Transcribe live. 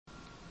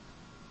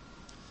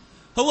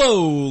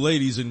Hello,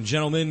 ladies and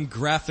gentlemen,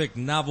 graphic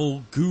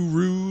novel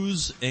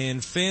gurus,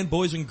 and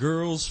fanboys and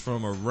girls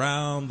from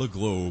around the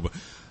globe.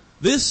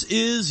 This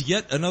is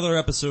yet another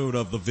episode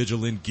of the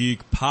Vigilant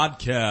Geek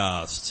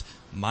podcast.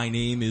 My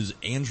name is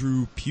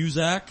Andrew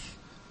Puzak,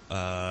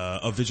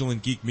 of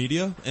Vigilant Geek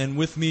Media, and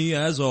with me,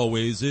 as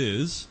always,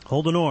 is...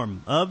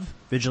 Holden of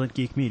Vigilant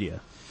Geek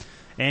Media.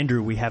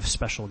 Andrew, we have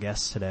special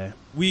guests today.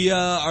 We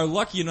are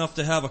lucky enough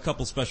to have a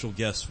couple special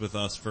guests with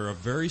us for a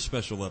very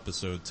special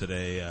episode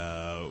today,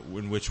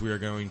 in which we are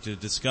going to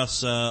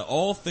discuss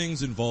all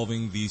things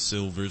involving the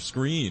silver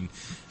screen.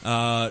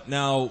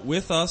 Now,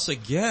 with us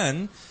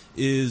again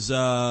is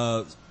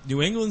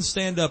New England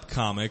stand-up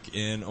comic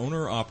and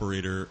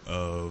owner-operator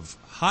of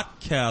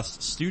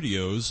Hotcast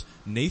Studios,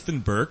 Nathan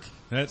Burke.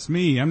 That's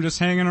me. I'm just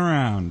hanging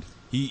around.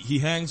 He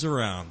hangs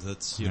around.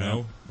 That's, you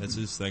know, that's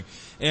his thing.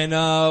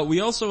 And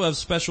we also have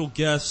special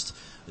guest,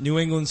 New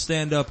England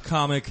stand-up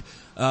comic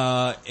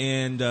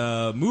and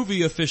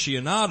movie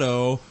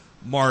aficionado,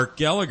 Mark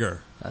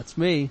Gallagher. That's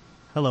me.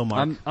 Hello,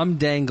 Mark. I'm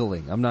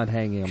dangling. I'm not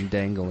hanging. I'm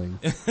dangling.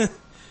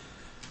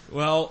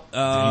 Well,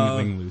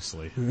 dangling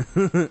loosely.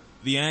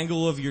 The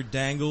angle of your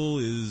dangle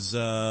is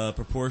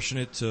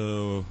proportionate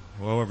to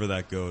however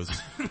that goes.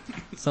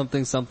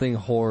 something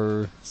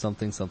horror,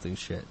 something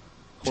shit.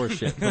 Horse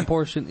shit.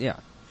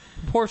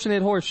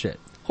 Proportionate horse shit.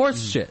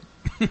 Horse shit.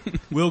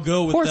 We'll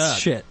go with horse that.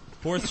 Shit.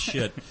 Horse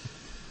shit.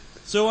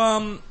 So,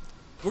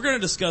 we're gonna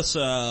discuss,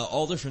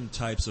 all different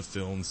types of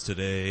films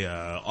today.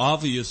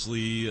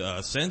 Obviously,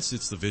 since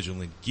it's the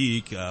Vigilant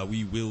Geek,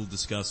 we will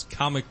discuss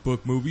comic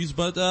book movies,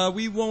 but,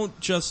 we won't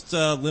just,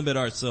 limit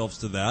ourselves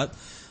to that.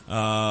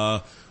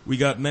 We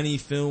got many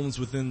films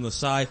within the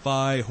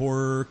sci-fi,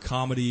 horror,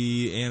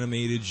 comedy,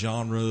 animated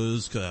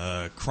genres,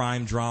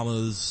 crime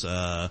dramas,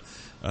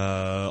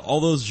 all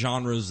those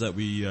genres that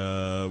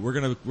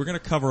we're gonna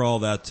cover all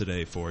that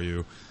today for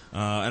you.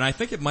 And I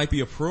think it might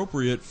be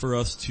appropriate for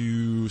us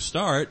to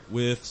start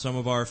with some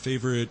of our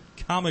favorite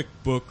comic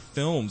book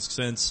films,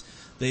 since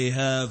they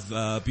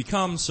have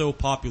become so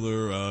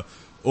popular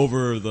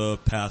over the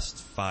past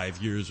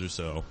 5 years or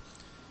so.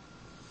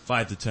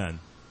 5 to 10.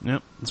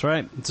 Yep, that's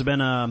right. It's been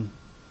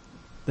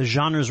the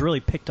genre's really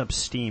picked up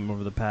steam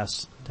over the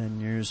past 10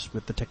 years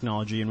with the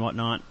technology and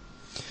whatnot.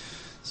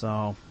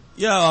 So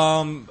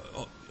yeah,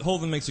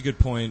 Holden makes a good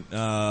point.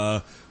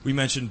 We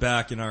mentioned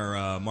back in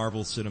our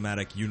Marvel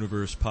Cinematic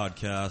Universe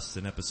podcast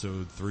in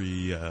episode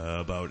 3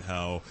 about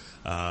how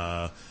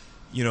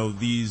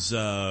these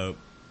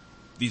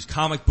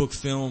comic book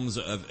films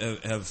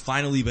have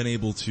finally been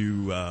able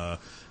to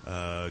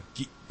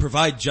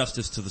provide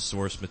justice to the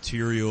source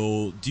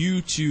material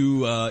due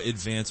to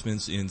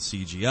advancements in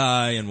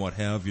CGI and what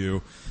have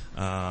you.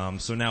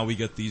 So now we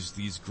get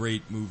these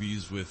great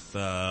movies with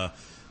the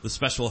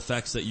special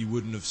effects that you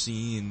wouldn't have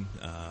seen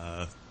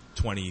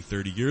 20,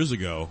 30 years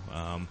ago,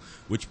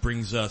 which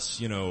brings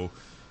us,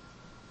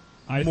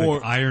 I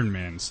think Iron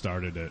Man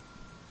started it.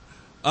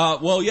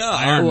 Well, yeah.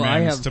 Iron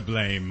Man's to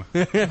blame.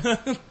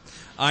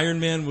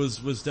 Iron Man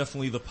was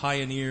definitely the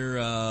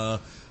pioneer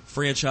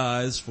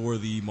franchise for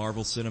the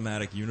Marvel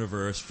Cinematic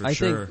Universe, for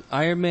sure. I think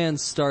Iron Man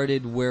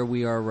started where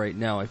we are right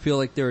now. I feel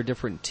like there are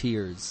different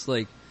tiers.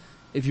 Like,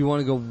 if you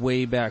want to go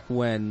way back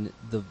when,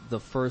 the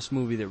first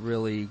movie that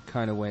really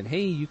kind of went,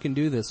 hey, you can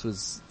do this,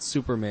 was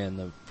Superman,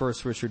 the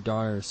first Richard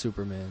Donner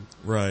Superman.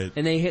 Right.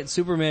 And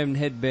Superman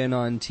had been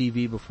on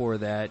TV before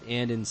that,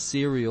 and in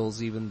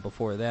serials even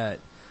before that.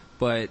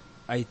 But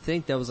I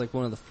think that was like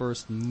one of the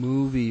first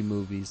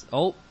movies.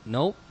 Oh,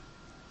 nope.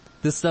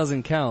 This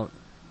doesn't count.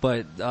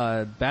 But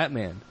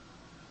Batman,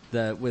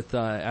 with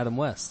Adam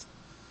West.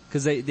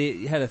 Because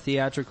they had a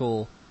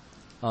theatrical,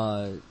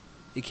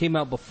 it came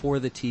out before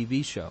the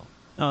TV show.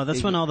 Oh,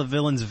 that's when all the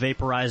villains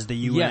vaporized the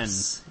UN.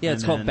 Yes. Yeah,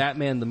 it's called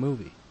Batman the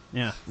movie.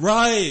 Yeah.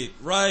 Right.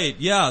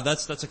 Yeah,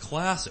 that's a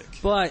classic.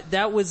 But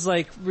that was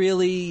like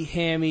really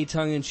hammy,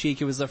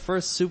 tongue-in-cheek. It was the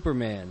first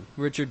Superman,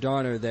 Richard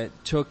Donner, that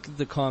took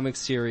the comics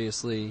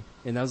seriously,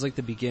 and that was like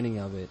the beginning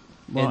of it.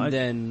 Well, and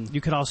then you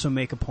could also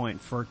make a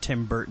point for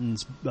Tim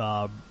Burton's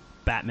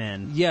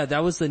Batman. Yeah,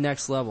 that was the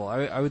next level.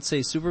 I would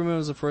say Superman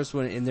was the first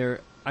one, and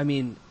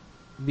it'd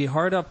be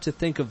hard up to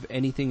think of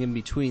anything in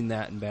between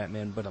that and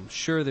Batman, but I'm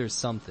sure there's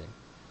something.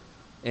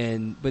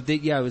 It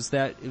was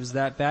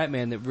that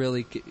Batman that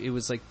really, it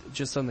was like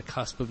just on the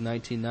cusp of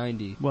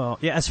 1990. Well,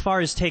 yeah, as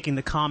far as taking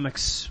the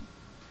comics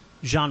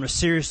genre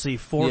seriously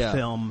for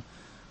film,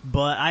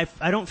 but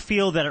I don't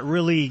feel that it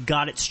really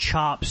got its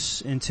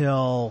chops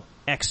until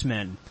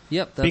X-Men.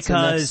 Yep, that's the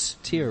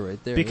next tier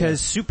right there. Because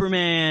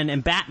Superman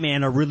and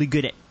Batman are really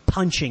good at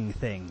punching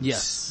things.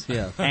 Yes,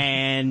 yeah.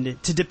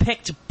 And to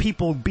depict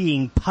people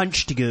being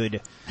punched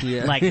good,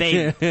 like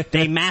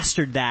they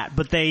mastered that,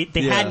 but they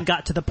hadn't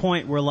got to the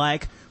point where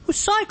like, well,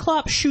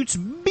 Cyclops shoots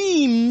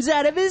beams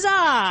out of his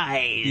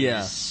eyes.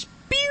 Yeah.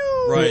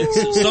 Pew! Right.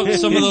 So,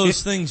 some of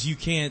those things you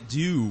can't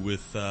do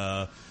with,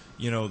 the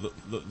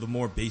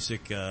more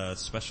basic,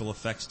 special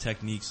effects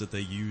techniques that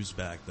they used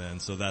back then.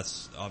 So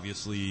that's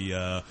obviously,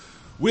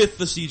 with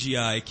the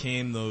CGI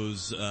came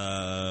those,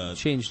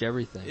 changed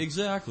everything.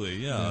 Exactly,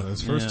 yeah.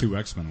 Those first two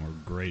X-Men were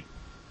great.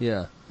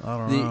 Yeah. I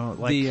don't know.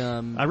 Like,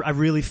 I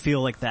really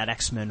feel like that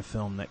X-Men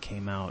film that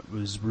came out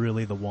was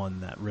really the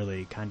one that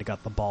really kind of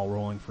got the ball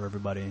rolling for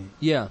everybody.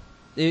 Yeah.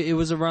 It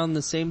was around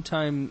the same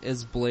time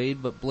as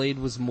Blade, but Blade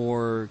was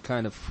more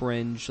kind of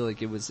fringe.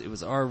 Like it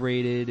was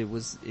R-rated.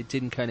 It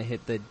didn't kind of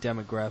hit the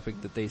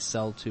demographic that they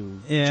sell to.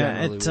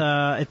 Yeah,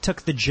 it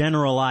took the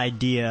general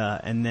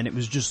idea, and then it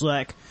was just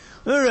like,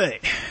 all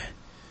right,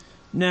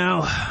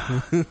 now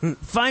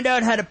find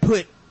out how to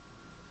put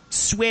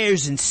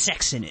swears and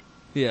sex in it.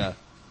 Yeah.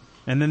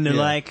 And then they're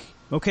like,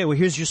 okay, well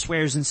here's your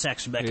swears and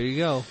sex. Like, there you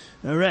go.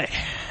 All right,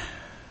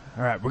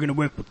 we're gonna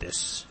work with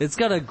this. It's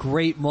got a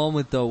great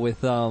moment though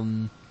with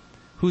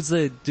who's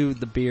the dude with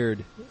the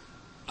beard?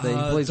 He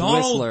plays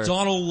Whistler.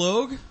 Donald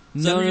Logue?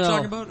 Is that what you're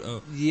talking about?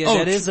 Oh. Yeah,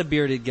 that is a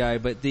bearded guy,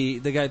 but the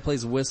guy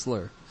plays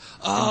Whistler.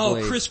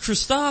 Oh, Chris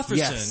Christopherson.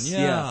 Yes,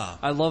 yeah.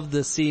 I love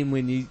the scene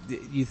when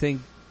you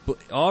think,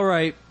 all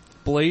right,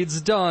 Blade's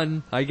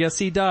done. I guess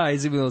he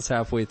dies, even though it's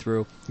halfway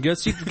through.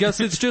 Guess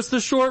it's just a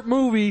short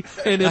movie,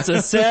 and it's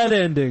a sad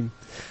ending.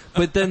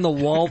 But then the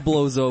wall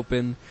blows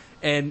open,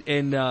 and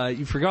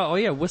you forgot. Oh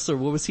yeah, Whistler.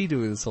 What was he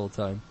doing this whole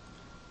time?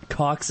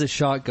 Cocks a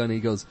shotgun. And he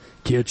goes,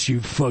 "Catch you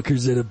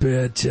fuckers at a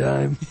bad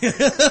time."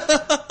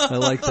 I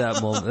like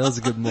that moment. That was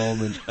a good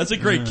moment. That's a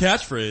great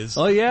catchphrase.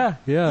 Oh yeah,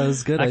 it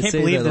was good. I can't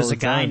believe there's a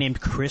guy named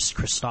Chris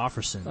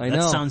Christopherson. I know.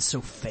 That sounds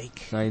so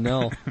fake. I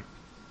know.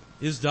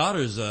 His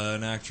daughter's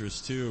an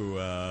actress too.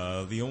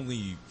 The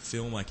only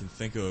film I can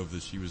think of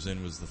that she was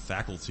in was The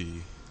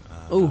Faculty.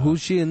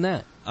 Who's she in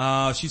that?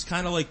 She's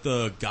kind of like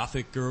the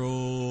gothic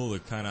girl, the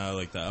kind of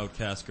like the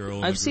outcast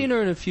girl. I've seen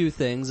her in a few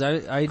things. I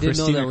didn't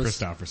Christina know that was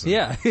Christopherson.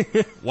 Yeah.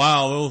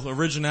 Wow, little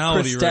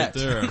originality right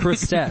there.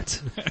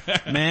 Christette.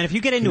 Man, if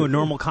you get into a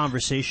normal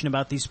conversation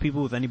about these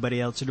people with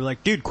anybody else, they're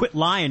like, dude, quit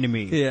lying to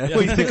me. Yeah.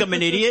 What, you think I'm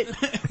an idiot?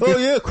 Oh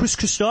yeah, Chris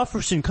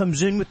Christopherson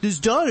comes in with his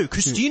daughter,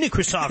 Christina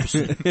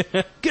Christopherson.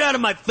 Get out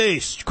of my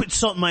face. Quit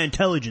insulting my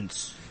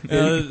intelligence.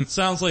 It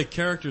sounds like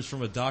characters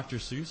from a Dr.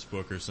 Seuss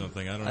book or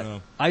something. I don't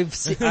know.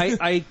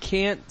 I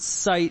can't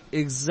cite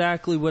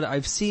exactly what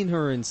I've seen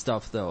her in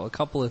stuff though. A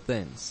couple of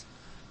things.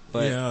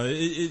 But yeah,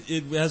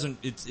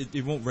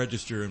 it won't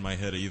register in my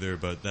head either,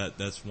 but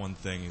that's one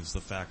thing is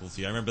The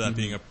Faculty. I remember that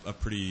being a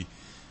pretty,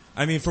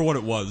 I mean, for what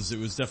it was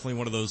definitely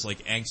one of those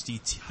like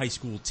angsty high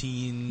school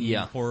teen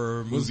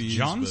horror movies. Was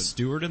Jon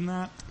Stewart in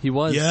that? He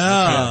was.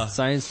 Yeah.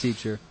 Science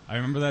teacher. I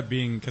remember that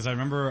being, cause I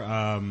remember,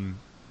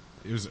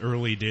 it was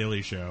early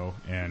Daily Show,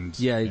 and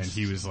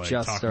he was like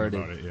just talking started.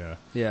 about it. Yeah.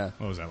 Yeah.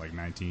 What was that, like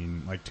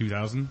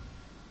 2000?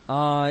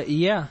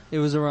 Yeah, it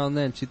was around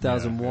then,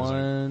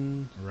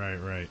 2001.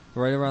 Right.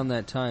 Right around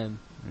that time.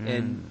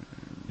 And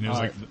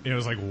it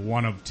was like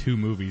one of two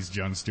movies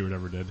Jon Stewart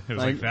ever did. It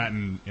was like that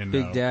and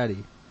Big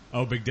Daddy.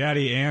 Oh, Big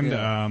Daddy and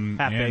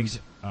Half-Baked.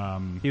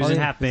 and He was in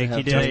Half-Baked.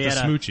 He did.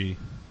 Just the Smoochie.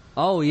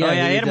 Oh yeah,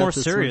 he had a more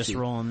serious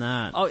role in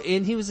that. Oh,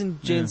 and he was in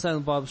Jay and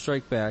Silent Bob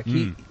Strike Back.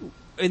 He,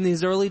 in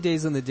these early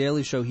days on the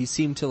Daily Show, he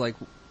seemed to like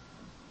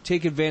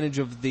take advantage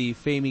of the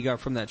fame he got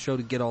from that show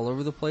to get all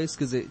over the place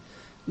because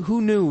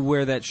who knew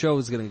where that show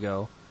was going to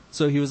go?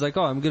 So he was like,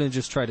 "Oh, I'm going to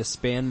just try to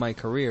span my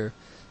career,"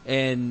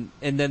 and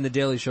then the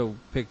Daily Show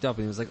picked up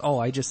and he was like, "Oh,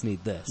 I just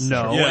need this."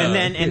 No, Yeah.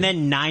 and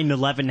then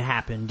 9/11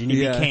 happened and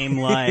he became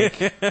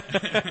like,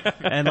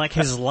 and like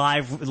his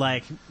live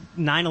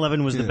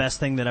 9/11 was the best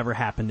thing that ever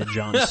happened to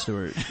Jon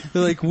Stewart.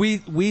 Like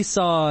we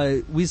saw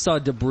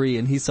debris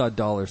and he saw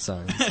dollar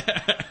signs.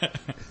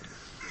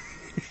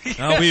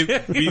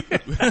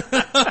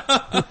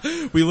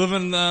 We live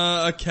in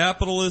a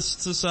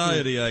capitalist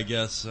society, I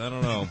guess. I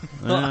don't know.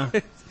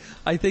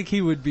 I think he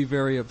would be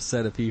very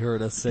upset if he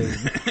heard us say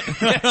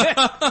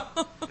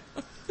it.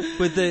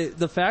 But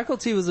the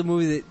Faculty was a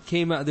movie that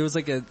came out. There was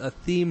like a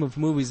theme of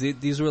movies.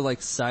 These were like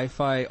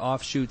sci-fi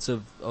offshoots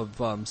of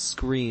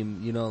Scream.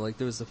 You know, like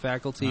there was the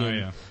Faculty,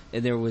 and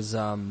there was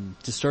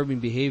Disturbing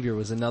Behavior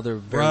was another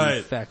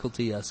very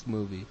Faculty-esque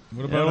movie.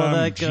 What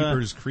about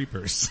Jeepers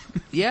Creepers?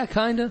 Yeah,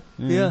 kinda.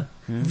 Yeah.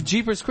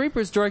 Jeepers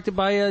Creepers directed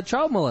by a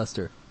child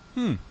molester.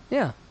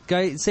 Yeah,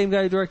 same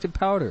guy who directed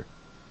Powder.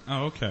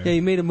 Oh, okay. Yeah,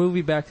 he made a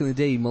movie back in the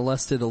day. He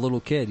molested a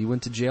little kid. He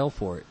went to jail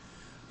for it.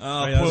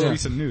 That's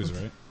recent news,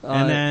 right?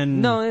 And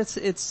then no,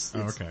 it's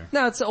okay.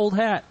 No, it's an old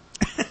hat.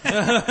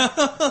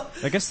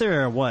 I guess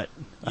they're what?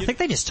 I think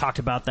they just talked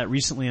about that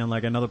recently on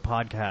like another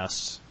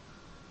podcast.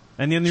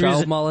 And the only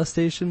Child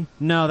molestation?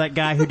 No, that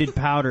guy who did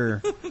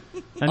Powder.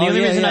 And the only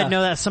reason I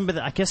know that somebody,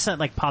 I guess that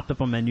like popped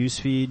up on my news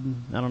feed.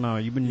 I don't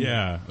know.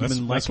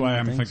 That's why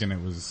I'm thinking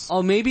it was.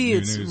 Oh, maybe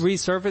it's news.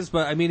 resurfaced,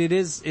 but I mean, it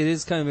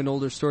is kind of an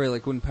older story.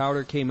 Like when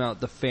Powder came out,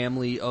 the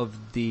family of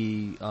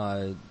the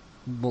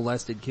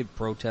molested kid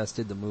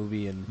protested the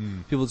movie,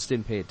 and people just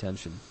didn't pay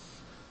attention.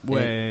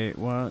 Wait,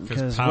 what?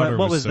 Because Powder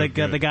what was so the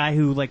good. the guy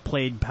who like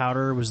played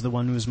Powder was the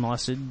one who was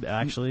molested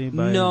actually?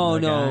 By No.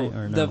 guy,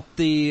 or no?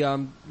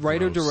 The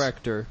writer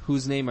director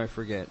whose name I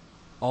forget,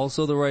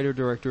 also the writer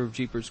director of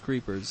Jeepers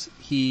Creepers.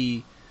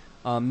 He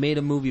made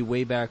a movie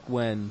way back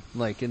when,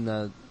 like in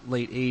the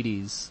late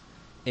 80s,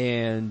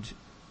 and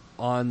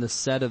on the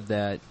set of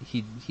that,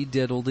 he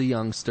diddled a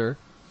youngster,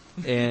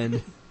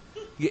 and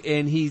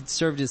he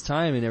served his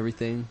time and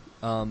everything,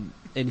 and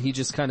he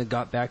just kind of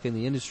got back in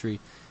the industry.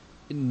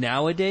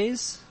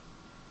 Nowadays,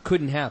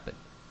 couldn't happen.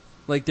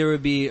 Like, there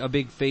would be a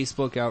big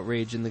Facebook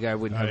outrage and the guy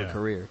wouldn't have a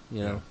career,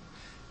 you know?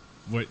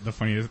 What the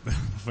funniest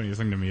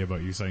thing to me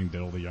about you saying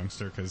diddle the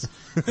youngster, because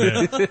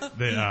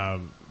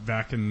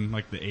back in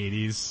like the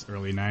 80s,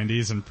 early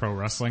 90s in pro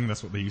wrestling,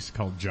 that's what they used to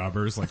call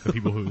jobbers, like the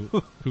people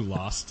who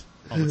lost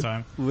all the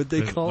time. What'd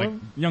they call like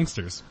them?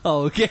 Youngsters.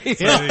 Oh, okay.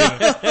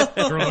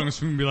 So girls on the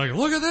screen would be like,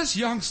 look at this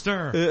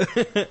youngster!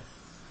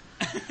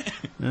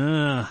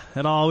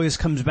 It always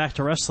comes back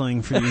to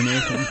wrestling for you,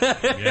 Nathan.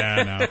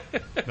 Yeah, no.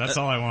 That's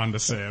all I wanted to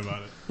say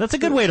about it. That's a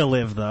good way to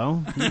live,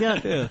 though.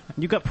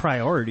 You got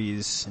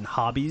priorities and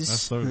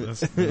hobbies.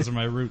 Those are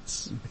my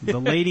roots. The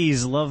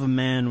ladies love a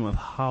man with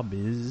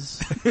hobbies.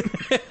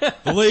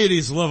 The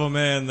ladies love a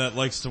man that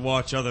likes to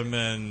watch other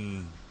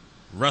men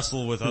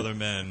wrestle with other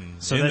men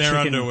in their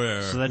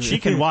underwear. So that she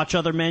can watch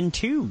other men,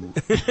 too.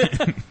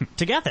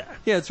 Together.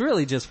 Yeah, it's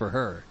really just for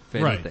her,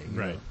 if anything.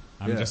 Right.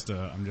 I'm just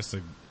a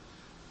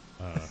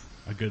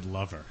good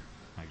lover,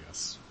 I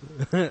guess.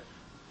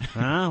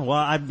 Well,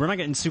 we're not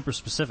getting super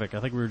specific.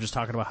 I think we were just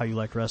talking about how you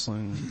liked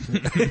wrestling.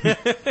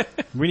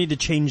 We need to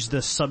change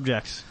the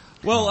subject.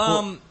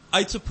 Well,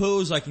 I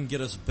suppose I can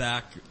get us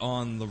back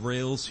on the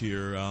rails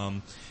here.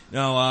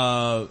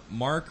 Now,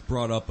 Mark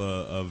brought up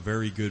a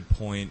very good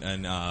point,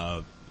 and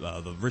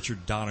the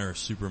Richard Donner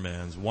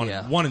Supermans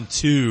 1 and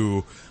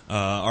 2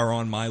 are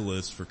on my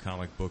list for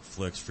comic book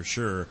flicks for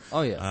sure.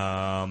 Oh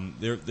yeah.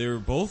 They were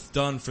both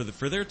done for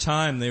their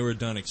time. They were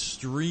done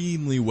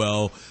extremely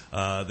well.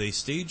 They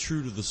stayed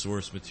true to the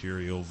source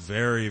material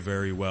very,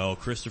 very well.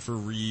 Christopher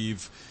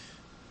Reeve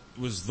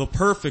was the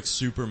perfect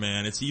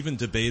Superman. It's even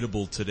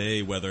debatable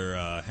today whether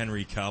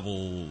Henry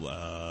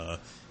Cavill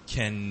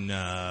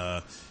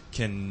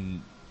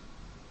can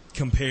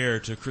compare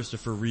to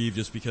Christopher Reeve,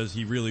 just because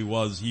he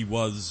was, the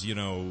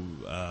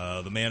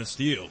Man of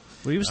Steel.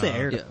 Well, he was the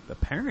heir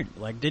apparent.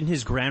 Like, didn't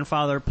his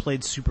grandfather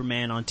played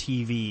Superman on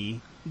TV?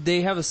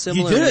 They have a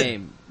similar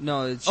name.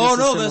 No, it's just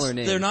a similar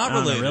name. They're not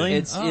related. Really?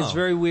 It's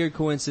very weird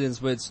coincidence,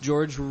 but it's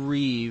George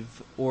Reeve,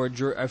 or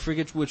I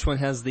forget which one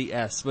has the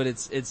S, but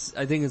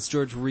I think it's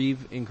George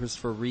Reeve and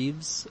Christopher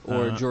Reeves,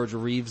 or George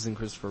Reeves and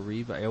Christopher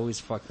Reeve. I always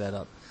fuck that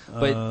up.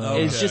 But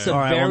it's just a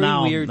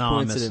weird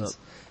coincidence.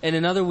 And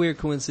another weird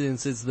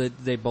coincidence is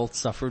that they both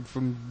suffered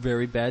from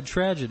very bad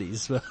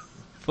tragedies.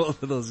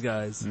 Both of those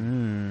guys.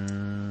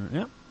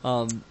 Yep.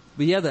 But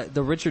yeah,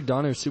 the Richard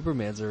Donner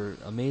Supermans are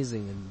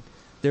amazing, and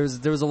there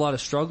was a lot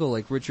of struggle.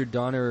 Like Richard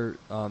Donner,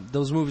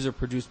 those movies are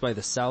produced by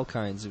the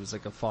Salkinds. It was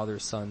like a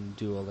father-son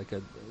duo, like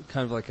a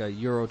kind of like a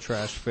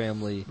Eurotrash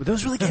family. But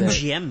those were like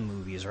MGM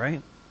movies,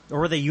 right?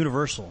 Or were they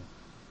Universal?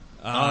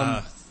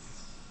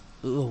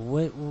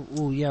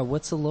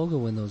 What's the logo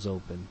when those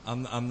open?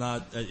 I'm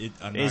not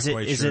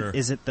quite sure.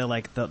 Is it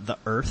the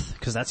Earth?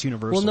 Because that's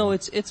Universal. Well, no,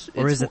 it's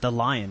or is it the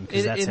Lion?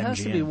 Because that's it MGM.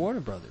 has to be Warner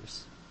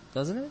Brothers,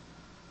 doesn't it?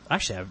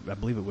 Actually, I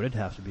believe it would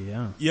have to be.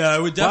 Yeah. Yeah,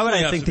 it would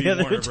definitely have think to be the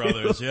other Warner two?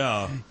 Brothers.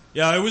 Yeah,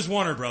 yeah, it was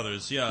Warner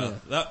Brothers. Yeah,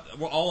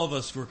 all of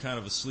us were kind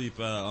of asleep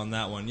on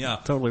that one. Yeah,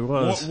 Totally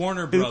was.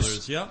 Warner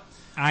Brothers. Yeah,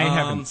 I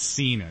haven't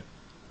seen it.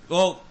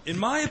 Well, in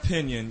my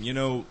opinion,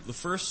 the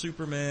first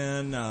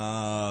Superman,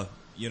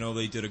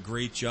 they did a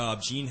great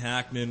job. Gene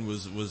Hackman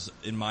was,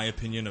 in my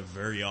opinion, a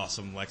very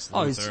awesome Lex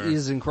Luthor. Oh,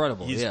 he's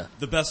incredible. He's yeah,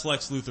 the best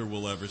Lex Luthor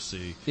we'll ever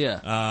see.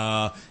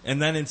 Yeah.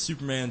 And then in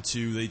Superman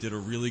 2, they did a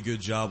really good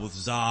job with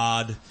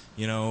Zod,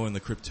 and the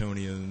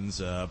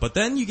Kryptonians. But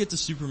then you get to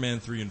Superman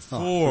 3 and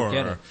 4.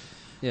 Forget it.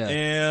 Yeah.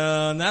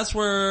 And that's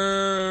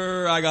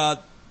where I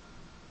got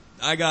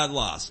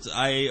lost.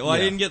 I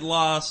didn't get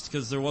lost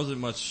because there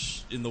wasn't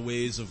much in the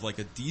ways of like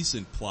a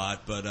decent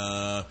plot,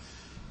 but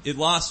it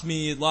lost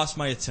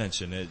my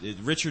attention.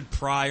 Richard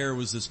Pryor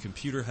was this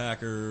computer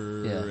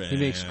hacker. Yeah, he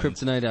makes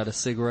kryptonite out of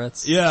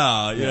cigarettes.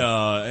 Yeah.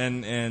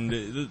 And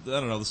I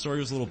don't know, the story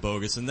was a little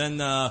bogus. And then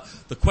the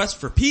Quest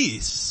for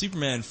Peace,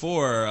 Superman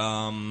 4,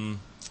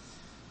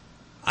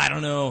 I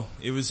don't know.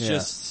 It was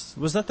just...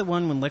 Was that the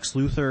one when Lex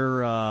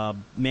Luthor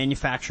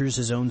manufactures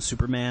his own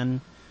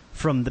Superman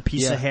from the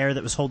piece of hair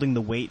that was holding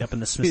the weight up in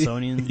the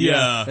Smithsonian?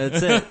 Yeah.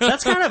 That's it.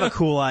 That's kind of a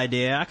cool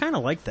idea. I kind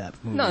of like that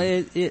movie. No,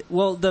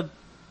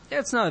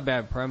 it's not a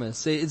bad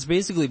premise. It's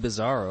basically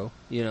Bizarro,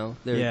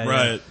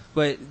 Right.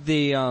 But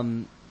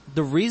the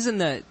reason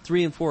that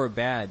 3 and 4 are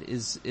bad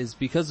is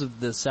because of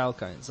the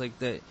Salkinds.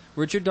 Like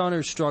Richard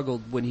Donner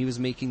struggled when he was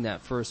making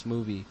that first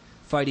movie,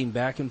 fighting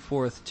back and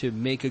forth to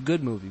make a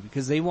good movie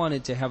because they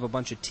wanted to have a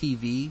bunch of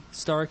TV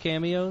star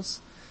cameos,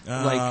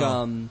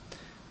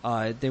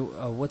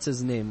 what's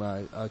his name,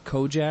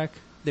 Kojak.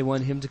 They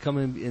wanted him to come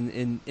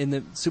in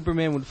the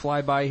Superman would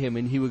fly by him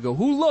and he would go,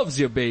 "Who loves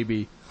you,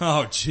 baby?"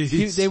 Oh,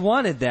 jeez. They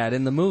wanted that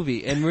in the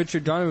movie, and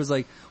Richard Donner was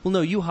like, "Well, no,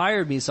 you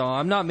hired me, so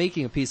I'm not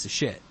making a piece of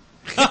shit."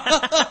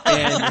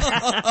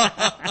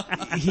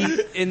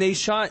 and they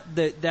shot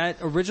that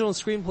original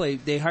screenplay.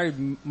 They hired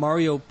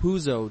Mario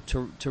Puzo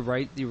to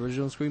write the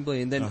original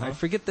screenplay, and then I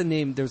forget the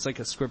name. There was like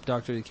a script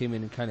doctor that came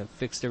in and kind of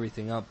fixed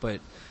everything up, but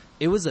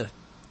it was a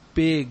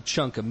big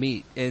chunk of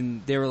meat,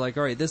 and they were like,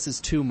 all right, this is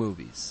 2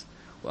 movies.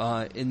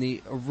 In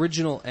the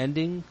original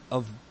ending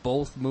of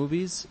both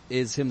movies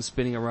is him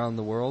spinning around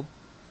the world,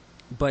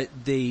 but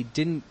they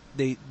didn't,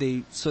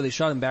 so they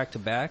shot him back to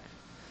back,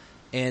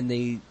 and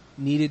they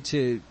needed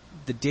to,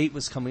 the date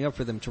was coming up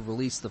for them to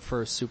release the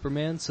first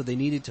Superman, so they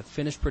needed to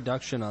finish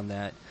production on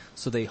that,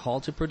 so they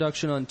halted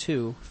production on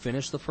 2,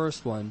 finished the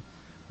first one,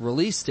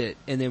 released it,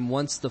 and then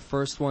once the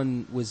first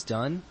one was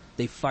done,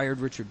 they fired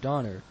Richard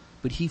Donner,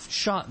 but he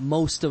shot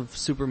most of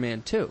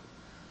Superman 2.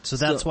 So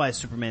that's why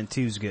Superman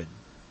 2 is good.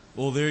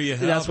 Well, there you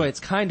have That's it. why it's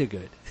kind of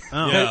good.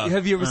 Oh. Yeah.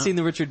 Have you ever seen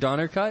the Richard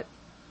Donner cut?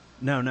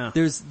 No.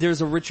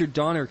 There's a Richard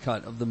Donner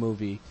cut of the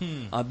movie,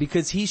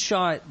 because he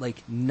shot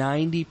like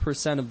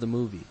 90% of the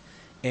movie,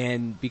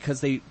 and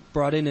because they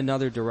brought in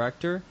another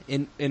director,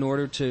 in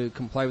order to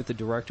comply with the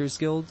Directors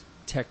Guild,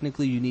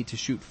 technically you need to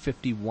shoot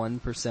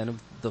 51%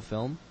 of the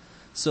film,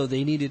 so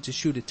they needed to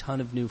shoot a ton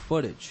of new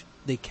footage.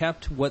 They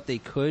kept what they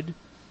could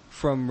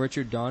from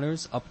Richard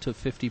Donner's up to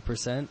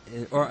 50%,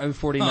 or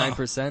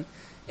 49%,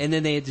 and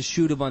then they had to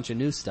shoot a bunch of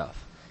new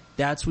stuff.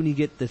 That's when you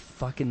get the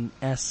fucking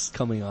S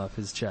coming off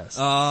his chest.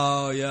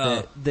 Oh,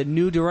 yeah. The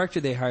new director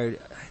they hired,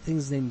 I think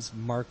his name's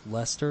Mark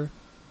Lester.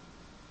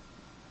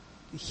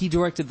 He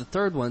directed the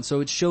third one,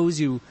 so it shows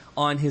you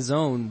on his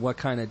own what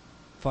kind of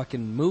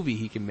fucking movie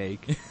he can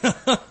make.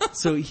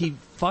 So he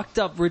fucked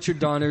up Richard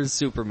Donner's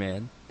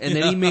Superman, and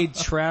then he made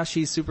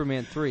trashy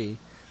Superman 3.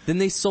 Then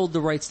they sold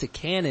the rights to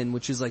Canon,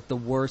 which is like the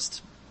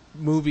worst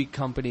movie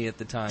company at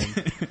the time.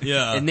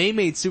 Yeah. And they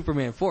made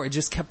Superman 4. It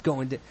just kept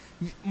going.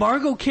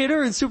 Margot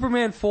Kidder in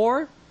Superman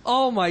 4?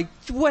 Oh my,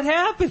 what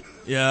happened?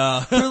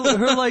 Yeah.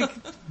 her like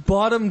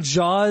bottom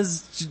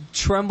jaws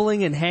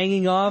trembling and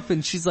hanging off,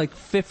 and she's like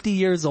 50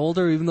 years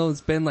older even though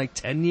it's been like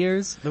 10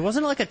 years. There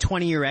wasn't like a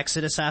 20-year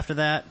exodus after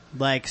that.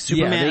 Like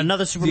Superman,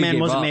 another they Superman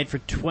gave wasn't up. made for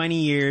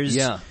 20 years.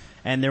 Yeah.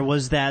 And there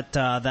was that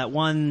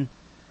one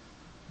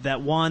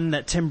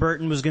that Tim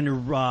Burton was going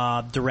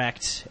to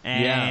direct,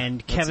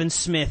 and Kevin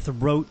Smith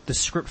wrote the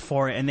script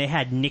for it, and they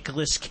had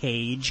Nicolas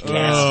Cage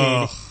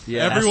casted.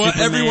 Yeah.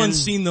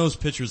 Everyone's seen those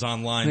pictures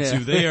online too.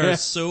 They are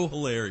so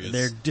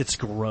hilarious. It's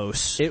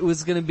gross. It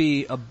was going to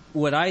be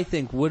what I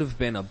think would have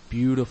been a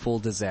beautiful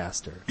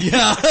disaster.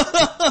 Yeah.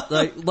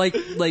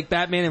 like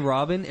Batman and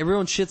Robin.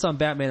 Everyone shits on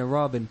Batman and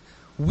Robin.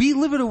 We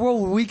live in a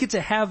world where we get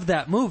to have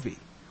that movie.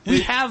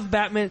 We have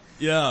Batman.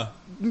 Yeah.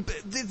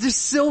 The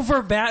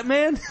silver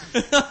Batman.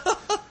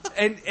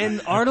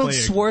 and Arnold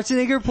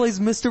Schwarzenegger plays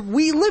Mr.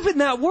 We live in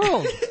that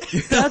world.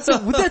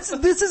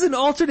 This is an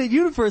alternate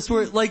universe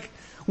where like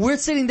we're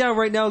sitting down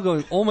right now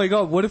going, oh my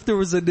god, what if there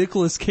was a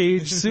Nicolas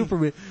Cage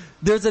Superman?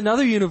 There's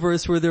another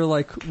universe where they're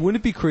like,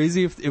 wouldn't it be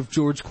crazy if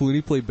George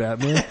Clooney played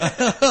Batman?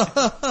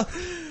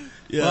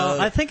 Yeah.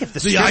 Well, I think if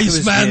the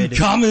Iceman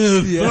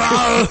cometh,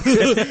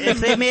 if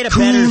they made a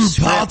better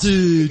script,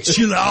 party,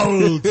 chill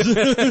out.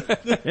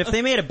 If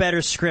they made a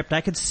better script, I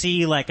could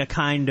see like a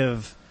kind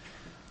of,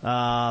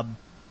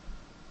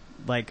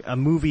 like a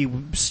movie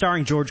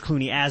starring George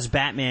Clooney as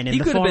Batman in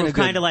the form of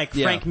kind of like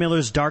Frank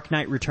Miller's Dark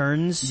Knight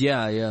Returns.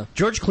 Yeah.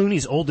 George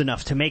Clooney's old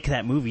enough to make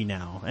that movie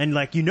now, and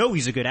like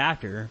he's a good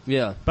actor.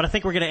 Yeah. But I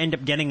think we're gonna end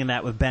up getting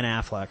that with Ben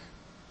Affleck.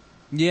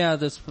 Yeah,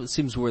 that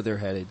seems where they're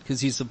headed,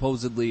 because he's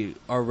supposedly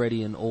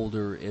already an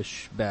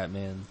older-ish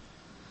Batman.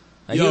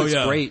 He looks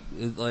great.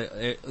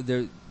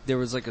 There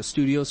was like a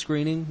studio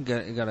screening,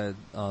 got a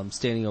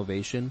standing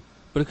ovation,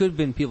 but it could have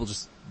been people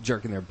just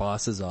jerking their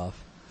bosses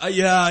off.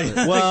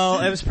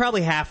 Well, it was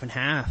probably half and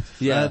half.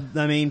 Yeah.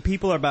 I mean,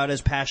 people are about as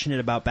passionate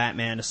about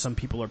Batman as some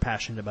people are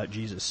passionate about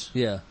Jesus.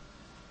 Yeah.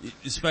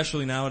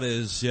 Especially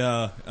nowadays,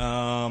 yeah.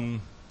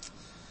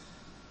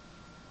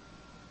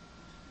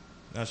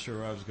 Not sure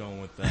where I was going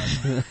with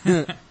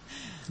that.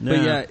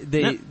 But yeah,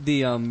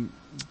 the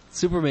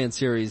Superman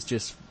series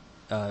just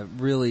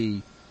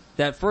really,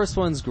 that first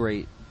one's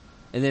great,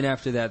 and then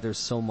after that there's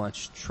so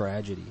much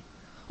tragedy.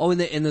 Oh, and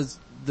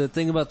the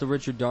thing about the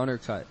Richard Donner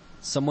cut,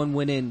 someone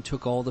went in,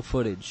 took all the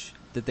footage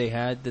that they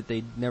had that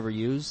they'd never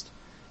used,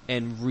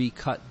 and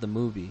recut the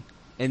movie,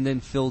 and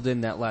then filled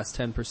in that last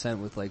 10%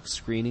 with like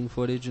screening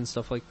footage and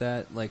stuff like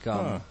that, like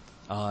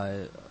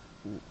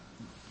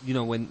you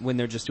know, when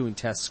they're just doing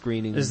test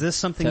screening. Is this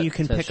something you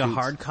can pick a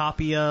hard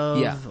copy of?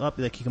 Yeah.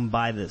 Like you can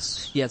buy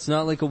this? Yeah, it's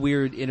not like a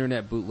weird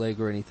internet bootleg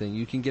or anything.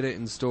 You can get it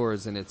in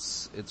stores, and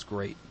it's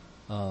great.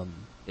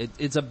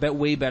 It's a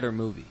way better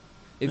movie.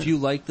 If you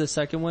like the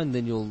second one,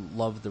 then you'll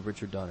love the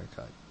Richard Donner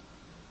cut.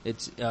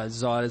 It's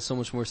Zod is so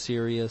much more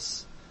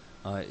serious.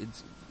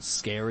 It's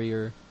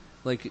scarier.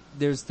 Like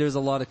there's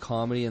a lot of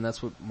comedy, and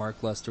that's what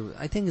Mark Lester.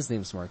 I think his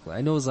name's Mark. I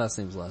know his last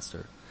name's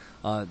Lester.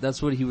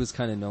 That's what he was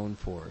kind of known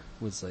for.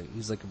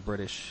 He's like a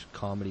British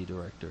comedy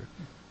director.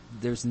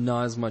 There's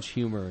not as much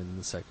humor in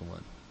the second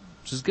one,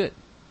 which is good.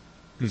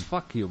 'Cause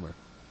fuck humor.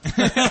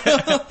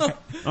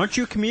 Aren't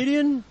you a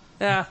comedian?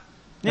 Yeah.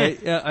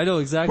 Yeah. I know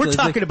exactly. We're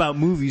talking about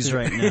movies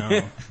right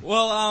now.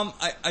 Well,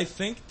 I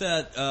think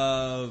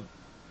that,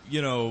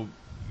 you know,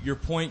 your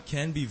point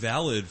can be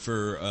valid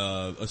for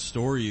a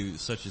story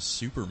such as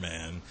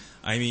Superman.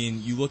 I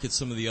mean, you look at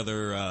some of the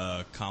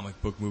other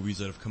comic book movies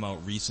that have come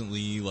out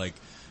recently, like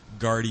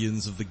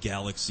Guardians of the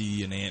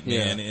Galaxy and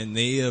Ant-Man, and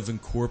they have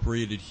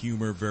incorporated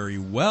humor very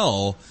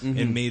well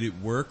and made it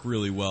work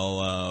really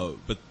well.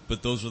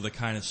 But those are the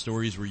kind of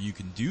stories where you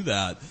can do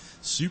that.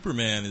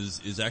 Superman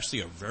is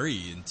actually a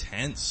very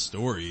intense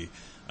story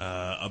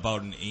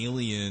about an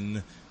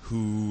alien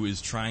who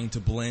is trying to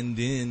blend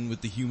in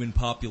with the human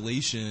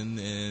population,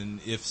 and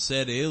if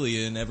said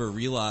alien ever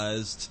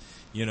realized,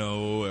 you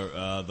know,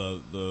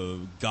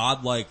 the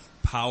godlike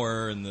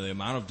power and the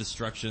amount of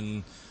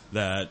destruction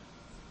that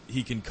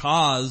he can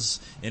cause,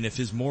 and if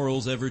his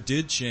morals ever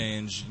did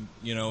change,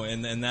 you know,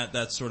 and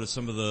that's sort of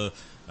some of the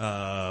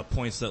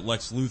points that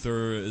Lex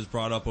Luthor has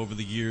brought up over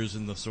the years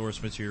in the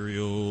source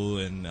material,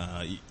 and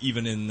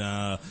even in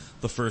the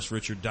first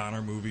Richard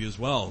Donner movie as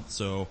well.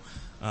 So,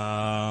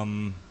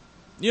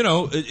 you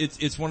know,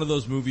 it's one of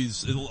those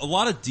movies. A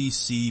lot of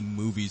DC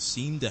movies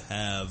seem to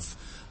have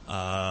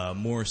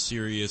more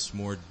serious,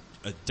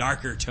 a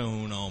darker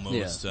tone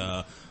almost.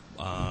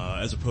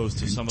 As opposed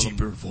to some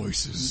deeper of them.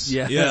 voices.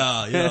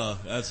 Yeah,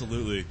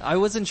 absolutely. I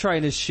wasn't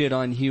trying to shit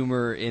on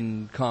humor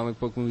in comic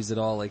book movies at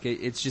all. Like,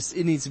 it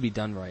needs to be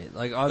done right.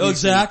 Like,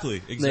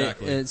 obviously.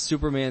 Exactly.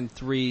 Superman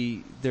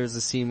 3, there's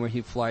a scene where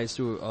he flies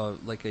through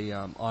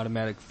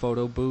automatic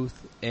photo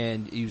booth,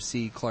 and you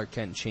see Clark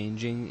Kent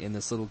changing, and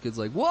this little kid's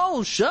like,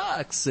 whoa,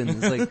 shucks! And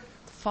it's like,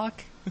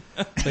 fuck.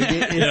 Like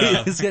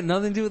it's got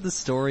nothing to do with the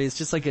story. It's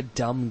just like a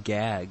dumb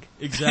gag.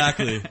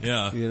 Exactly.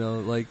 Yeah. You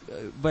know, like,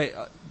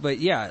 but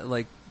yeah,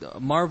 like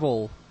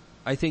Marvel,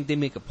 I think they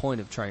make a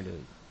point of trying to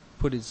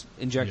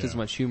inject as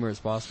much humor as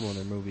possible in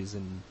their movies,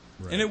 and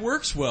it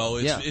works well.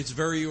 It's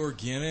very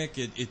organic.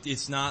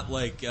 It's not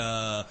like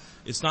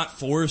it's not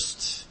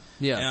forced.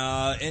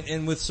 Yeah.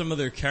 And with some of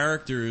their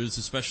characters,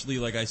 especially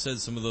like I said,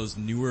 some of those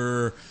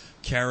newer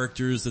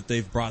characters that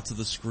they've brought to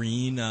the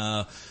screen,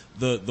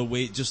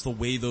 the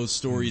way those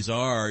stories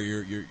are,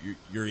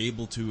 you're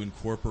able to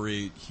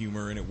incorporate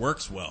humor, and it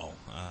works well.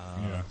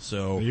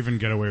 So they even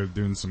get away with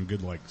doing some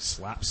good like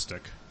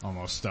slapstick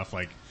almost stuff,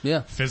 like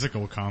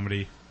physical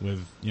comedy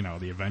with, you know,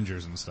 the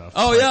Avengers and stuff.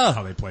 Oh, like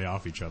how they play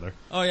off each other.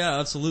 Oh yeah,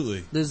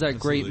 absolutely. There's that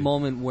great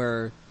moment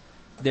where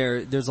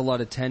there's a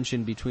lot of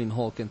tension between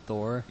Hulk and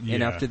Thor,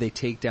 and after they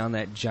take down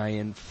that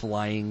giant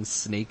flying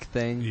snake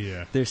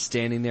thing, they're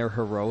standing there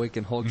heroic,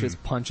 and Hulk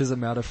just punches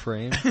him out of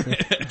frame.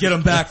 Get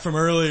him back from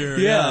earlier,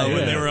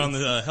 when they were on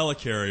the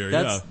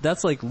helicarrier.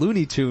 That's like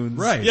Looney Tunes,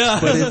 right? Yeah,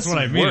 but that's what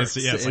I mean. It's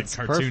like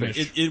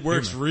cartoonish. It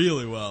works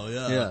really well.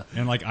 Yeah.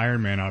 And like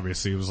Iron Man,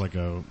 obviously, was like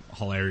a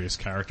hilarious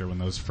character when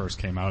those first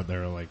came out. They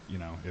were like, you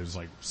know, it was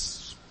like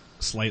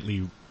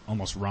slightly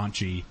almost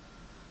raunchy.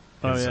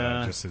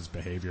 Just his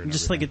behavior. And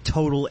just like a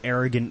total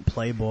arrogant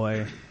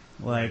playboy.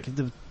 Like,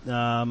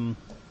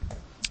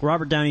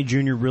 Robert Downey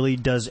Jr. really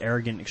does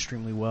arrogant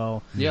extremely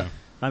well. Yeah.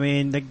 I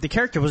mean, the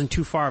character wasn't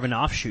too far of an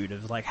offshoot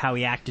of like how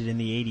he acted in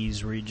the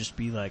 80s, where he'd just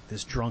be like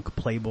this drunk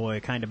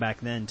playboy kind of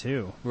back then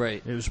too.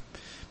 Right. It was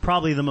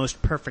probably the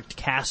most perfect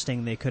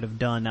casting they could have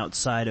done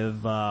outside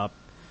of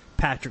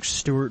Patrick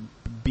Stewart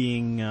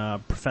being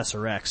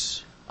Professor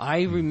X.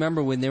 I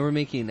remember when they were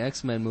making an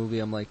X-Men movie,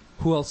 I'm like,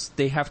 who else?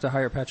 They have to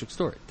hire Patrick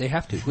Stewart. They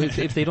have to.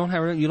 If they don't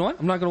hire him, you know what?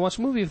 I'm not going to watch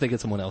the movie if they get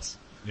someone else.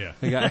 Yeah.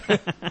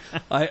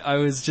 Like I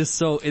was just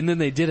so, and then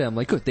they did it. I'm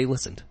like, good, they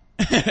listened.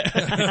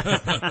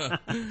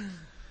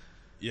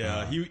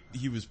 Yeah,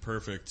 he was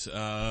perfect.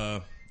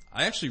 I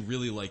actually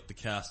really liked the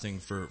casting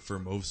for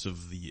most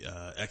of the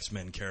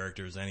X-Men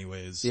characters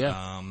anyways.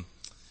 Yeah.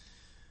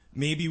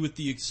 Maybe with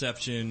the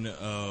exception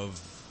of,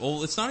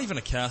 well, it's not even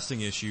a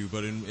casting issue,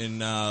 but in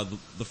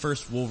the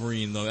first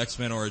Wolverine, the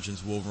X-Men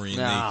Origins Wolverine,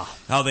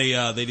 how they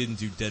didn't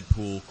do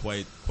Deadpool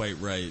quite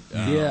right.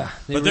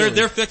 But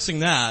they're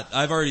fixing that.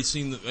 I've already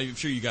seen. I'm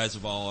sure you guys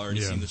have all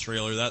already seen the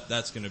trailer.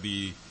 That's gonna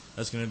be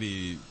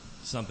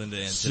something to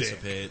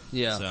anticipate. Sick.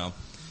 Yeah. So,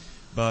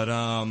 but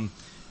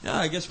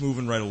I guess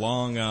moving right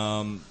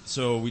along.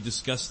 So we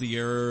discussed the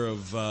era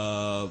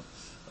of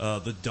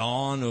the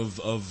dawn of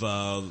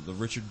the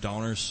Richard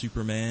Donner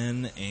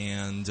Superman,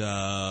 and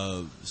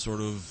sort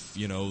of,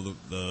 you know,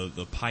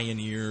 the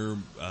pioneer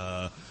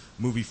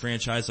movie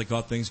franchise that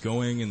got things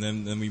going, and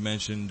then we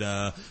mentioned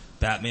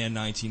Batman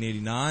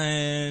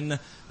 1989,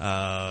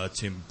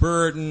 Tim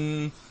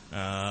Burton.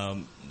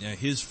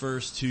 His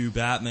first two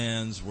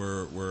Batmans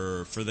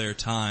were for their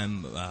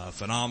time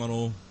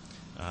phenomenal.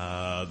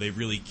 They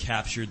really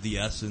captured the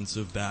essence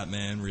of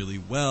Batman really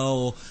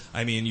well.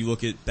 I mean, you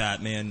look at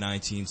Batman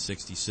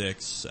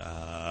 1966,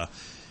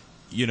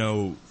 you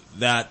know,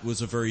 that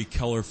was a very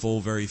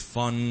colorful, very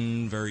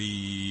fun,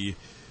 very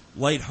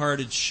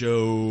lighthearted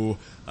show,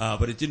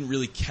 but it didn't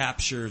really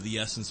capture the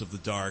essence of the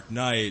Dark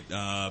Knight.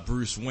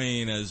 Bruce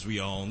Wayne, as we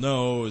all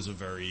know, is a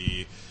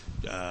very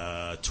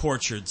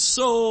tortured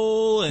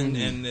soul,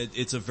 and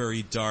it's a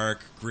very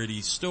dark,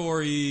 gritty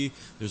story.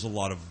 There's a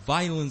lot of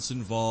violence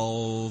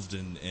involved,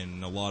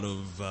 and a lot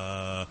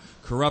of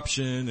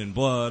corruption and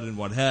blood and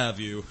what have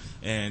you.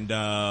 And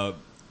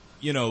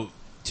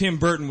Tim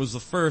Burton was the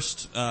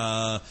first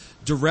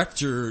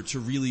director to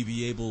really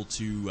be able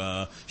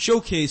to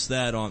showcase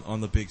that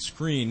on the big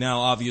screen. Now,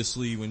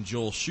 obviously, when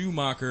Joel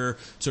Schumacher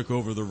took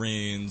over the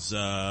reins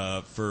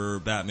for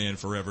Batman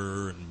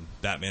Forever and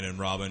Batman and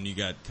Robin, you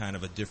got kind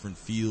of a different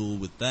feel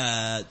with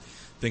that.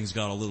 Things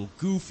got a little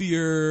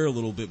goofier, a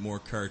little bit more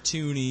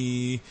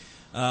cartoony.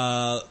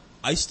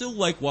 I still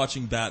like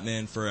watching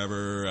Batman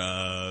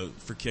Forever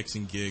for kicks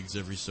and gigs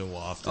every so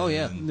often. Oh,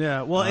 yeah.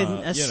 Yeah, well,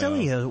 and as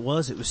silly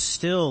as it was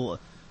still...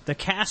 The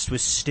cast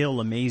was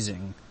still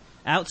amazing.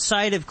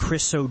 Outside of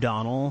Chris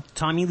O'Donnell,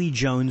 Tommy Lee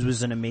Jones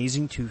was an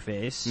amazing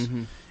Two-Face,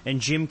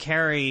 and Jim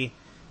Carrey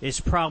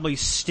is probably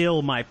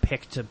still my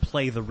pick to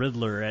play the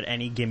Riddler at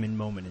any given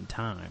moment in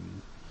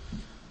time.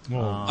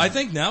 Well, I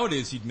think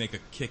nowadays he'd make a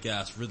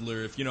kick-ass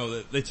Riddler if,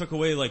 they took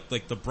away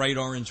like the bright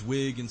orange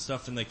wig and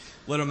stuff and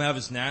let him have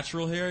his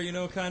natural hair,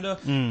 kinda.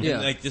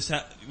 Yeah. And just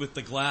with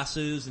the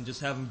glasses and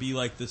just have him be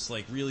like this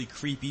really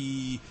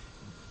creepy,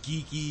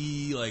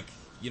 geeky,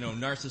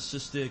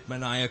 narcissistic,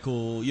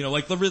 maniacal,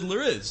 like the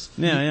Riddler is.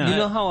 Yeah. You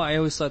know how I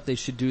always thought they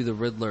should do the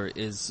Riddler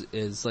is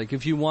like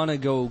if you want to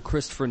go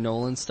Christopher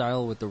Nolan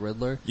style with the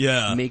Riddler,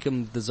 make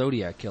him the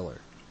Zodiac Killer.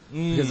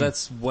 Because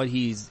that's what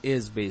he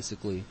is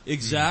basically.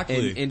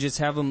 Exactly. And just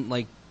have him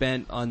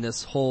bent on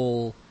this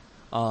whole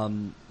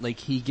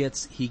he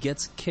gets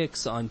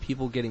kicks on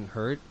people getting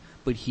hurt,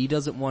 but he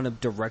doesn't want to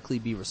directly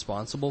be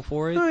responsible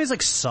for it. No, he's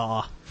like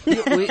Saw.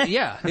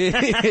 Yeah,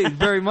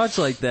 very much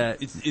like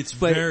that. It's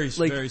very.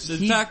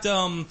 In fact,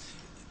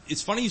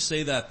 it's funny you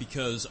say that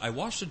because I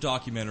watched a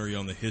documentary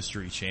on the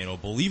History Channel.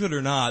 Believe it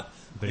or not,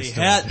 they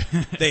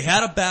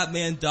had a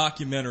Batman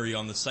documentary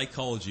on the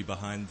psychology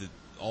behind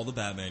all the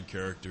Batman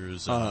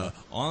characters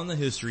on the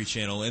History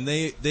Channel, and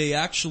they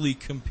actually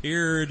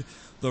compared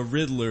the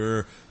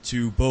Riddler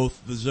to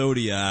both the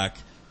Zodiac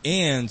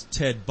and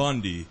Ted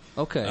Bundy.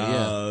 Okay,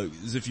 yeah.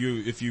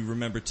 If you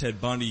remember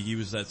Ted Bundy, he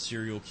was that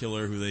serial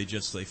killer who they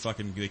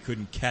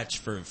couldn't catch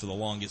for the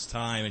longest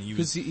time, and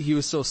he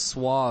was so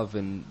suave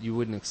and you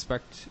wouldn't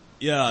expect.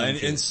 Yeah,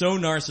 and so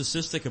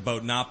narcissistic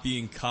about not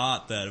being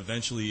caught that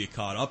eventually it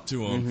caught up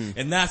to him.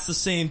 And that's the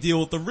same deal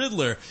with the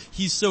Riddler.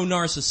 He's so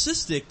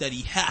narcissistic that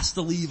he has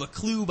to leave a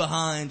clue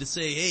behind to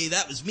say, hey,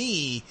 that was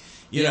me.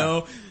 You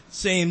know,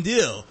 same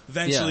deal.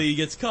 Eventually he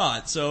gets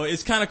caught. So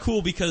it's kind of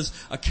cool because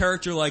a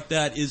character like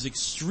that is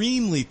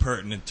extremely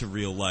pertinent to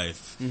real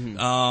life.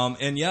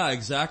 And yeah,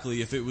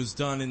 exactly. If it was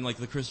done in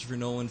the Christopher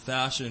Nolan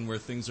fashion where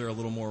things are a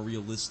little more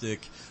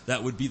realistic,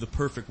 that would be the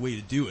perfect way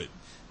to do it.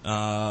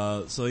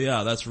 So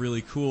yeah, that's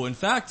really cool. In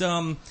fact,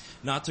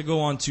 not to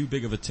go on too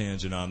big of a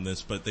tangent on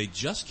this, but they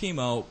just came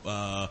out,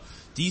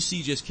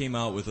 DC just came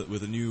out with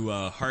a new,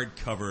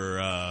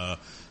 hardcover,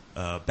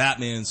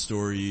 Batman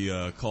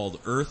story, called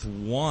Earth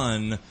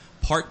 1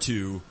 Part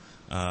 2,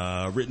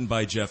 written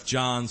by Jeff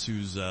Johns,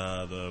 who's,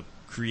 the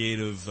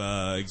creative,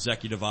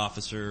 executive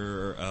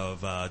officer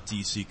of,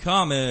 DC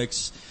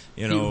Comics.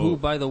 Who,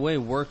 by the way,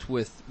 worked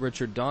with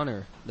Richard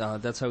Donner.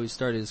 That's how he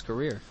started his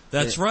career.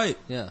 That's right.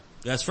 Yeah.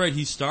 That's right.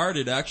 He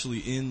started actually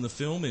in the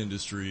film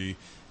industry,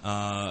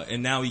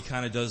 and now he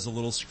kind of does a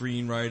little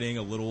screenwriting,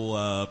 a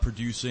little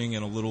producing,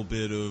 and a little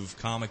bit of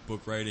comic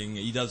book writing.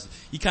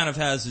 He kind of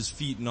has his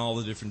feet in all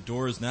the different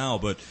doors now.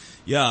 But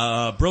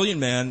yeah, brilliant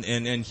man,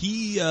 and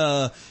he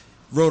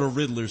wrote a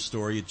Riddler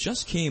story. It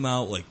just came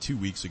out 2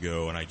 weeks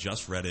ago, and I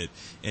just read it,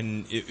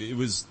 and it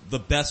was the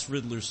best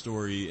Riddler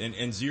story.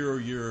 And Zero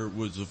Year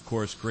was, of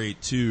course, great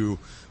too.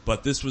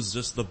 But this was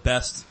just the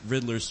best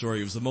Riddler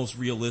story. It was the most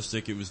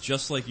realistic. It was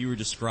just like you were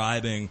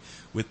describing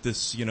with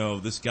this,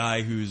 this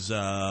guy who's,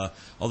 I'll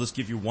just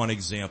give you one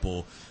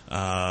example.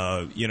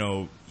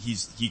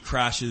 He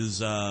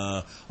crashes,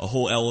 a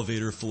whole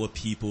elevator full of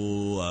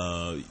people,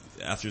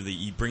 after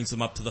he brings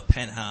them up to the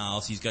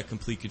penthouse. He's got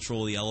complete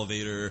control of the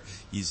elevator.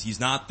 He's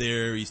not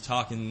there. He's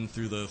talking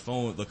through the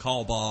phone, the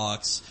call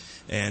box.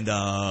 And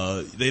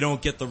they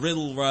don't get the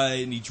riddle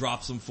right, and he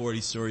drops them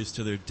 40 stories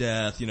to their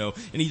death, and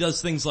he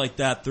does things like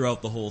that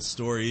throughout the whole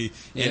story.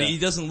 And he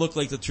doesn't look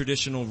like the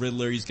traditional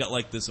Riddler. He's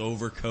got this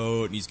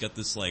overcoat, and he's got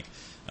this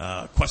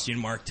question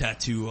mark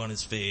tattoo on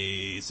his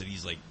face, and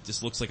he's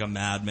just looks like a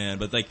madman.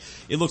 But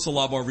it looks a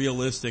lot more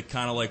realistic,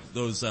 kind of like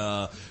those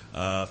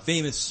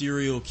famous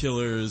serial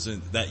killers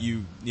and that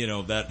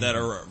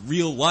are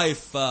real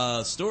life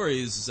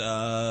stories,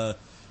 from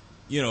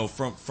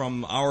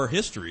our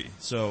history.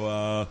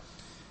 So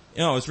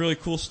it's really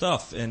cool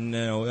stuff, and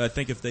I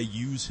think if they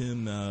use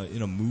him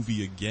in a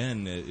movie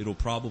again, it'll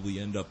probably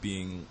end up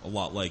being a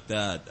lot like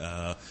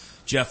that.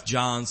 Jeff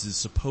Johns is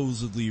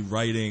supposedly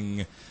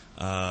writing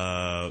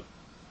a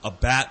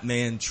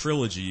Batman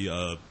trilogy,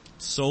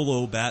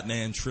 solo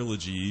Batman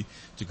trilogy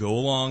to go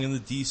along in the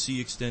DC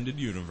extended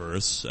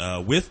universe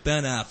with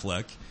Ben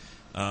Affleck.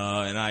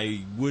 And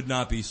I would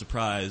not be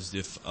surprised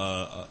if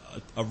a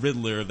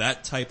Riddler,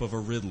 that type of a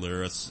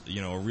Riddler,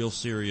 a real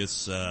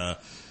serious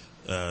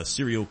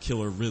serial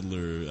killer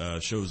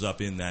Riddler, shows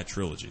up in that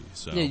trilogy.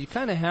 So yeah, you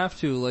kind of have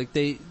to. Like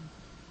they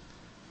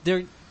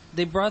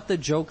brought the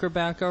Joker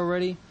back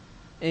already,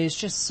 and it's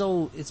just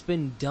it's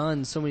been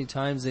done so many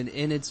times, and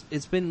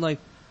it's been like,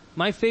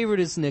 my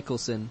favorite is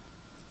Nicholson.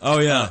 Oh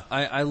yeah,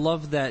 I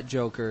love that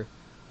Joker,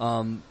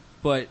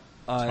 but.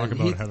 Talk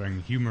about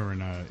having humor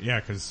in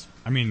because,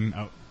 I mean,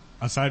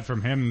 aside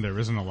from him, there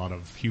isn't a lot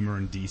of humor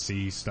in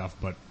DC stuff,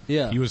 but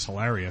he was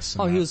hilarious.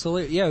 He was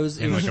hilarious. Yeah, it was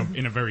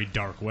in a very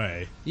dark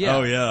way. Yeah.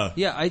 Oh yeah.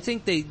 Yeah, I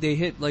think they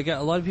hit, like, a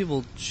lot of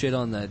people shit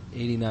on that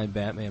 89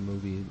 Batman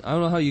movie. I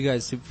don't know how you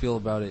guys feel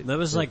about it. That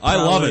was like, I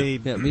love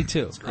it. Yeah, me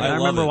too. I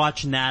remember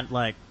watching that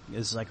like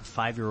as like a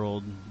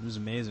 5-year-old. It was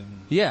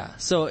amazing. Yeah,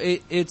 so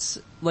it's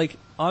like,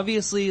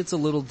 obviously it's a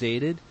little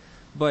dated,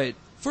 but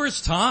for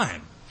its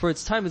time. For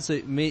its time,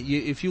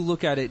 if you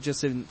look at it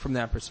just from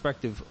that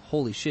perspective,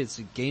 holy shit, it's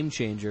a game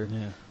changer.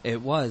 Yeah.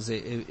 It was.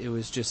 It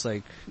was just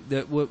like,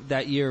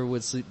 that year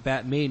was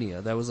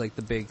Batmania. That was like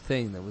the big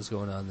thing that was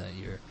going on that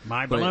year.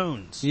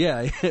 Balloons.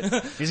 Yeah.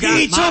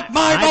 He took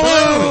my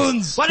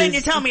balloons! Why didn't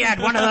you tell me I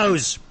had one of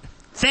those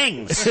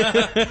things?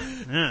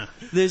 Yeah.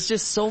 There's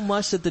just so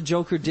much that the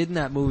Joker did in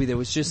that movie that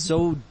was just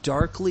so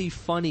darkly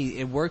funny.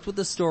 It worked with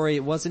the story.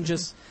 It wasn't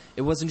just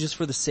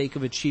for the sake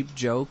of a cheap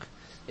joke.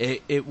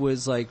 It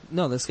was like,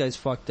 no, this guy's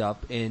fucked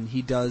up, and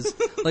he does,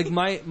 like,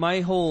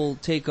 my whole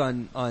take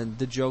on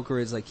the Joker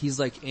is like, he's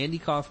like Andy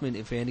Kaufman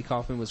if Andy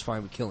Kaufman was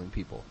fine with killing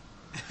people.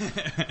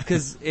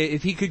 Cause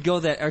if he could go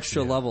that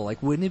extra level,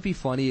 like, wouldn't it be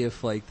funny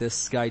if, like,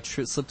 this guy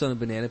slipped on a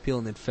banana peel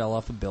and then fell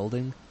off a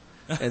building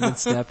and then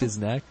snapped his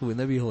neck? Wouldn't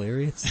that be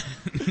hilarious?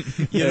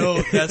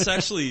 That's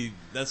actually,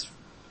 that's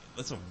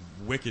a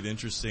wicked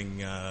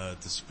interesting,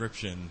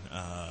 description,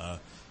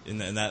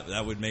 and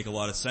that would make a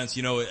lot of sense.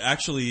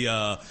 Actually,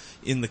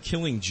 in The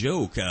Killing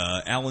Joke,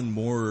 Alan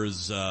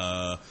Moore's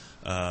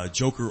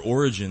Joker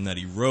origin that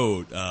he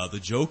wrote, the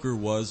Joker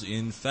was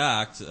in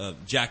fact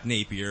Jack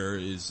Napier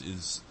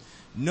is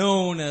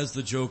known as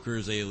the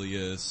Joker's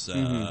alias.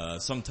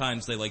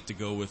 Sometimes they like to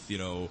go with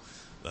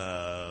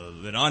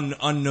an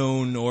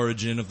unknown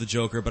origin of the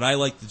Joker, but I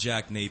like the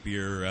Jack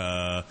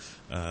Napier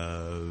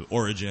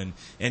origin.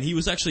 And he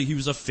was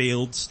a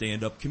failed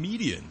stand-up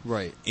comedian.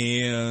 Right.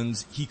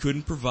 And he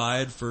couldn't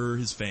provide for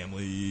his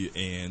family,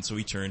 and so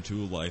he turned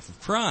to a life of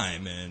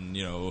crime and,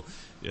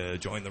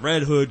 joined the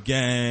Red Hood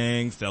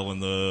gang, fell in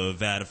the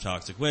vat of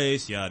toxic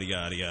waste, yada,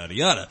 yada, yada,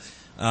 yada.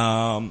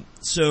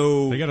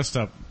 So they gotta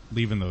stop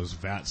leaving those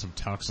vats of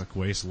toxic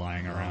waste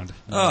lying around.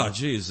 Oh,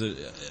 jeez.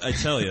 I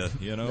tell you,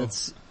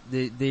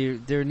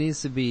 there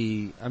needs to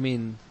be, I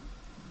mean,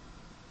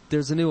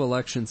 there's a new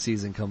election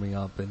season coming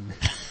up, and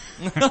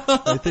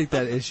I think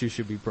that issue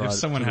should be brought If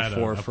someone to the had a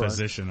forefront.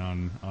 position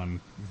on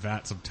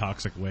vats of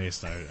toxic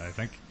waste, I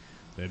think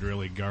they'd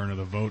really garner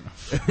the vote.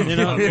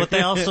 What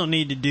they also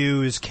need to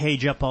do is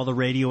cage up all the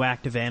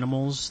radioactive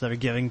animals that are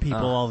giving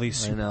people all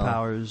these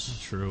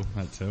superpowers. True,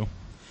 that too.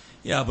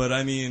 Yeah, but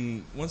I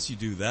mean, once you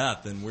do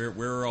that, then where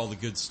are all the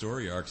good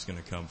story arcs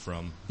going to come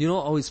from? You know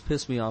what always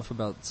pissed me off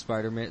about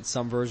Spider-Man,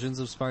 some versions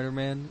of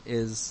Spider-Man,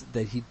 is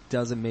that he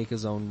doesn't make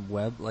his own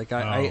web. Like,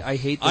 I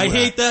hate I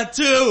hate that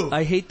too!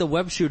 I hate the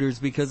web shooters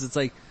because it's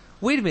like,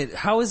 wait a minute,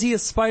 how is he a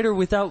spider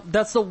without,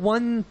 that's the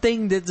one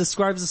thing that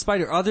describes a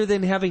spider, other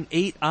than having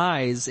 8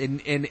 eyes and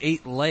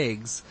 8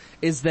 legs,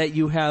 is that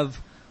you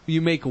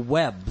make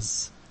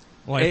webs.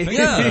 Well, I think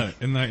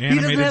in the animated he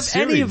doesn't have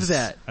series, any of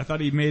that. I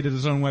thought he made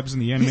his own webs in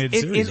the animated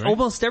series, in right?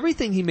 almost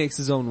everything he makes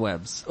his own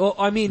webs. Oh,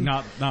 I mean,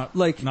 not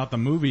the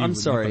movie. I'm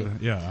sorry.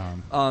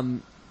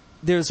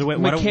 There's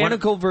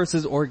mechanical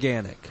versus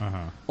organic.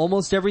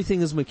 Almost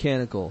everything is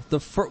mechanical.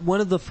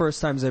 One of the first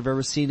times I've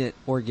ever seen it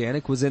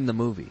organic was in the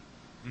movie.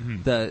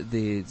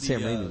 The Sam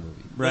Raimi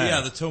movie. Right.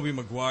 Yeah, the Tobey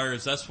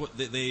Maguires. That's what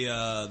they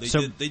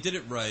did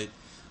it right.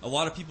 A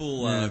lot of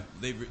people, a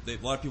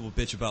lot of people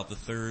bitch about the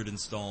third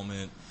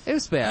installment. It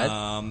was bad.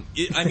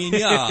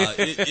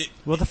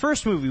 Well, the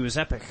first movie was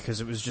epic because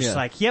it was just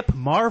like, yep,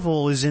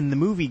 Marvel is in the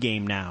movie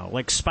game now.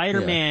 Like,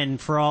 Spider-Man,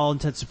 for all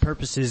intents and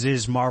purposes,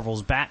 is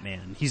Marvel's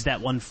Batman. He's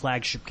that one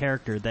flagship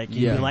character that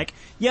you can be like,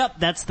 yep,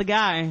 that's the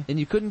guy. And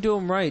you couldn't do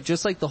him right.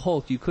 Just like the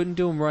Hulk, you couldn't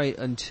do him right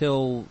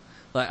until,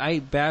 like, I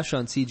bash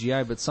on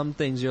CGI, but some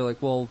things you're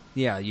like, well,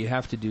 yeah, you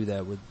have to do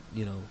that with,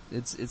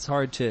 it's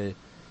hard to...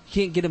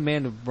 You can't get a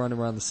man to run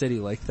around the city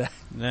like that.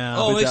 No.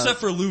 Oh,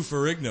 except for Lou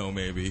Ferrigno,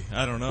 maybe.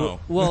 I don't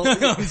know. Well,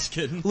 I'm just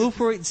kidding. Lou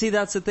Ferrigno, see,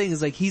 that's the thing,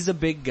 is like, he's a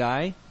big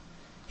guy.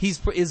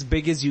 He's as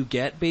big as you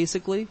get,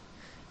 basically.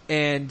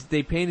 And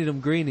they painted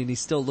him green and he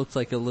still looked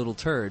like a little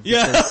turd.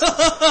 Yeah.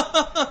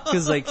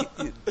 Because, like,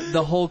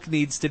 the Hulk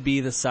needs to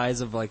be the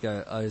size of, like,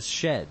 a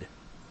shed.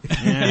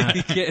 Yeah.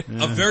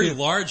 A very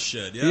large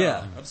shed,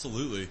 yeah.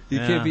 Absolutely. You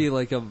can't be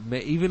like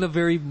even a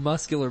very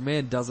muscular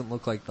man doesn't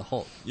look like the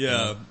Hulk.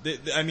 Yeah.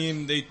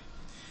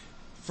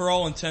 for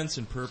all intents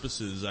and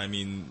purposes, I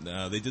mean,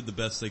 they did the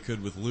best they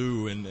could with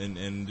Lou,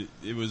 and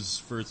it was,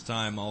 for its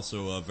time,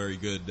 also a very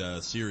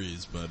good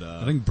series. But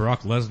I think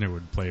Brock Lesnar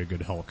would play a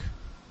good Hulk.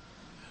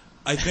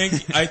 I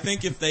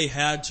think if they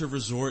had to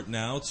resort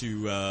now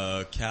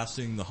to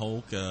casting the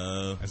Hulk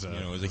as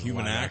a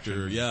human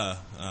actor, action.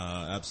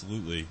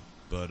 absolutely.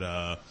 But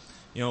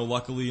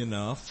luckily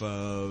enough,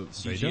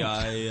 CGI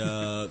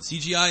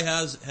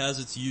has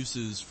its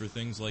uses for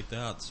things like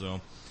that.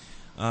 So,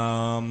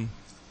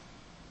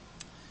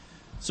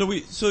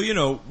 we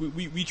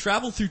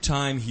travel through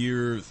time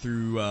here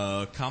through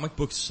comic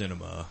book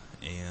cinema,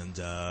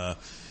 and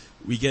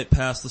we get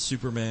past the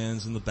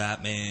Supermans and the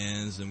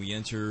Batmans, and we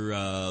enter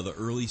the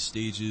early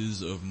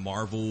stages of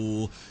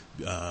Marvel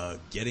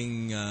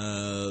getting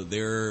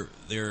their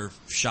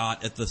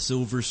shot at the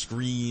silver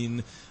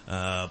screen.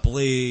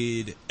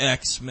 Blade,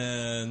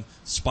 X-Men,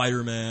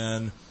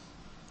 Spider-Man,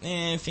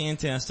 and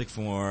Fantastic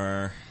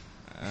Four.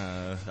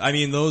 I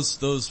mean,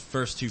 those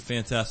first two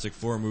Fantastic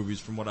Four movies,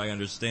 from what I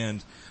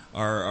understand,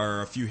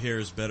 are a few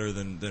hairs better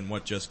than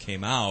what just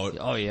came out.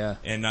 Oh yeah.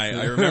 And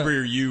I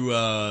remember you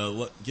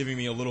giving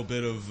me a little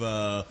bit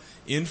of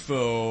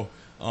info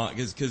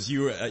because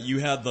you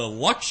had the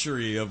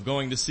luxury of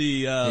going to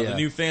see the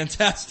new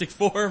Fantastic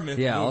Four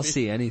movie. Yeah, I'll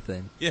see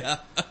anything. Yeah.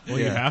 Well,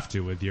 you have to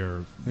with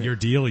your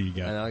deal you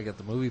get. I know, I got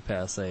the movie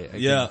pass. I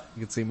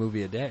can see a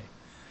movie a day.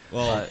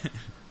 Well,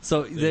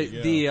 so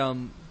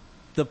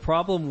the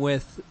problem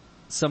with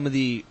some of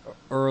the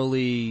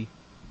early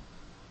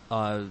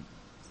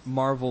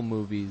Marvel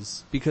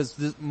movies, because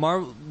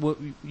what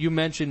you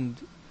mentioned,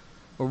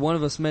 or one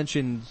of us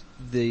mentioned,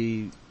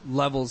 the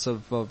levels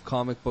of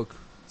comic book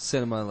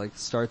cinema, like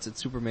starts at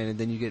Superman, and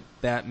then you get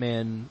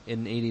Batman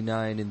in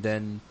 '89, and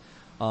then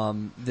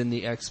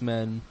the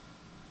X-Men,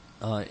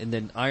 and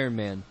then Iron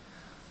Man.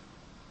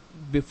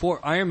 Before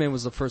Iron Man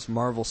was the first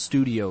Marvel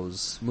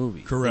Studios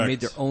movie. Correct. They made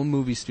their own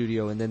movie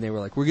studio, and then they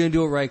were like, "We're going to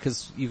do it right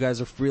because you guys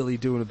are really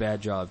doing a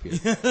bad job here."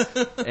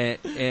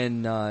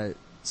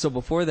 So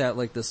before that,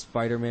 like the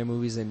Spider-Man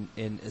movies and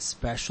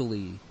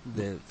especially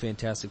the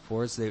Fantastic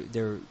Fours,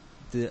 they're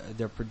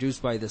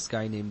produced by this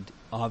guy named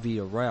Avi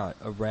Arad.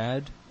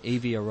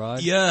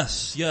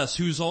 Yes,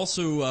 who's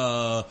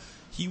also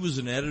he was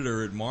an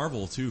editor at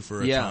Marvel too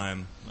for a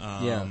time.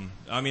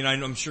 I mean,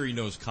 I'm sure he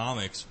knows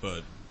comics,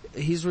 but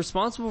he's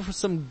responsible for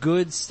some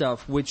good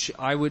stuff, which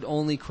I would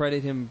only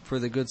credit him for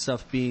the good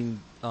stuff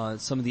being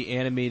some of the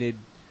animated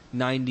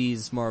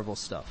 '90s Marvel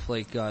stuff,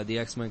 like the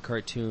X-Men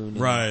cartoon,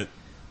 right?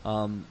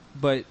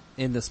 But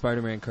in the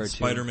Spider-Man cartoon,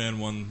 Spider-Man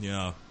one,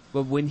 yeah.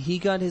 But when he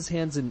got his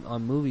hands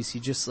on movies,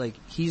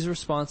 he's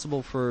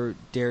responsible for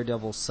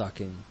Daredevil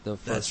sucking the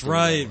first. That's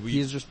right.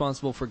 He's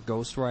responsible for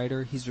Ghost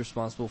Rider. He's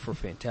responsible for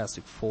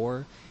Fantastic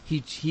Four.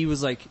 He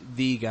was like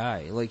the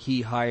guy. Like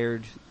he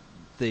hired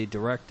the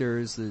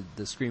directors, the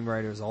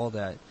screenwriters, all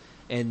that,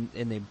 and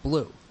they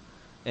blew.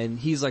 And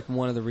he's like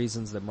one of the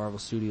reasons that Marvel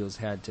Studios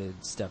had to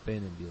step in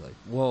and be like,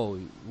 "Whoa,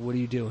 what are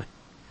you doing?"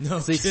 No,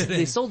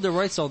 they sold their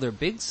rights to all their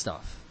big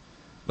stuff,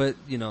 but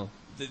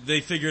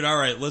they figured, all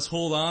right, let's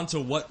hold on to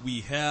what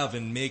we have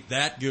and make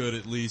that good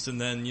at least,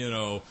 and then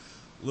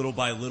little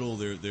by little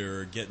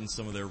they're getting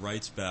some of their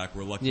rights back.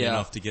 We're lucky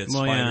enough to get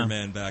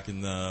Spider-Man back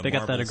in the. They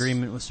got that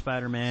agreement with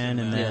Spider-Man,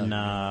 and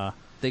then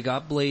they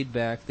got Blade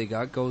back. They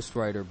got Ghost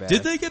Rider back.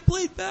 Did they get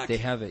Blade back? They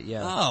have it,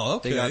 yeah. Oh,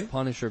 okay. They got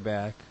Punisher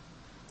back.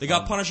 They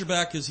got Punisher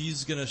back because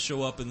he's going to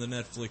show up in the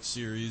Netflix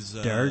series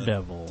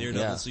Daredevil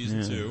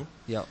season 2.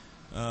 Yep.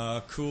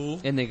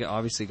 Cool. And they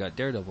obviously got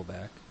Daredevil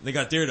back. They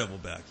got Daredevil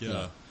back,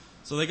 yeah.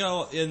 So they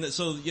got,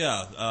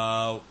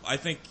 I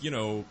think,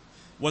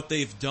 what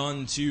they've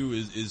done too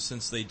is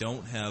since they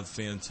don't have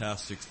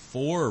Fantastic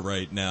Four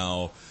right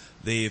now,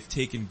 they've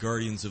taken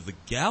Guardians of the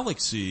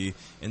Galaxy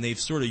and they've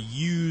sort of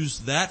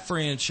used that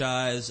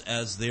franchise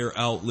as their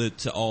outlet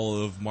to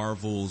all of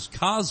Marvel's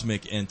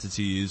cosmic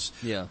entities.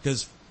 Yeah.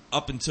 Because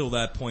up until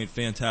that point,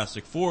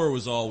 Fantastic Four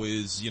was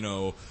always,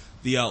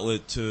 the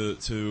outlet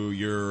to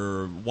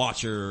your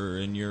Watcher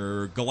and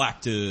your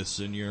Galactus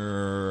and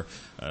your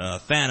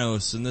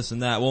Thanos and this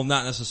and that. Well,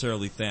 not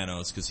necessarily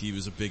Thanos because he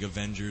was a big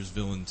Avengers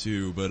villain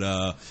too, but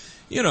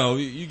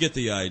you get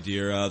the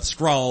idea.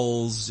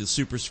 Skrulls,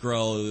 Super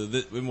Skrull,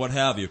 and what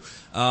have you.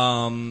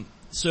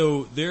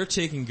 So they're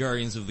taking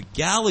Guardians of the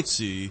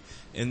Galaxy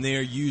and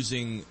they're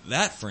using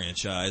that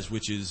franchise,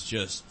 which is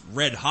just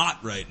red hot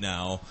right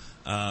now,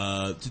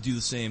 to do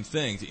the same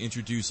thing, to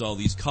introduce all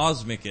these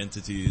cosmic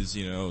entities,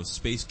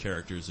 space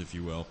characters, if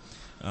you will.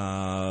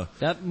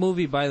 That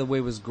movie, by the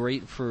way, was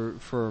great for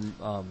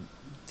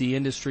the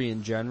industry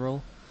in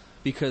general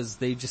because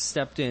they just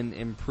stepped in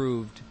and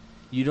proved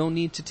you don't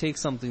need to take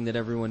something that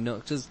everyone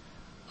knows. Because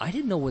I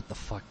didn't know what the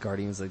fuck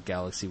Guardians of the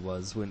Galaxy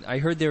was when I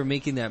heard they were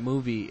making that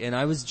movie, and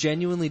I was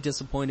genuinely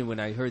disappointed when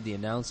I heard the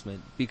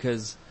announcement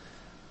because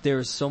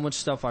there's so much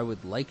stuff I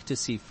would like to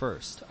see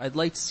first. I'd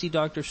like to see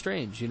Doctor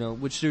Strange,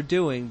 which they're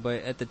doing,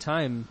 but at the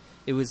time,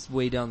 it was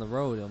way down the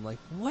road. I'm like,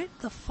 what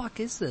the fuck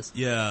is this?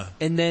 Yeah.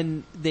 And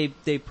then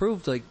they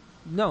proved, like,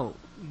 no,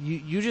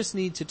 you just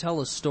need to tell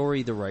a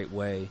story the right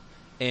way,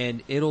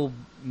 and it'll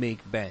make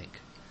bank.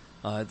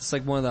 It's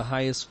like one of the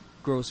highest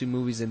grossing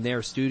movies in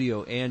their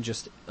studio and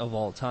just of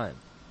all time.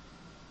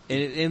 And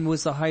it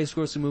was the highest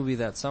grossing movie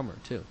that summer,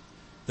 too.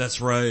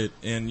 That's right.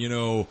 And, you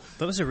know...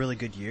 That was a really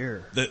good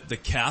year. The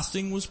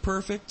casting was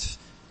perfect.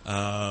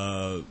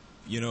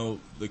 You know,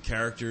 the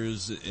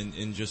characters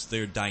and just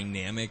their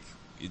dynamic,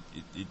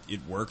 it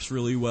works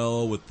really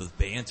well with the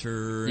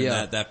banter,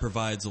 and that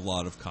provides a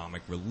lot of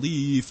comic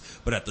relief,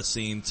 but at the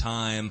same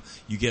time,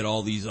 you get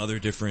all these other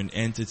different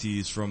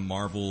entities from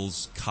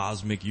Marvel's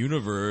cosmic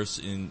universe,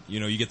 and,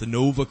 you know, you get the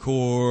Nova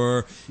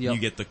Corps, you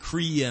get the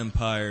Kree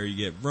Empire, you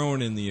get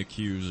Ronan the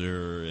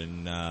Accuser,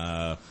 and,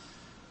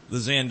 the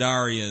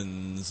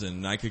Xandarians,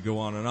 and I could go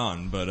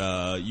on,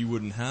 but, you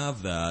wouldn't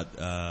have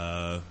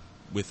that,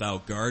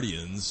 without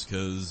Guardians,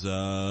 because,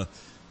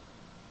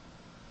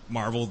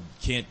 Marvel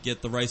can't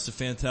get the rights to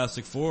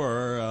Fantastic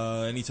Four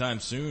anytime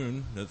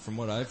soon, from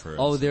what I've heard.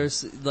 Oh,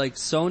 there's, like,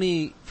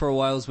 Sony for a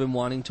while has been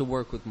wanting to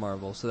work with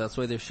Marvel, so that's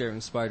why they're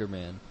sharing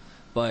Spider-Man.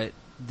 But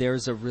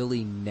there's a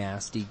really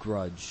nasty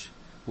grudge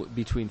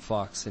between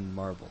Fox and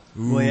Marvel.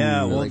 Ooh. Well,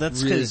 yeah, well, like,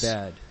 that's really because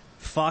bad.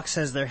 Fox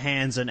has their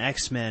hands on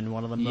X-Men,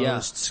 one of the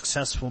most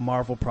successful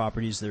Marvel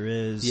properties there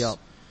is. Yep.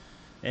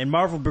 And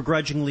Marvel,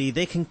 begrudgingly,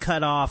 they can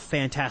cut off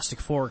Fantastic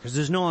Four, because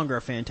there's no longer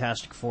a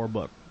Fantastic Four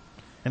book.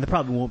 And there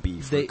probably won't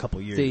be for a couple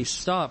years. They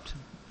stopped.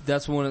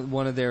 That's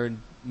one of their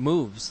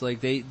moves.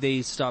 Like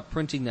they stopped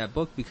printing that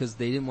book because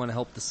they didn't want to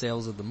help the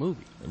sales of the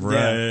movie.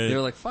 Right. They're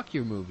like, fuck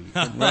your movie.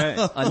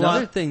 Right.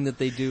 Another thing that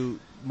they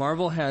do,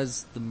 Marvel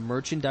has the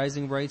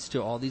merchandising rights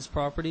to all these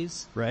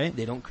properties. Right.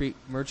 They don't create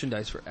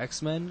merchandise for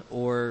X-Men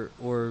or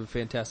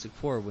Fantastic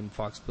Four when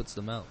Fox puts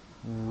them out.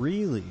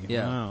 Really?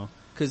 Yeah. Wow.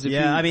 Cause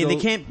they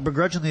can't,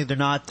 begrudgingly, they're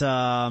not,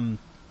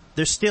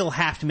 they still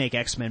have to make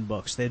X-Men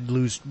books. They'd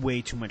lose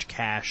way too much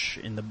cash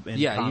in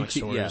comic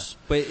stores. Yeah.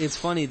 But it's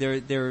funny,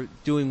 they're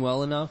doing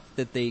well enough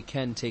that they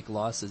can take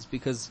losses,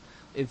 because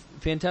if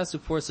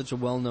Fantastic Four is such a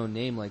well-known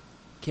name, like,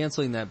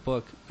 canceling that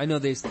book, I know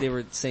they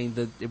were saying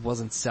that it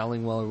wasn't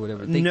selling well or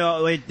whatever. They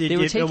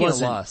were taking a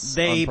loss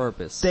on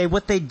purpose.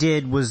 What they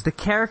did was, the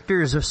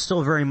characters are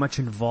still very much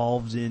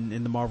involved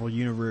in the Marvel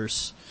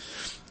Universe.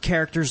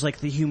 Characters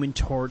like the Human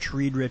Torch,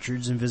 Reed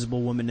Richards,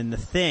 Invisible Woman, and the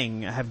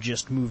Thing have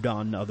just moved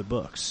on to other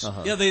books.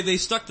 Uh-huh. Yeah, they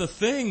stuck the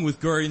Thing with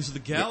Guardians of the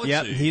Galaxy.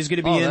 Yep, he's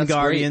going to be in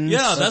Guardians. Great.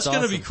 Yeah, that's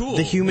going to be cool.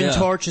 The Human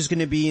Torch is going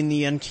to be in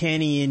the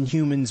Uncanny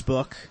Inhumans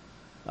book.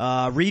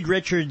 Reed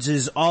Richards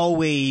is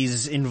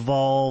always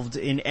involved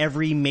in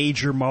every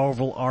major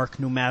Marvel arc,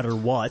 no matter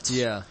what.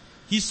 Yeah.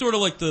 He's sort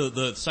of like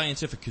the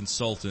scientific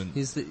consultant.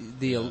 He's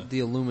the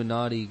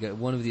Illuminati guy,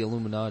 one of the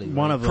Illuminati. Right?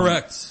 One of them.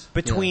 Correct.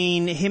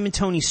 Between him and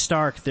Tony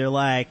Stark, they're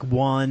like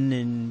 1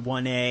 and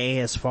 1A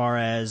as far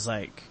as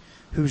like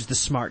who's the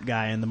smart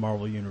guy in the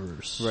Marvel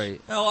Universe.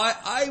 Right. Hell,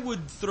 I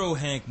would throw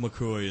Hank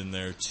McCoy in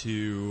there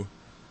too.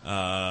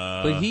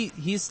 But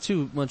he's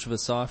too much of a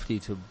softie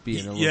to be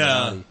an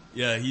Illuminati.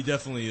 Yeah, he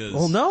definitely is.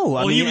 Well, no,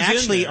 I mean,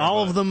 actually, there,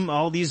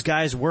 all these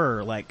guys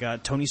were, like,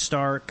 Tony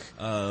Stark,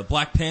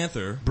 Black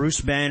Panther,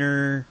 Bruce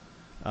Banner,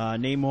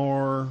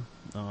 Namor,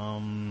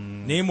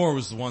 Namor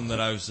was the one that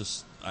I was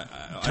just,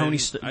 Tony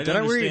I don't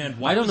understand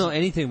why. I don't know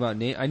anything about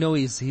Namor. I know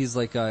he's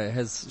like,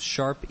 has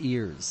sharp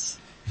ears.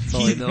 That's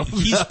all I know.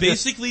 He's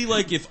basically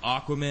like if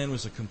Aquaman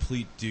was a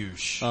complete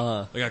douche.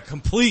 Like a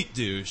complete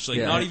douche. Like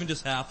not even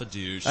just half a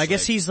douche. I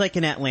guess he's like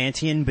an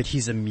Atlantean, but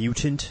he's a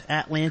mutant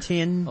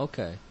Atlantean.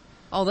 Okay.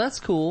 Oh, that's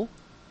cool.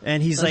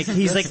 And he's like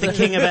the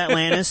king of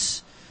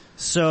Atlantis.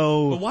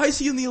 So. But why is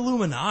he in the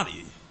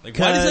Illuminati? Like,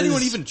 why does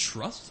anyone even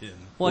trust him?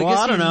 Well,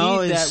 I guess you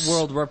need that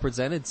world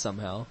represented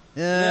somehow.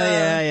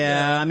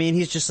 Yeah. I mean,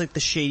 he's just like the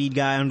shady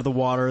guy under the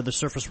water. The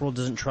surface world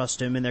doesn't trust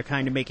him, and they're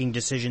kind of making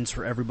decisions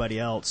for everybody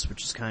else,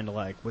 which is kind of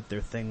like what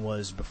their thing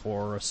was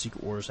before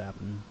Secret Wars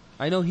happened.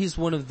 I know he's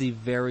one of the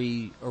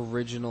very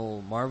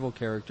original Marvel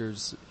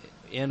characters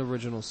and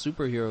original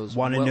superheroes.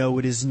 Want to know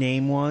what his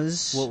name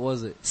was? What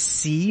was it?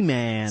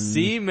 Seaman.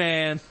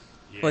 Seaman.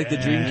 Yeah. Like the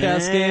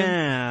Dreamcast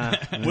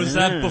game? Was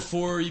that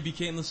before he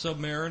became the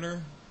Submariner?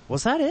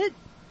 Was that it?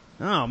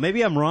 Oh,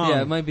 maybe I'm wrong.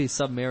 Yeah, it might be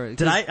Submariner.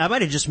 Did I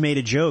might have just made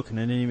a joke and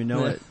I didn't even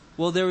know it.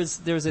 Well, there was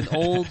an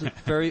old,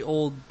 very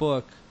old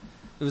book.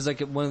 It was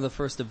like one of the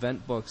first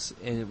event books,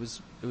 and it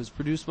was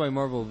produced by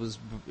Marvel. It was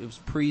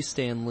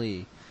pre-Stan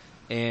Lee.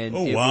 And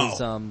it was,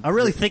 I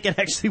really think it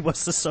actually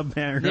was the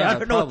Submariner. Yeah, I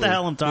don't know what the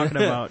hell I'm talking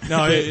about.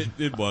 No,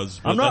 it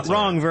was. I'm not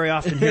wrong very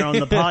often here on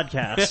the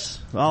podcast.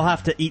 I'll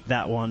have to eat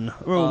that one.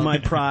 Oh, my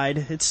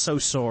pride. It's so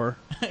sore.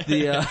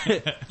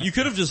 You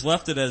could have just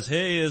left it as,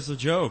 hey, as a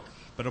joke.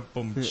 But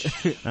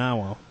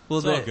well.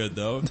 It's all good,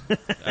 though.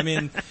 I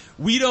mean,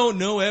 we don't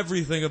know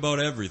everything about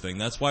everything.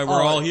 That's why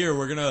we're all here.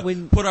 We're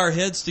gonna put our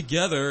heads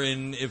together,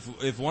 and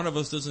if one of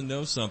us doesn't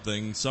know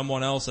something,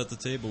 someone else at the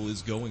table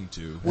is going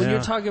to. When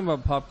you're talking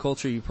about pop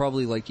culture, you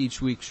probably, like, each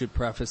week should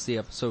preface the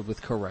episode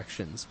with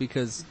corrections,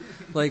 because,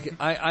 like,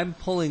 I'm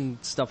pulling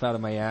stuff out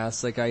of my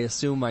ass. Like, I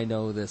assume I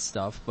know this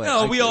stuff, but...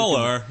 No, we all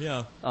are,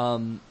 yeah.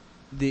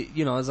 I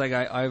was like,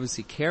 I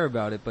obviously care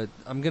about it, but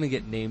I'm gonna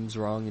get names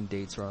wrong and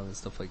dates wrong and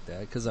stuff like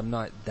that because I'm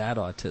not that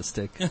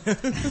autistic.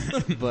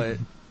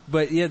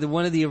 but yeah,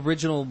 one of the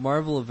original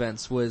Marvel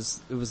events was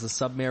the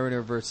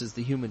Submariner versus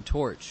the Human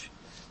Torch,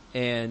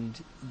 and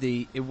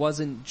it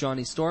wasn't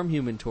Johnny Storm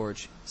Human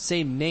Torch,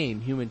 same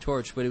name Human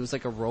Torch, but it was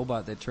like a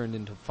robot that turned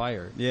into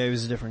fire. Yeah, he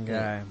was a different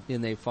guy,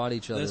 and they fought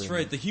each other. That's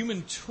right. The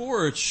Human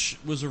Torch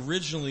was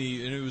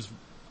originally, and it was.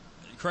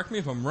 Correct me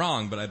if I'm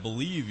wrong, but I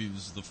believe he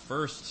was the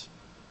first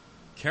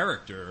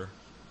character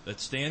that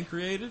Stan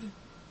created.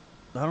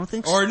 I don't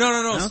think so. Or no.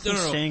 I don't think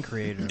Stan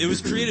created him. It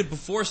was created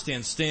before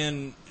Stan.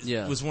 Stan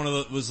Yeah. was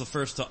was the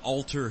first to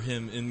alter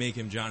him and make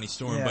him Johnny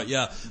Storm. Yeah. But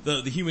yeah,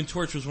 the Human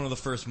Torch was one of the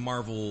first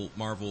Marvel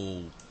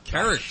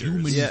characters.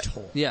 Human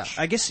Torch. Yeah.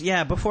 I guess,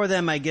 before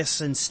them, I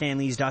guess in Stan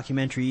Lee's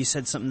documentary, he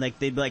said something like,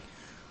 they'd be like,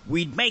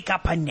 we'd make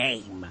up a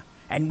name,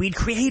 and we'd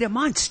create a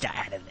monster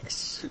out of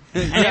this.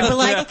 And I'd be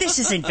like, this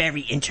isn't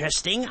very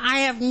interesting. I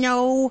have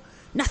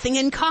nothing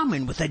in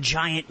common with a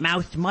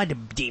giant-mouthed mud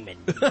demon.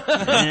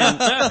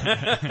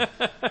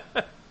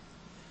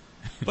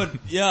 But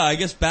yeah, I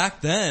guess back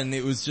then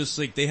it was just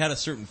like they had a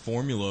certain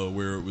formula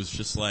where it was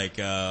just like,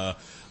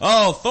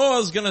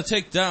 Thor's gonna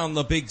take down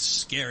the big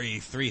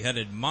scary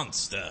 3-headed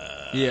monster.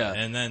 Yeah.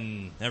 And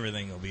then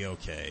everything will be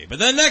okay. But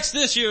then next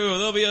issue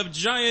there'll be a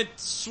giant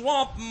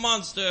swamp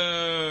monster,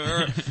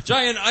 or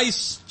giant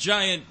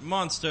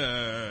monster,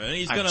 and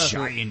he's gonna... A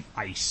giant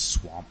ice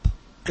swamp.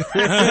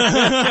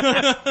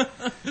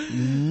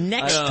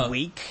 Next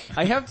week.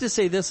 I have to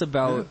say this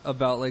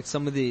about like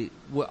some of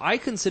what I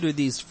consider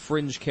these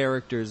fringe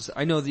characters.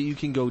 I know that you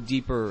can go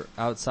deeper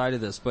outside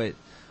of this, but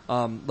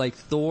like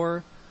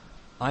Thor,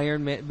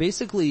 Iron Man,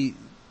 basically,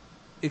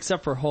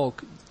 except for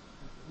Hulk,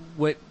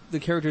 what the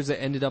characters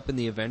that ended up in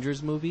the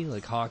Avengers movie,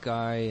 like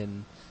Hawkeye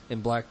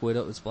and Black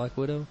Widow. Is Black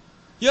Widow?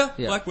 Yeah,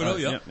 Black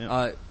Widow.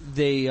 Yeah.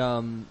 They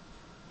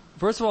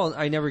first of all,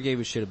 I never gave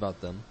a shit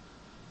about them.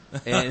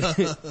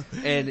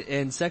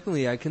 and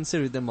secondly, I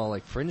considered them all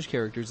like fringe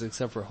characters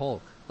except for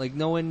Hulk. Like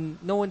no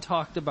one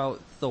talked about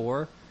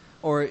Thor,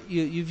 or if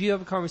you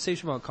have a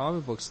conversation about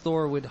comic books,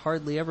 Thor would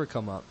hardly ever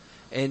come up.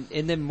 And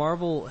then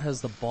Marvel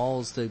has the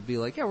balls to be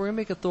like, yeah, we're gonna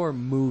make a Thor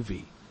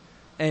movie,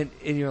 and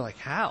you're like,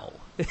 how?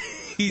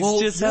 He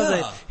just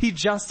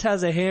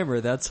has a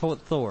hammer. That's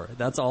Thor.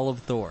 That's all of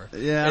Thor.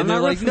 Yeah, and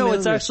they're like, no,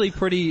 it's actually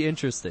pretty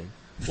interesting.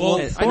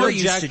 Well, I know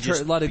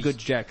a lot of good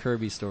Jack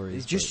Kirby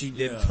stories.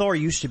 Thor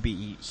used to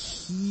be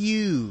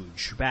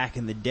huge back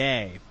in the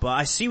day, but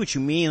I see what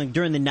you mean. Like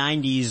during the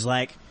 '90s,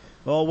 like,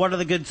 well, what are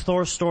the good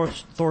Thor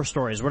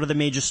stories? What are the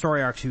major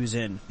story arcs who's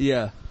in?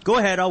 Yeah, go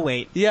ahead, I'll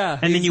wait. Yeah,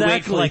 and then you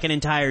wait for like an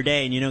entire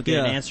day and you don't get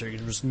an answer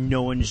because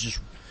no one's just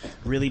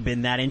really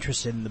been that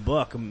interested in the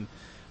book.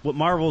 What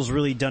Marvel's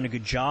really done a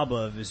good job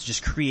of is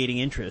just creating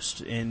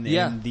interest in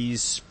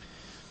these.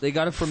 They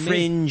got it from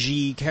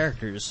fringy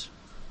characters.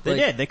 They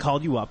did. They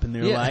called you up and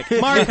they're like,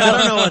 Mark, I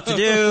don't know what to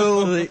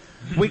do.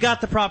 We got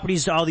the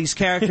properties to all these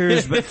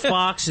characters, but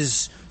Fox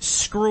is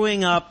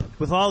screwing up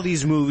with all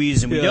these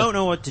movies and we don't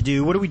know what to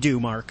do. What do we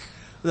do, Mark?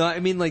 No, I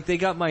mean, like, they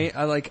got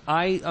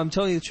I'm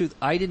telling you the truth,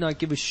 I did not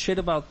give a shit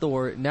about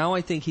Thor. Now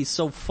I think he's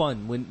so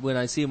fun when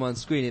I see him on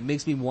screen. It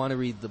makes me want to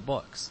read the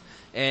books.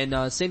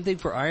 And, same thing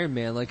for Iron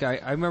Man. Like,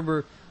 I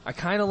remember, I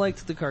kinda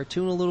liked the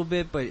cartoon a little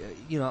bit, but,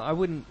 I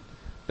wouldn't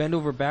bend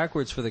over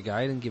backwards for the guy.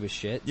 I didn't give a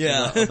shit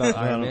about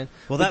Iron Man.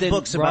 Well, that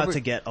book's about to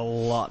get a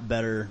lot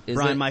better.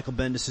 Brian Michael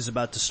Bendis is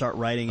about to start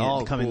writing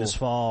it coming this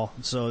fall.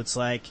 So it's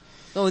like...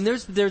 Oh, and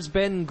there's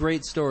been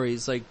great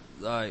stories. Like,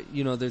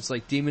 there's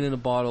like Demon in a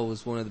Bottle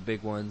was one of the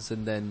big ones.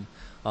 And then,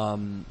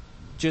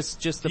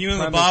 just the Demon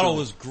in a Bottle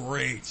was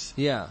great.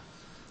 Yeah.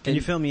 Can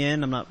you fill me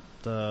in? I'm not,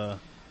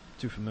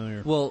 too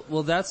familiar.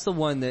 Well, that's the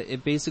one that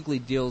it basically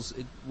deals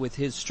with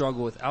his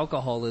struggle with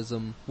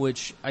alcoholism,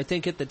 which I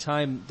think at the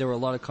time there were a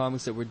lot of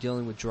comics that were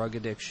dealing with drug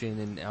addiction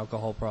and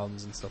alcohol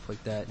problems and stuff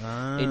like that.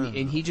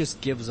 And he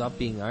just gives up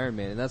being Iron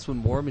Man, and that's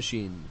when War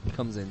Machine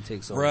comes in and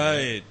takes over.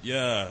 Right,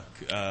 yeah.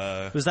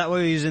 Was that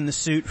why he was in the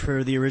suit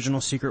for the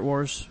original Secret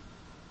Wars?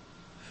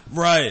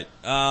 Right.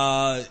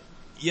 Colonel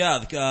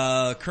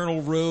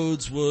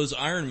Rhodes was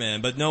Iron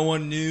Man, but no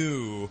one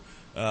knew.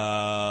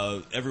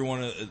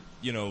 Everyone,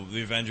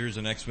 the Avengers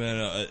and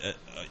X-Men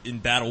in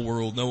Battle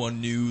World, no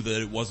one knew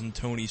that it wasn't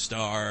Tony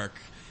Stark.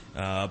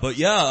 That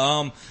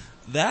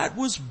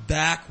was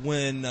back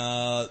when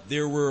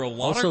there were a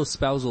lot also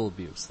spousal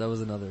abuse. That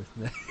was another.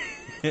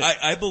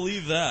 I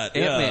believe that.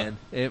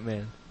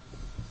 Ant-Man.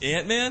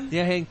 Ant-Man?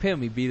 Yeah, Hank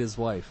Pym. He beat his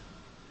wife.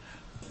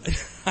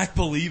 I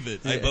believe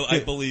it. I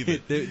believe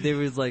it. They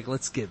was like,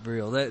 let's get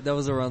real. That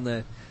was around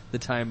the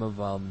time of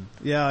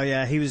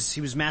he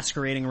was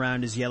masquerading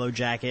around his yellow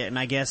jacket, and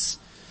I guess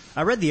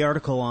I read the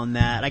article on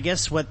that. I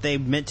guess what they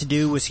meant to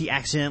do was he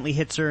accidentally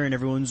hits her and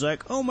everyone's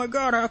like, oh my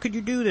god, how could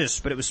you do this?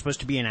 But it was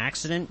supposed to be an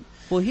accident.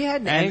 Well, he had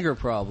an anger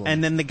problem.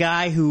 And then the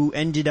guy who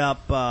ended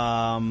up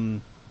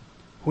doing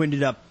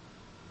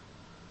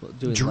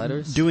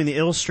letters? Doing the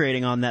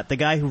illustrating on that, the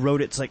guy who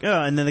wrote it's like,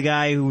 and then the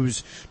guy who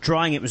was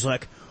drawing it was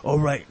like, all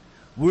right,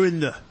 we're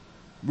in the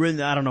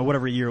I don't know,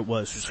 whatever year it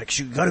was. It was like,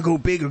 you gotta go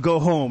big or go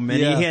home.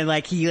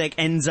 And he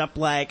ends up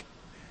like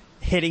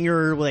hitting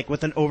her like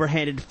with an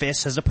overhanded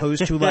fist as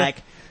opposed to like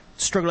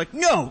struggle like,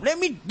 no,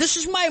 this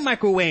is my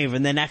microwave,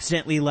 and then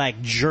accidentally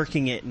like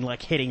jerking it and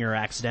like hitting her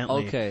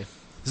accidentally. Okay.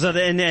 So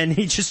then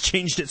he just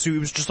changed it, so he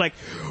was just like,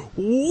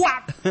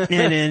 whap! And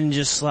then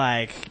just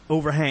like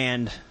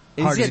overhand.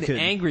 He's got an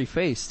angry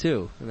face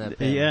too in that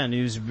panel. Yeah, and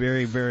he was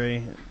very,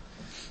 very.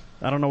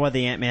 I don't know why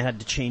the Ant-Man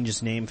had to change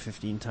his name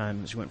 15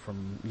 times. He went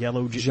from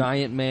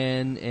Giant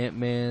Man,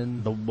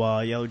 Ant-Man, the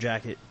Yellow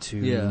Jacket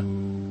to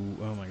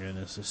oh my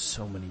goodness, there's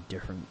so many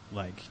different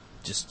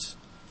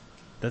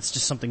that's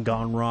just something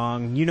gone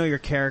wrong. You know, your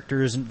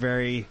character isn't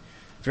very,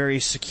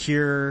 very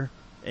secure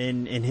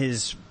in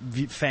his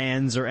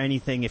fans or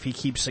anything if he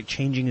keeps like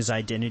changing his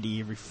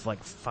identity every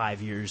like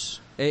 5 years.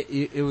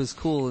 It was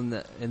cool in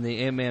the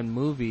Ant-Man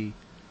movie.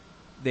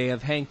 They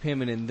have Hank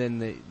Pym and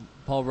then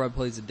Paul Rudd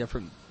plays a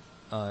different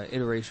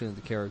iteration of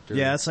the character.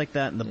 Yeah, it's like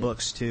that in the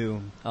books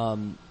too.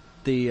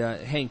 The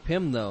Hank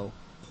Pym though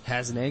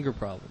has an anger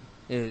problem.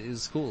 It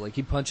was cool. Like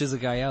he punches a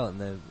guy out in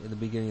the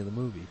beginning of the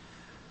movie.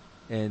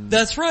 And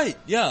that's right.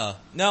 Yeah.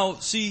 Now,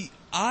 see,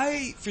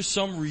 I for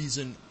some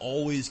reason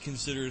always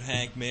considered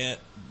Hank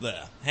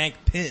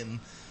Pym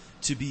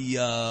to be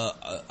a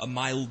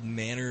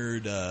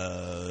mild-mannered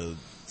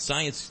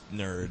science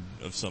nerd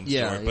of some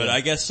sort. But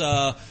I guess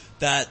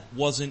that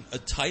wasn't a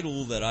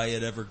title that I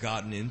had ever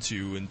gotten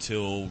into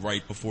until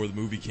right before the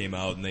movie came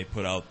out and they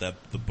put out the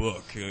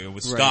book. It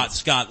was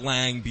Scott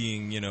Lang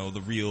being,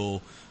 the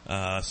real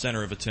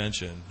center of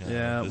attention.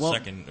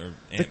 Second or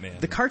Ant-Man.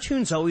 The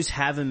cartoons always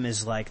have him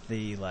as like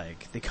the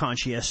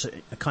conscientious.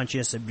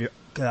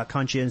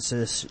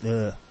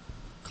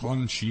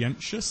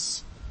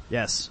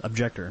 Yes,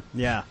 objector.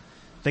 Yeah.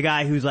 The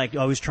guy who's like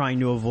always trying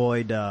to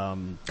avoid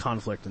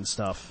conflict and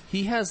stuff.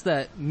 He has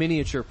that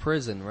miniature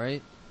prison,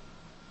 right?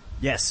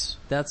 Yes.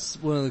 That's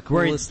one of the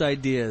coolest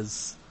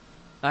ideas.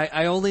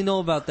 I only know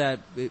about that.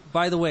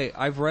 By the way,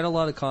 I've read a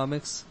lot of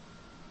comics.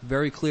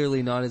 Very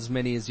clearly not as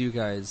many as you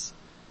guys.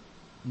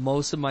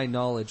 Most of my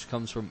knowledge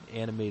comes from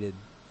animated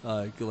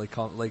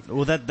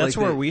that's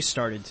where we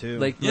started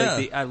too.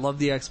 I love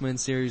the X-Men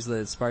series,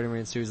 the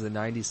Spider-Man series, the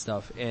 90s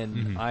stuff,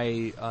 and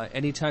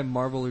anytime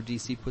Marvel or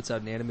DC puts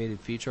out an animated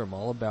feature, I'm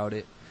all about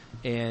it.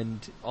 And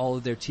all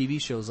of their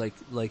TV shows, like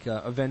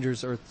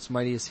Avengers: Earth's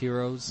Mightiest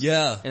Heroes.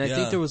 Yeah. And I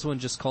think there was one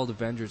just called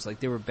Avengers, like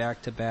they were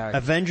back to back.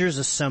 Avengers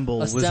Assemble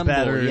was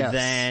better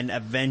than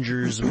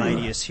Avengers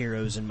Mightiest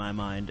Heroes in my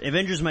mind.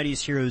 Avengers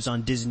Mightiest Heroes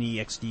on Disney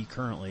XD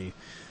currently,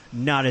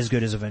 not as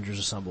good as Avengers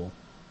Assemble.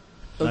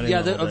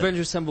 The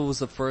Avengers Assemble was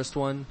the first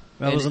one.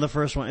 That wasn't the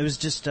first one. It was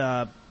just,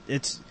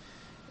 it's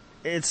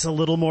a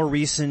little more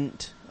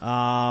recent.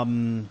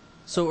 So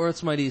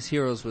Earth's Mightiest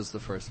Heroes was the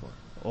first one.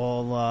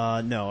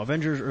 Well, no,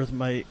 Avengers Earth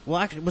Mighty. Well,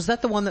 actually, was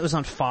that the one that was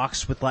on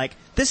Fox with like,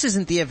 this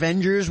isn't the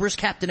Avengers, where's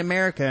Captain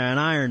America and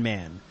Iron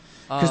Man?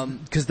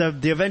 Because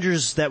the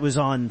Avengers that was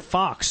on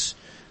Fox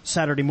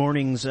Saturday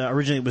mornings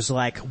originally was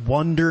like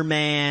Wonder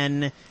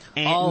Man,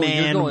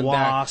 Ant-Man,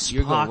 Wasp,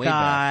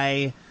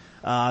 Hawkeye,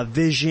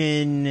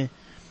 Vision.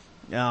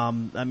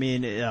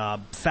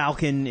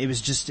 Falcon. It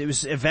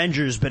was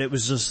Avengers, but it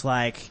was just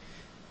like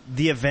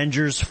the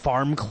Avengers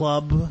Farm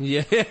Club.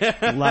 Yeah.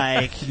 They're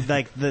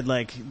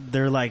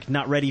like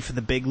not ready for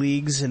the big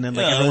leagues, and then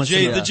like everyone's the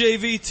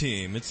JV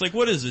team. It's like,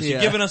 what is this?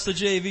 You're giving us the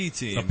JV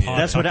team.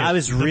 That's what I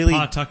was really. The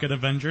Pawtucket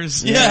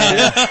Avengers.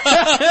 Yeah.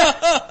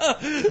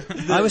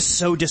 I was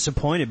so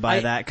disappointed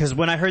by that because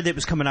when I heard that it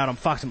was coming out on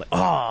Fox, I'm like,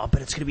 oh,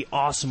 but it's gonna be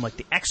awesome, like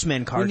the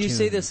X-Men cartoon. When you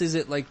say this, is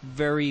it like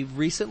very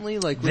recently,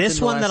 like this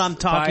one that I'm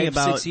talking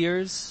about? 6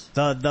 years.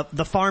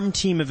 The Farm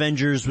Team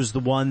Avengers was the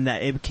one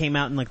that it came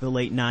out in like the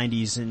late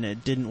 90s and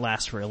it didn't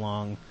last very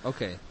long.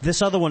 Okay.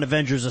 This other one,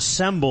 Avengers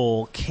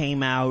Assemble,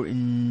 came out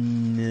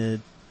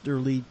in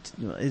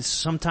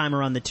sometime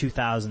around the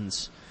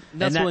 2000s.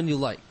 That's the one you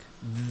like.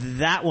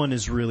 That one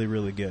is really,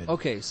 really good.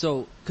 Okay,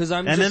 so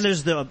then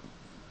there's the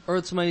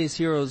Earth's Mightiest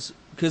Heroes,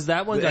 because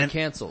that one got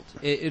canceled.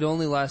 It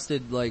only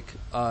lasted like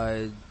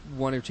 1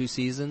 or 2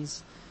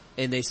 seasons.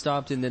 And they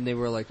stopped, and then they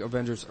were like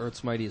Avengers: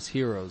 Earth's Mightiest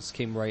Heroes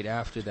came right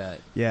after that.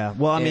 Yeah,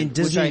 well,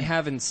 Disney, which I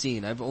haven't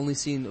seen. I've only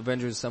seen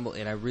Avengers Assemble,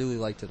 and I really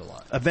liked it a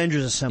lot.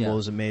 Avengers Assemble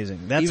is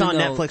amazing. That's on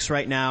Netflix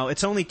right now.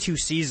 It's only 2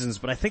 seasons,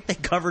 but I think they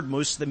covered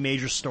most of the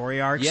major story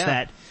arcs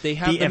that they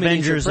have the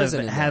Avengers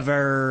have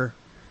ever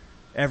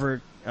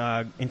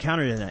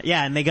encountered in that.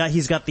 Yeah, and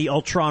he's got the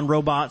Ultron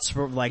robots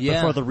for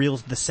before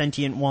the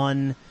sentient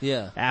one.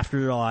 Yeah.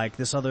 After like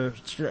this other,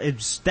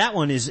 that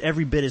one is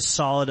every bit as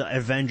solid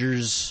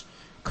Avengers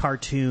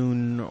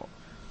cartoon,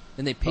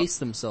 and they pace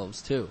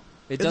themselves too.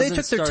 They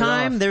took their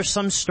time. There's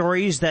some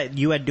stories that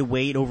you had to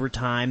wait over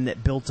time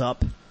that built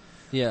up.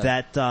 Yeah,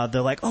 that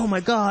they're like, oh my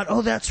god,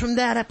 that's from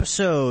that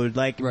episode.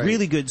 Like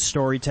really good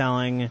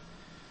storytelling.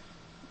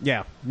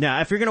 Yeah. Now,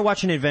 if you're gonna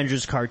watch an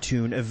Avengers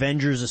cartoon,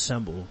 Avengers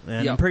Assemble,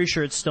 and I'm pretty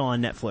sure it's still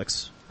on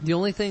Netflix. The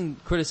only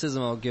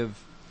criticism I'll give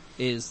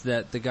is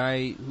that the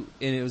guy, and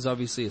it was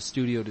obviously a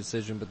studio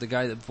decision, but the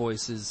guy that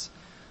voices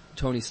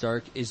Tony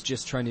Stark is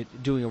just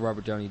doing a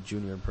Robert Downey Jr.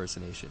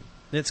 impersonation.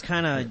 It's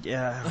kind of,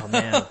 oh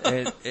man.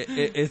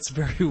 It's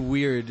very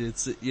weird.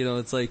 It's,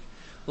 it's like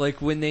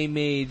when they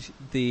made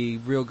the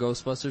real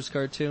Ghostbusters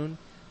cartoon,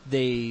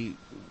 they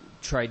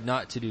tried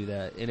not to do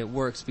that, and it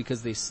works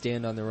because they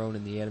stand on their own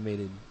in the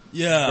animated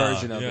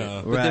version of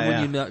it. But then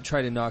when you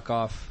try to knock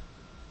off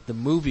the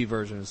movie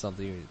version of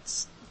something,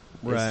 it's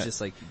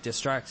just like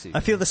distracts you. I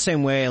feel the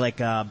same way, like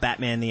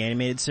Batman the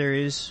animated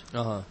series.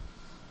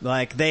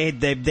 Like they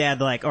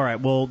had like, all right,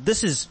 well,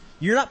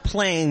 you're not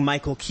playing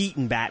Michael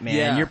Keaton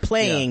Batman, you're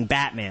playing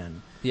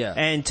Batman. Yeah.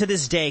 And to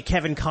this day,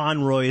 Kevin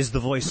Conroy is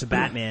the voice of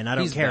Batman. I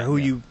don't care Batman. who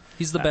you.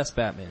 He's the best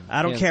Batman.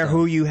 I don't care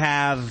who you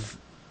have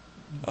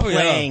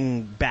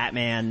playing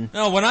Batman.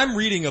 No, when I'm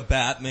reading a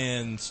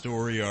Batman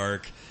story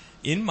arc,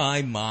 in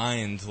my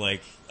mind,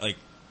 like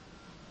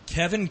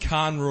Kevin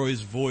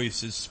Conroy's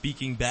voice is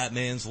speaking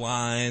Batman's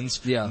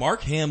lines. Yeah.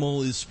 Mark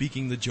Hamill is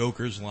speaking the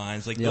Joker's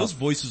lines. Like those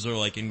voices are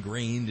like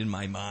ingrained in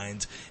my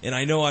mind, and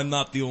I know I'm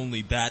not the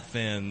only Bat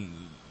fan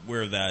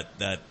where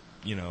that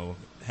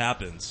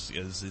happens.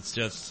 Is it's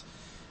just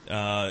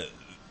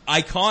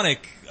iconic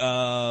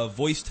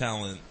voice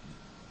talent.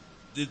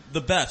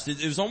 The best.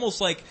 It was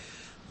almost like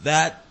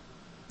that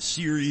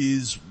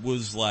series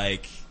was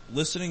like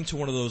listening to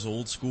one of those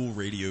old school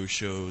radio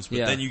shows, but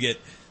then you get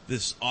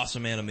this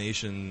awesome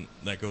animation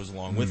that goes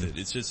along with it.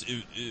 It's just,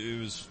 it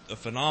was a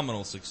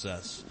phenomenal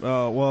success.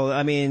 Oh, well,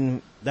 I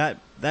mean, that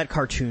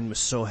cartoon was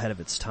so ahead of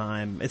its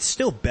time. It's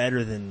still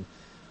better than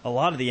a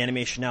lot of the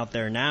animation out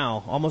there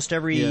now. Almost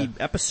every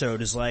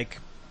episode is like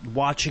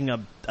watching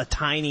a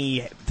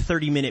tiny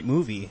 30-minute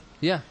movie.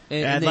 Yeah.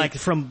 And like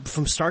from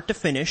start to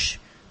finish,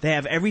 they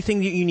have everything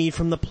that you need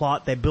from the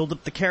plot. They build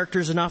up the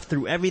characters enough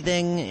through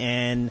everything,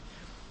 and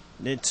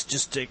it's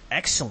just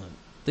excellent.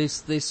 They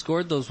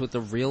scored those with a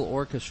real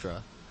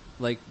orchestra.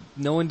 Like,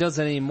 no one does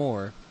that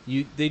anymore.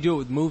 They do it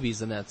with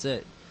movies and that's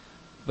it.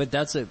 But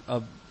that's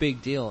a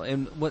big deal.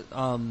 And what,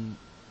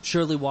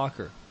 Shirley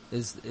Walker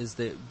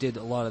did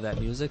a lot of that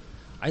music.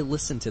 I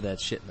listened to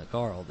that shit in the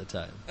car all the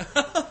time.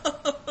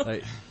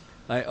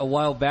 A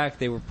while back,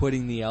 they were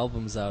putting the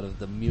albums out of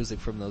the music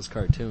from those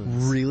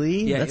cartoons.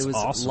 Really? Yeah, That's it was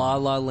awesome. La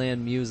La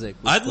Land music.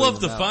 I'd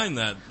love to find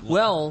that.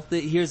 Well,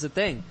 here's the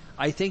thing.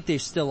 I think they're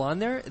still on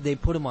there. They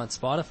put them on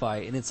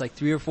Spotify, and it's like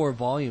 3 or 4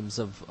 volumes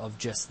of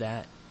just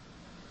that.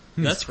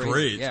 That's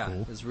great. Yeah,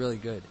 cool. It's really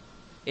good.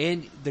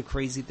 And the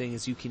crazy thing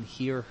is you can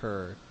hear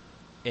her,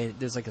 and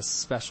there's like a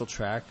special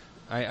track.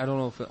 I don't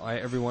know if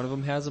every one of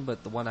them has them,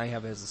 but the one I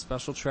have has a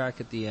special track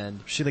at the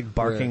end. Is she like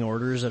barking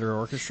orders at her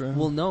orchestra?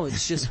 Well, no,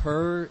 it's just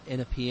her and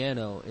a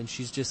piano, and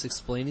she's just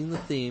explaining the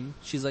theme.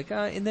 She's like,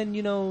 and then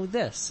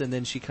this, and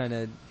then she kind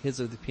of hits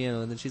her with the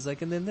piano, and then she's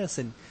like, and then this,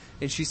 and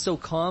she's so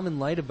calm and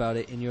light about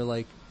it, and you're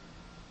like,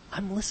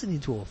 I'm listening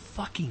to a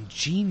fucking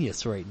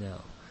genius right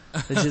now.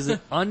 Which is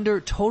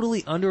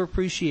totally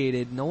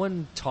underappreciated. No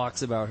one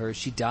talks about her.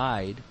 She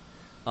died.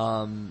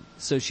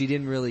 So she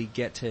didn't really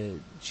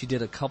she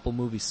did a couple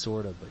movies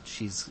sorta, but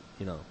she's,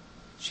 I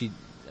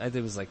think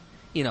it was like,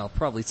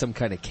 probably some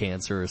kind of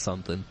cancer or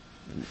something.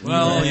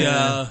 Well,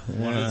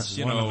 One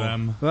of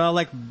them. Well,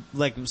 like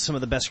some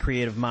of the best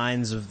creative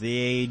minds of the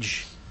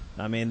age,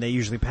 I mean, they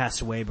usually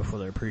pass away before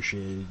they're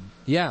appreciated.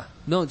 Yeah.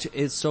 No,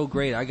 it's so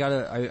great.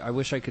 I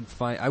wish I could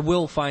I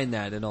will find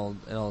that and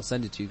I'll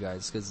send it to you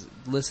guys, cause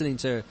listening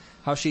to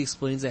how she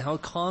explains it, how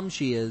calm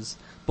she is,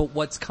 but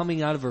what's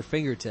coming out of her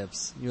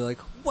fingertips, you're like,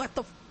 what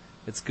the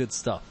it's good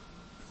stuff.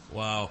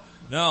 Wow.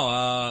 No,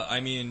 I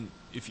mean,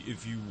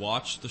 if you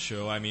watch the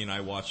show, I mean,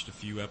 I watched a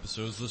few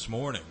episodes this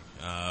morning.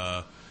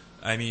 I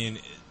mean,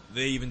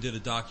 they even did a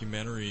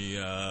documentary,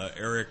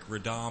 Eric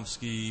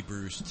Radomski,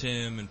 Bruce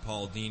Timm, and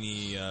Paul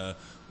Dini,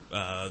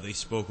 they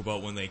spoke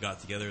about when they got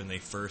together and they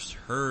first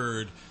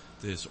heard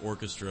this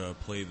orchestra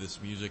play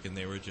this music, and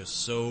they were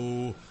just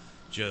so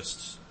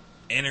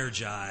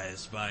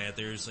energized by it.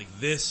 There's like,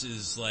 this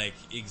is like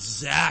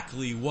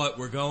exactly what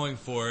we're going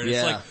for. And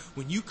it's like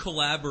when you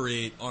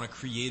collaborate on a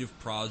creative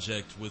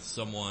project with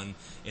someone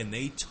and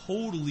they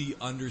totally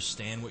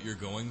understand what you're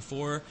going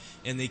for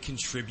and they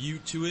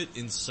contribute to it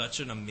in such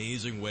an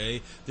amazing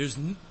way, there's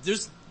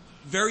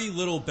very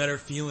little better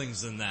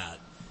feelings than that.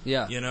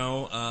 Yeah.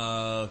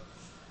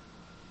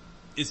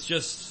 It's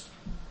just,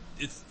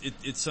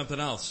 it's something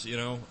else,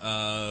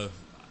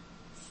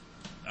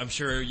 I'm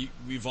sure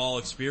we've all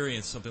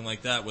experienced something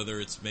like that, whether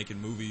it's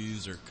making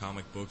movies or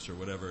comic books or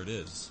whatever it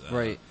is.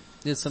 Right.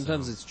 Yeah,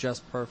 sometimes it's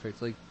just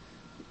perfect. Like,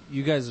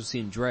 you guys have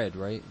seen Dredd,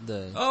 right?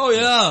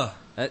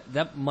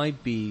 That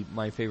might be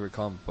my favorite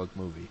comic book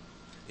movie.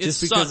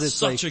 Just because it's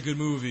such a good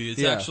movie.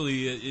 It's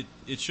actually,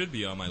 it should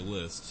be on my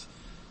list.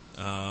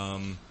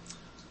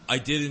 I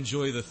did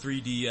enjoy the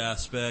 3D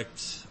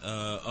aspect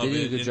of it. They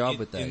did a good job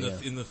with that,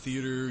 in the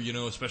theater,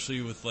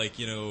 especially with like,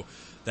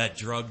 that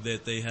drug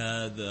that they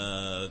had,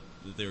 that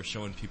they were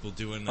showing people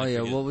doing. Oh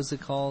yeah, what was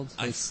it called?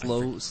 Like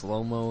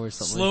slow-mo or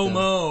something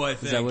Slow-mo, like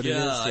that? I think. Is that what it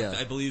is? Yeah.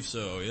 I believe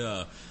so,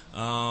 yeah.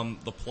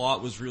 The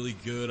plot was really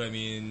good. I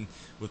mean,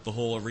 with the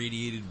whole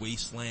irradiated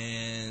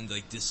wasteland,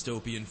 like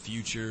dystopian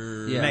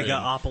future. Yeah.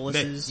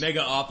 Megapolises.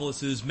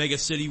 Megapolises, Mega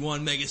City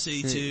 1, Mega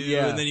City 2,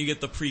 Yeah. and then you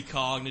get the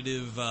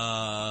precognitive,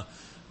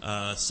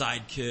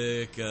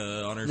 sidekick,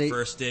 on her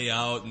first day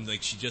out, and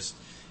like she just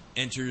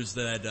enters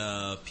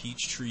that,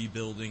 Peachtree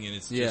building, and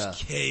it's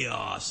just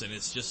chaos, and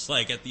it's just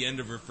like at the end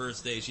of her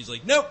first day, she's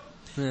like, nope!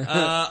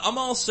 I'm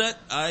all set.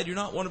 I do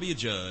not want to be a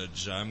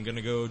judge. I'm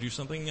gonna go do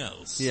something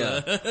else.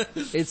 Yeah.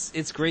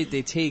 It's great.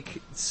 They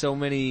take so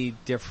many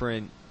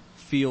different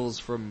feels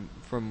from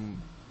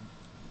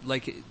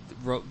like,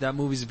 that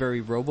movie's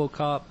very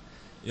RoboCop.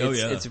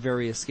 It's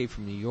very Escape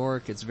from New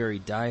York. It's very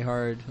Die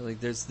Hard. Like,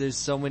 there's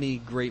so many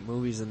great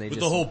movies, and with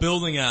the whole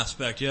building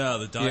aspect,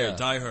 the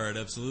Die Hard,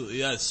 absolutely.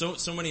 Yeah,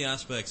 so many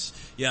aspects.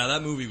 Yeah,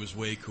 that movie was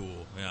way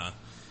cool. Yeah.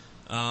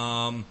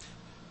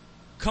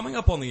 Coming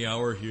up on the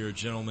hour here,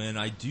 gentlemen,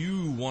 I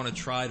do want to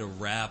try to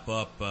wrap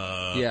up,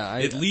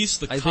 at least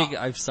the I think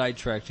I've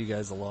sidetracked you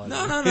guys a lot.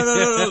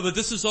 No, but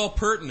this is all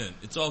pertinent.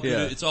 It's all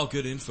good, it's all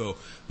good info.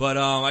 But,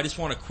 I just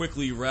want to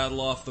quickly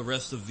rattle off the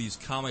rest of these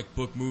comic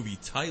book movie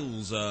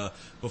titles,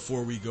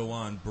 before we go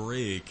on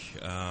break.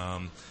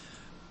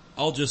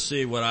 I'll just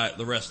say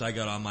the rest I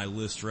got on my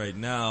list right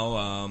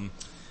now.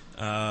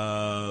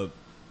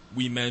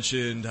 We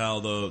mentioned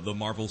how the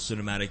Marvel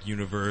Cinematic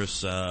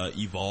Universe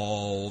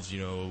evolved,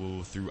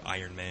 through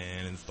Iron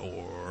Man and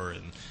Thor,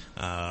 and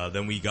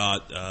then we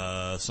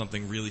got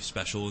something really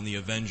special in the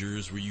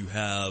Avengers, where you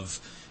have,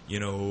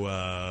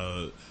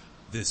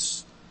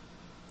 this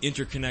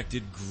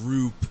interconnected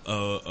group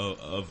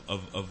of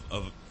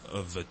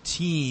a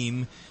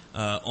team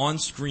on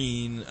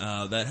screen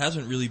that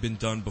hasn't really been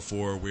done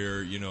before,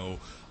 where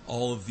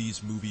all of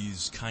these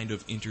movies kind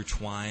of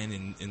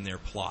intertwine in their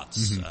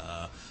plots.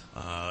 Mm-hmm.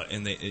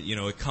 And they,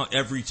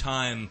 every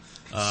time,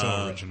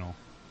 so original.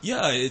 Yeah,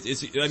 I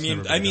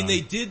mean,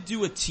 they did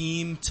do a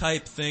team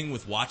type thing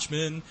with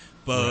Watchmen,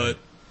 but. Right.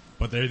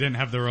 But they didn't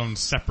have their own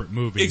separate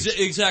movies.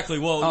 Exactly.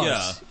 Well,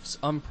 It's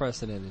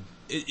unprecedented.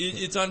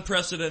 It's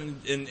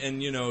unprecedented, and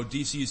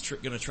DC is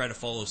going to try to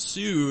follow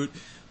suit,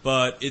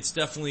 but it's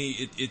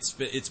definitely, it's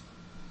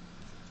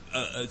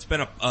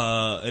been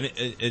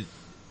a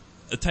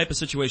type of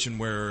situation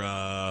where,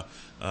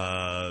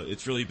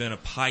 it's really been a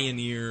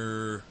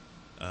pioneer,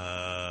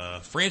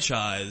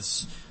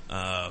 franchise,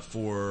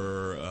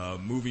 for,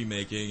 movie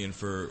making and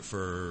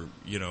for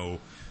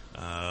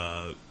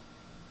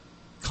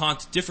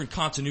different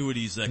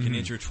continuities that can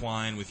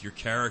intertwine with your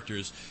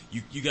characters.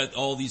 You got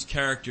all these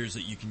characters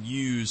that you can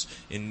use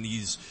in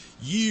these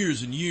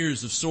years and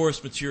years of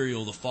source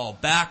material to fall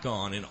back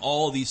on, and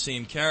all these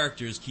same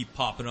characters keep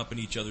popping up in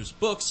each other's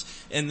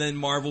books, and then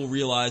Marvel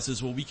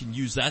realizes, well, we can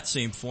use that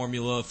same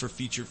formula for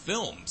feature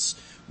films.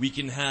 We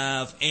can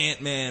have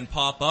Ant-Man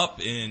pop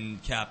up in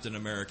Captain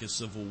America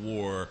Civil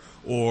War,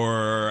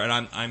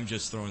 and I'm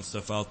just throwing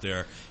stuff out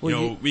there.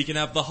 Well, we can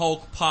have the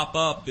Hulk pop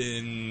up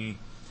in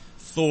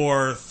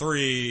Thor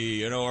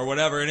 3, or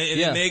whatever, and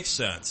it makes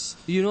sense.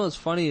 What's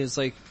funny is,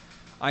 like,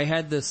 I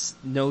had this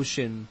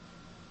notion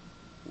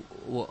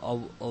a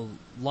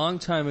long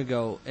time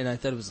ago, and I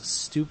thought it was the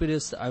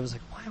stupidest. I was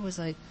like, why was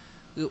I...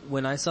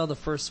 When I saw the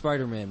first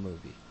Spider-Man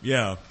movie,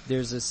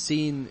 there's a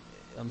scene,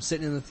 I'm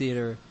sitting in the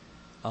theater,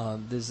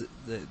 there's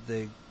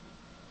the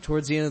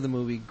towards the end of the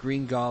movie,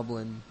 Green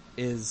Goblin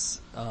is,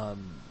 I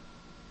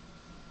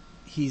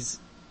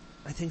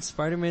think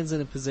Spider-Man's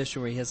in a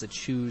position where he has to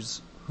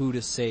choose who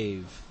to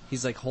save.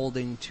 He's like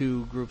holding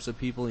two groups of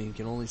people and he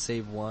can only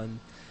save one.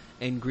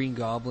 And Green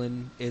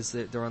Goblin is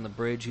that they're on the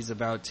bridge. He's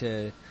about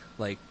to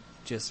like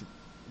just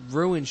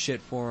ruin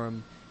shit for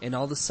him. And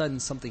all of a sudden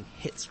something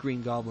hits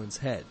Green Goblin's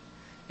head.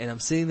 And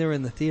I'm sitting there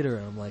in the theater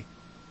and I'm like,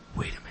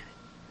 wait a minute.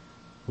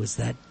 Was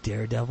that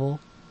Daredevil?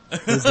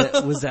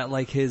 Was that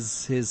like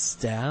his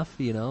staff,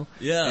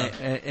 Yeah.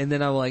 And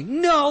then I'm like,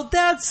 no,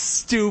 that's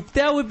stupid.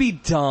 That would be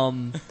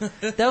dumb.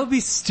 That would be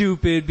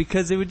stupid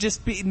because it would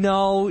just be,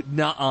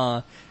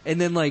 nuh-uh.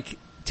 And then like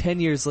 10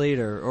 years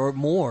later or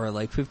more,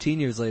 like 15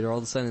 years later, all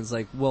of a sudden it's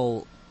like,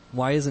 well,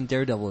 why isn't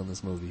Daredevil in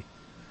this movie?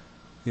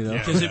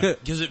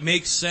 Because it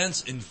makes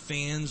sense, and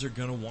fans are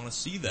gonna want to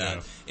see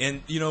that. Yeah.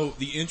 And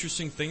the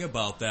interesting thing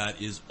about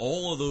that is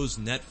all of those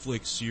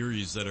Netflix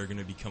series that are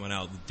gonna be coming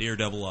out,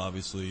 Daredevil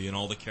obviously, and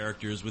all the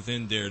characters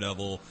within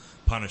Daredevil,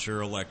 Punisher,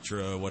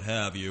 Elektra, what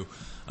have you,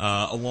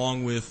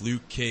 along with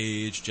Luke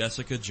Cage,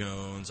 Jessica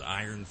Jones,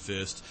 Iron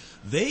Fist,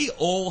 they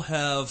all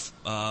have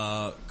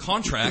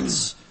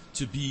contracts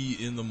to be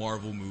in the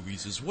Marvel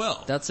movies as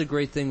well. That's a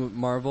great thing with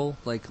Marvel.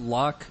 Like,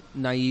 lock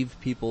naive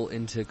people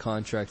into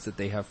contracts that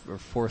they are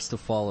forced to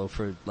follow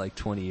for like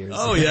 20 years.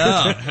 Oh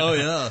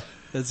yeah.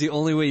 That's the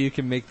only way you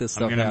can make this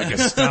stuff happen. I'm going to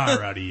make a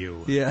star out of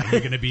you. Yeah. And you're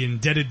going to be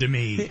indebted to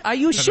me. Are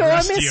you sure,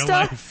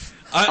 mister?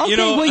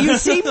 Well, you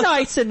seem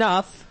nice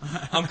enough.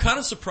 I'm kind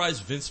of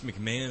surprised Vince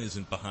McMahon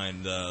isn't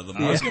behind the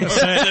Marvel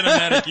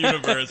Cinematic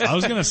Universe. I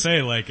was gonna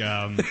say, like,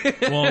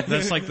 well,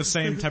 that's like the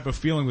same type of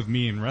feeling with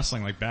me in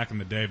wrestling, like back in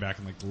the day, back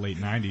in like the late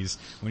 90s,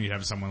 when you'd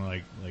have someone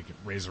like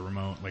Razor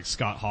Ramon, like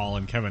Scott Hall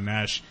and Kevin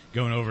Nash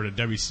going over to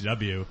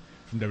WCW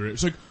from WWE.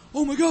 It's like,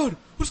 oh my god,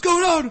 what's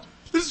going on?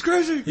 This is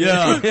crazy.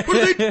 Yeah. What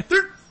are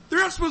they're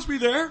not supposed to be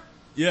there.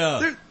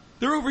 Yeah.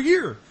 They're over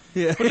here.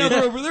 Yeah. But now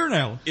they're over there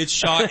now. It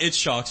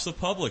shocks the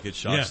public. It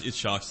shocks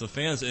the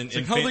fans. And,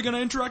 like, how are they going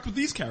to interact with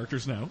these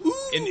characters now?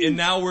 And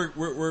now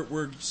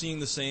we're seeing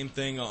the same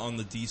thing on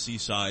the DC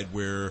side,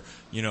 where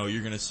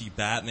you're going to see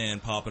Batman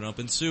popping up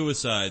in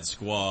Suicide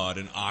Squad,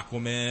 and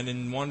Aquaman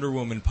and Wonder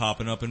Woman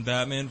popping up in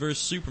Batman vs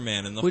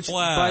Superman, and the Which,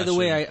 Flash. by the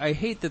way, I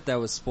hate that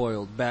was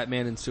spoiled.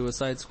 Batman and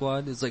Suicide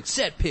Squad is like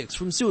set pics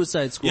from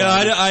Suicide Squad.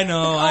 Yeah, I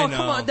know. Like,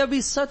 come on, that'd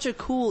be such a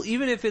cool.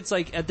 Even if it's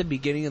like at the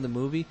beginning of the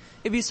movie,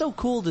 it'd be so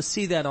cool to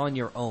see that on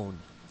your own.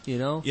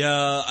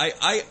 Yeah,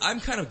 I'm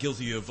kind of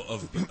guilty of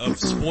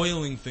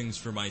spoiling things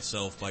for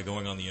myself by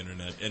going on the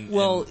internet.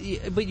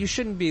 But you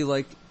shouldn't be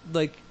like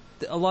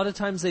a lot of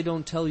times they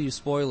don't tell you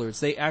spoilers.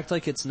 They act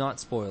like it's not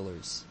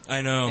spoilers.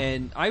 I know.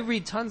 And I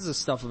read tons of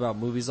stuff about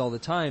movies all the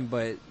time,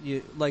 but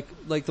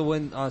like the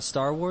one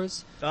Star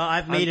Wars.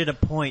 I've made it a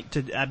point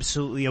to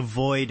absolutely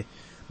avoid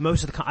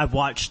most of the. I've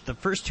watched the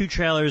first 2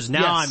 trailers.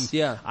 Now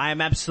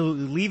I'm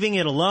absolutely leaving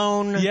it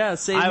alone. Yeah,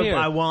 same here.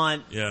 I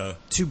want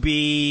to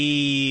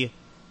be.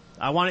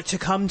 I want it to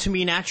come to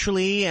me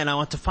naturally, and I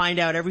want to find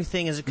out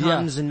everything as it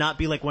comes, and not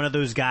be like one of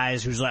those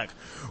guys who's like,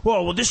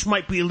 well, this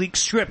might be a leaked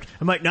script.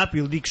 It might not be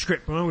a leaked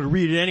script, but I'm going to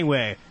read it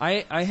anyway.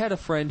 I had a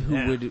friend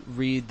who would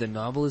read the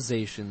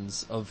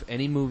novelizations of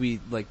any movie,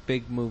 like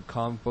big movie,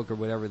 comic book or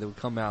whatever that would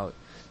come out,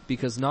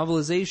 because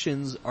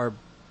novelizations are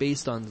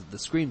based on the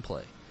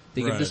screenplay.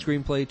 They give the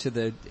screenplay to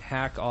the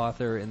hack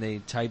author, and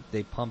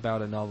they pump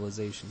out a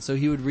novelization. So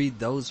he would read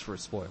those for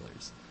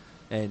spoilers.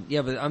 And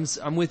but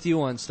I'm with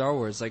you on Star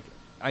Wars. Like,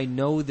 I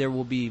know there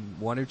will be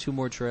 1 or 2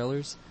 more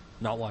trailers.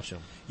 Not watch them.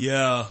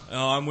 Yeah,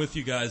 I'm with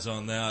you guys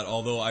on that.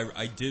 Although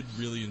I did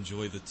really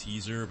enjoy the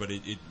teaser, but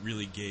it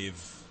really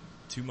gave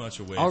too much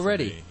away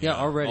already. For me. Yeah,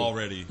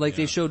 already. Like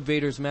they showed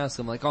Vader's mask.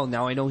 I'm like, oh,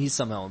 now I know he's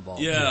somehow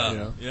involved.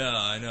 Yeah,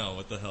 I know.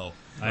 What the hell?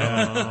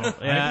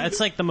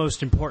 It's like the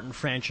most important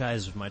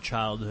franchise of my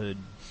childhood.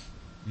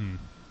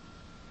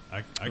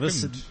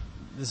 This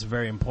is a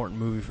very important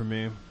movie for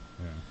me.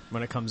 Yeah.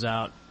 When it comes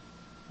out.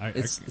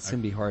 It's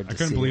gonna be hard to see. I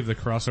couldn't believe the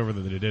crossover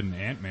that they did in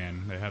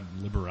Ant-Man. They had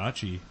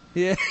Liberace.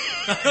 Yeah.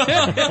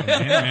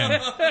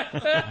 Ant-Man.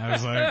 I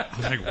was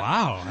like,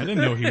 wow, I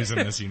didn't know he was in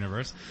this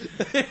universe.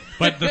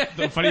 But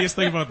the funniest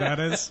thing about that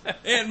is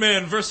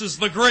Ant-Man versus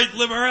the Great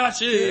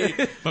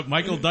Liberace. But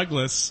Michael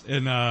Douglas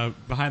in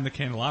Behind the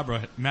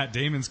Candelabra, Matt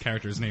Damon's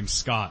character is named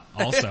Scott,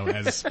 also,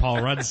 as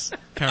Paul Rudd's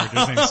character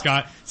is named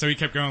Scott. So he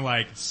kept going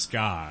like,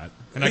 Scott.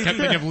 And I kept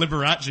thinking of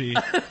Liberace.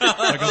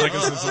 Like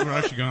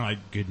Liberace going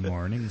like, good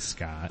morning,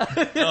 Scott.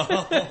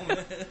 Oh, man.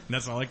 And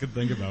that's all I could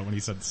think about when he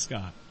said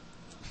Scott.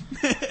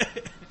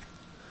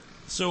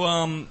 So,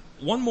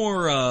 one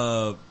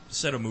more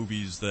set of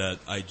movies that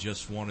I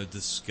just want to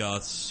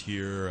discuss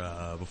here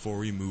before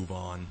we move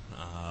on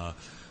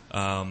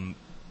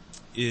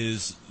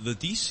is the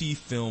DC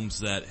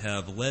films that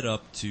have led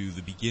up to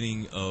the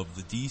beginning of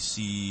the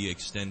DC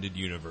Extended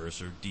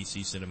Universe or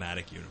DC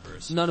Cinematic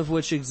Universe. None of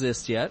which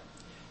exist yet.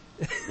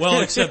 Well,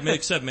 except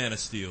Man of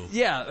Steel.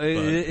 Yeah,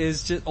 it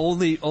is just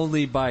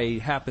only by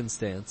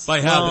happenstance.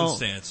 By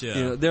happenstance,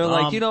 yeah. They're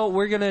like,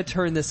 we're gonna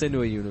turn this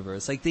into a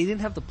universe. Like, they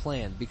didn't have the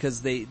plan because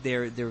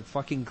they're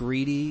fucking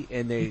greedy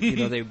and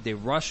they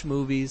rush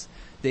movies.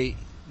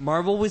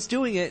 Marvel was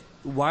doing it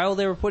while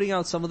they were putting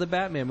out some of the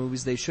Batman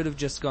movies. They should have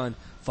just gone,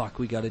 fuck,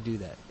 we gotta do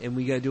that. And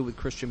we gotta do it with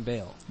Christian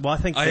Bale. Well,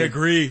 I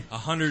agree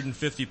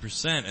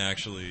 150%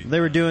 actually.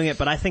 They were doing it,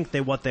 but I think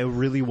what they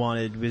really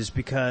wanted was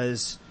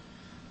because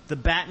the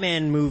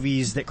Batman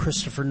movies that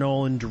Christopher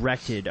Nolan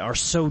directed are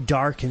so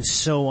dark and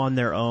so on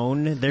their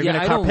own. They're going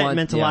to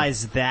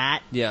compartmentalize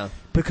that. Yeah.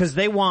 Because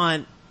they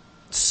want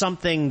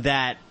something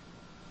that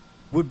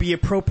would be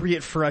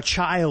appropriate for a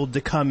child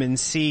to come and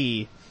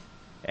see.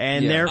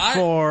 And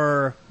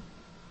therefore,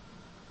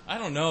 I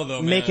don't know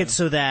though, make it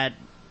so that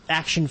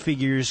action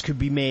figures could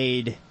be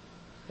made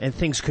and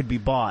things could be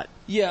bought.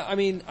 Yeah, I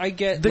mean, I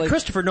get the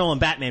Christopher Nolan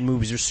Batman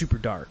movies are super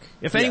dark.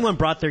 If anyone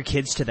brought their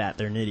kids to that,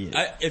 they're an idiot.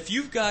 If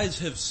you guys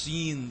have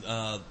seen,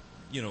 the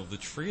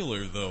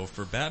trailer though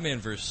for Batman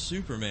vs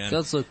Superman, it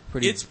does look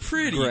pretty. It's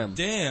pretty grim.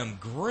 Damn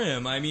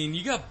grim. I mean,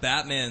 you got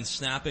Batman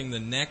snapping the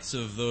necks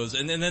of those,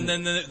 and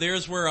then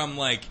there's where I'm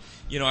like,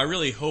 I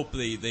really hope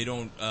they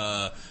don't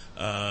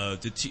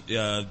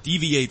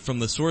deviate from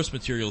the source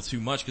material too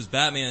much because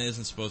Batman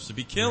isn't supposed to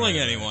be killing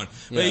anyone.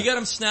 But you got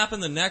him snapping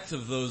the necks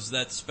of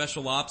that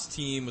special ops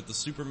team with the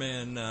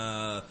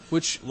Superman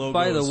which, logos.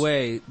 By the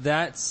way,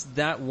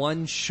 that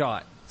one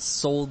shot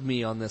sold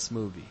me on this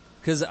movie.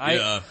 Because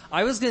I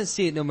was going to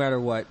see it no matter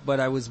what, but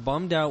I was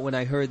bummed out when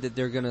I heard that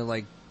they're going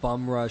to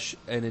bum rush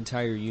an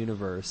entire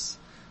universe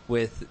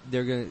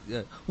they're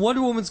gonna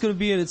Wonder Woman's gonna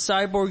be in it,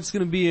 Cyborg's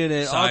gonna be in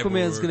it,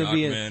 Aquaman's gonna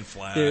be in it.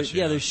 Flash,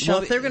 well,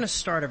 if they're gonna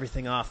start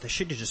everything off, they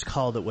should have just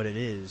called it what it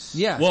is.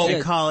 Yeah, well,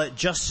 they call it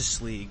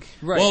Justice League.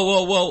 Right.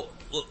 Well.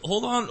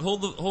 Hold on.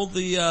 Hold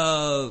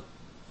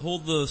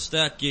the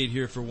stat gate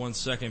here for 1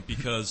 second,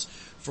 because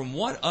from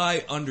what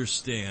I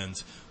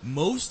understand,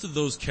 most of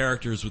those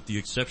characters, with the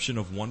exception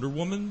of Wonder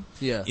Woman,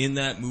 in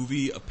that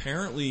movie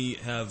apparently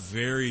have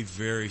very,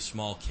 very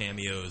small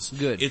cameos.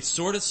 Good. It's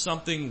sort of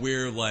something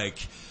where,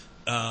 like,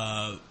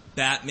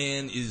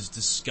 Batman is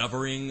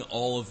discovering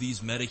all of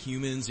these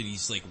metahumans, and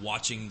he's like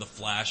watching the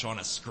Flash on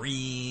a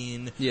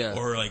screen,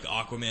 or like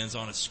Aquaman's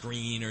on a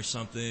screen or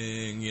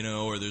something,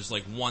 or there's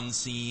like one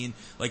scene.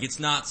 Like, it's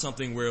not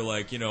something where,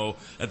 like,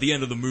 at the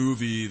end of the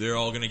movie they're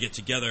all gonna get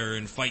together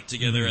and fight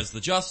together as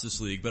the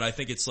Justice League, but I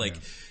think it's like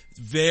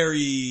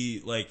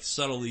very, like,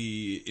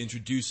 subtly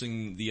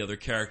introducing the other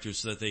characters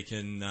so that they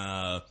can,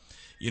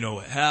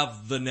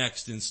 have the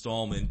next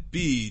installment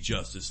be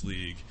Justice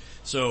League.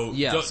 So,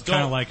 it's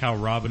kind of like how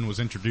Robin was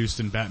introduced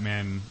in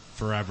Batman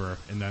Forever,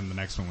 and then the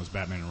next one was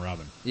Batman and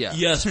Robin. Yeah.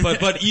 Yes,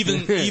 but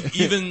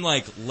even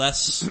like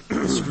less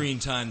screen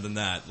time than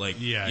that. Like,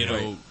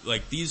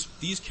 like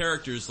these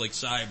characters like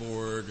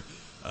Cyborg,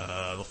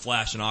 the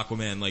Flash and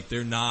Aquaman, like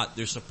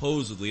they're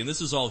supposedly, and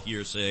this is all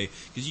hearsay,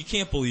 because you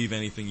can't believe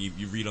anything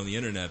you read on the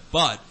internet,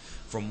 but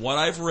from what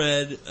I've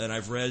read, and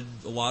I've read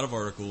a lot of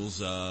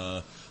articles,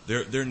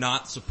 they're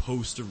not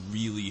supposed to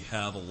really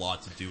have a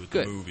lot to do with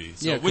the movie,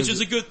 so, which is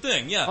a good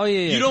thing. Yeah. Oh,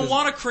 yeah. You don't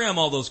want to cram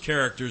all those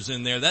characters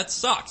in there. That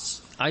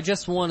sucks. I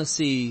just want to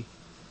see,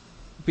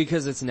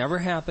 because it's never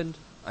happened,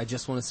 I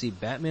just want to see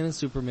Batman and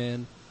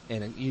Superman,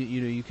 and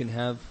you can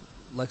have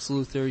Lex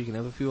Luthor, you can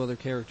have a few other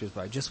characters,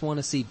 but I just want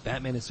to see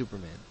Batman and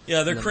Superman.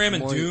 Yeah, they're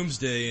cramming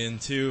Doomsday in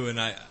too, and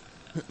I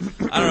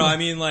don't know, I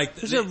mean, like,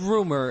 there's a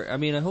rumor, I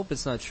mean, I hope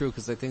it's not true,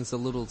 because I think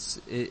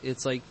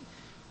it's like,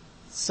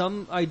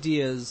 some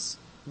ideas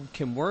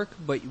can work,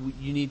 but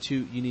you need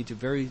to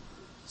very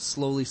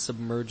slowly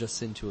submerge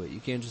us into it. You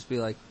can't just be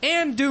like,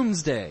 and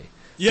Doomsday.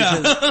 Yeah.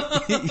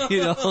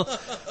 Because,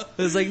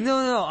 it's like,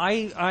 no,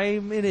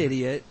 I'm an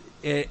idiot,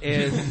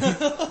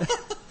 and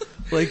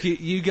like,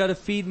 you gotta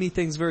feed me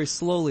things very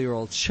slowly or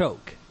I'll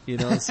choke,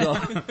 so,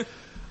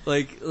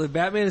 like,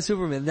 Batman and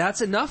Superman,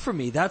 that's enough for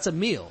me. That's a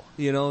meal,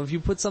 if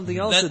you put something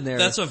else in there.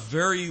 That's a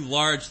very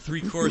large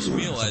 3-course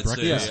meal, I'd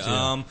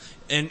say.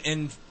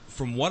 And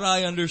from what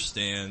I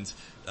understand,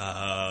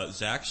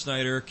 Zack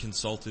Snyder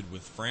consulted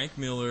with Frank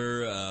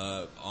Miller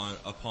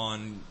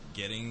upon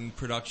getting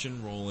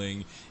production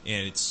rolling,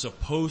 and it's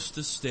supposed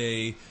to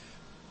stay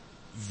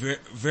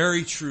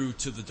very true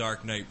to The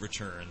Dark Knight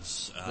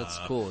Returns. That's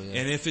cool,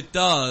 yeah. And if it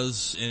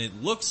does, and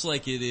it looks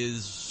like it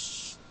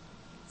is,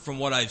 from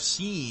what I've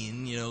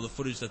seen, the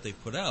footage that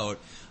they've put out,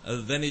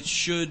 then it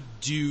should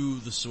do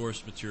the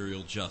source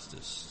material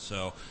justice.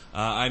 So,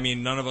 I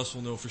mean, none of us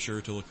will know for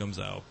sure till it comes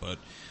out, but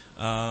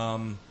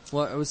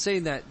well, I was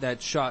saying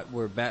that shot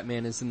where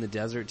Batman is in the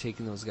desert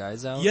taking those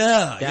guys out.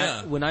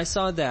 Yeah. When I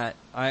saw that,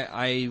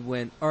 I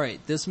went, all right,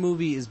 this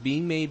movie is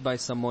being made by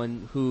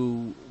someone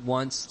who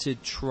wants to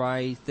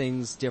try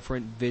things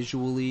different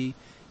visually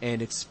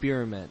and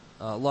experiment.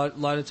 A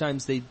lot of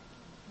times they,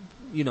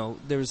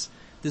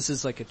 this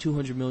is like a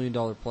 $200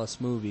 million plus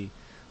movie,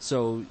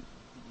 so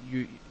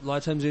a lot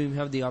of times you don't even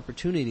have the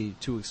opportunity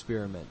to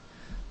experiment.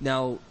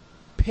 Now,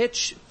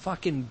 pitch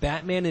fucking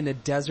Batman in a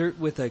desert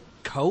with a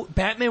coat,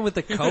 Batman with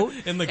a coat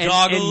and the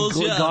goggles,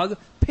 goggles.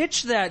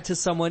 Pitch that to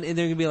someone, and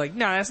they're gonna be like,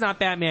 "No, that's not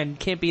Batman.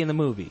 Can't be in the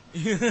movie."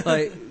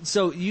 Like,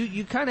 so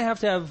you kind of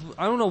have to have.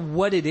 I don't know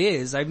what it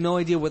is. I have no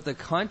idea what the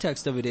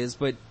context of it is,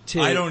 but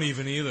I don't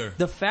even either.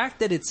 The fact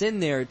that it's in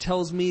there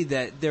tells me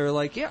that they're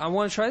like, "Yeah, I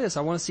want to try this.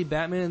 I want to see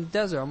Batman in the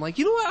desert." I'm like,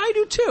 you know what? I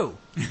do too.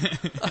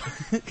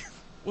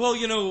 Well,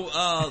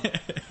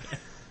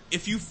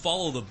 if you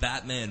follow the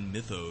Batman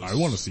mythos, I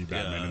want to see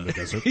Batman in the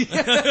desert.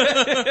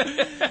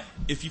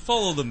 If you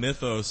follow the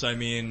mythos, I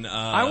mean,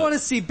 I want to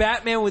see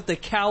Batman with the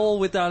cowl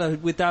without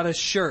a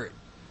shirt,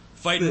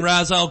 fighting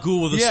Ra's al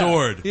Ghul with a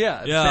sword.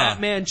 Yeah,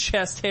 Batman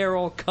chest hair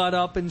all cut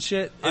up and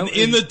shit, and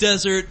in the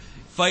desert,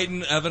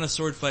 having a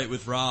sword fight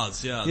with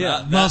Ra's.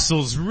 Yeah,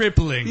 muscles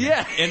rippling.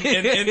 Yeah,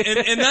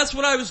 and that's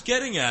what I was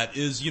getting at.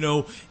 Is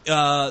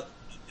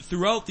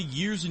throughout the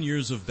years and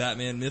years of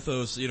Batman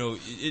mythos,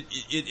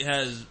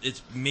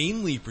 it's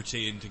mainly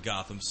pertained to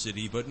Gotham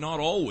City, but not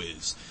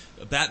always.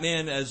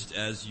 Batman,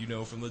 as you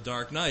know from The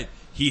Dark Knight,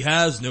 he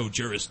has no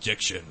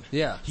jurisdiction.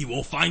 Yeah. He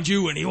will find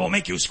you and he will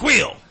make you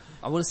squeal.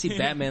 I want to see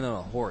Batman on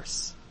a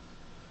horse.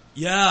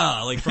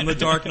 Yeah, like from The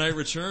Dark Knight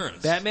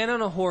Returns. Batman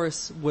on a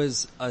horse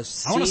was a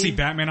scene. I want to see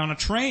Batman on a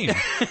train.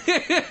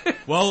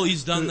 Well,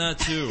 he's done that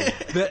too.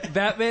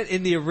 Batman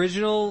in the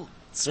original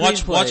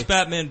Watch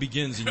Batman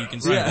Begins and you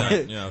can see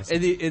that. Yeah.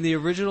 In the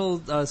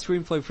original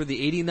screenplay for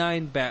the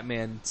 '89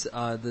 Batman,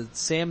 the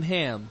Sam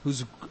Hamm,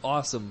 who's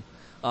awesome,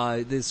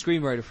 the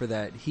screenwriter for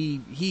that,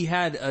 he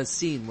had a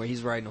scene where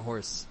he's riding a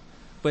horse,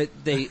 but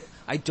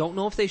I don't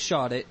know if they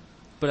shot it,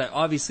 but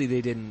obviously they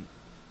didn't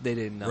put it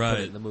in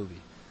the movie.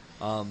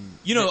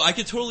 I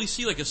could totally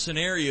see like a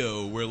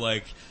scenario where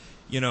like,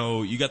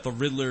 you got the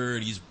Riddler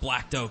and he's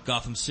blacked out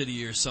Gotham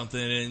City or something,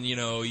 and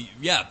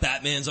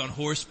Batman's on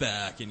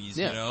horseback and he's,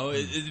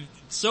 it's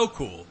so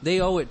cool.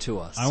 They owe it to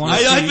us.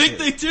 I think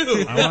they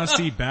do. I want to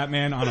see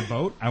Batman on a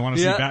boat. I want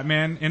to see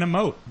Batman in a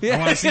moat. I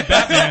want to see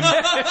Batman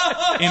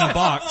in a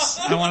box.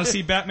 I want to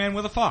see Batman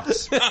with a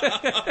fox.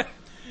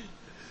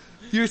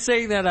 You're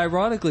saying that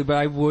ironically, but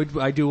I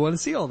do want to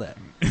see all that.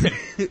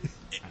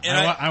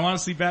 I want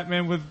to see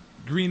Batman with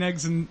green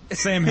eggs and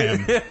Sam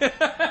ham.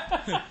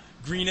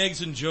 Green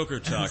eggs and Joker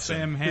toxin.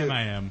 Sam ham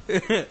I am.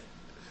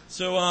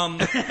 So,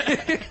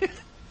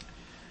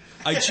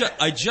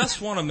 I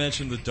just want to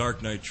mention the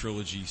Dark Knight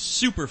trilogy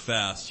super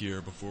fast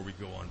here before we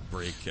go on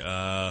break.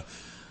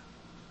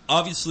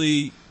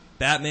 Obviously,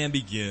 Batman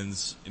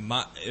Begins, in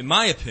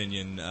my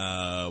opinion,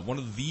 one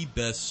of the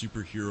best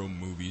superhero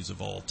movies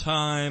of all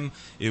time.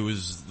 It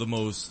was the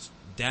most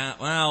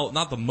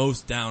not the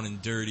most down and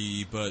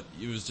dirty, but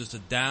it was just a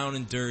down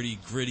and dirty,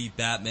 gritty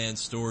Batman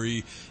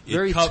story.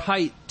 Very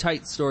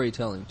tight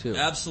storytelling too.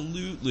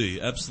 Absolutely.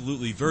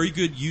 Very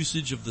good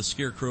usage of the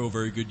Scarecrow,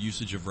 very good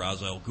usage of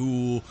Ra's al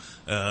Ghul.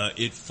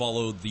 It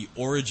followed the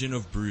origin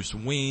of Bruce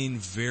Wayne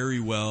very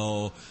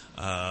well.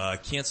 I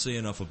can't say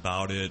enough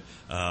about it.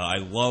 I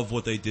love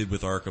what they did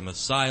with Arkham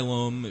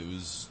Asylum. It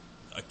was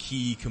a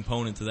key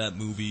component to that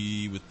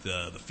movie with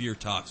the fear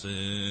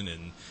toxin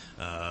and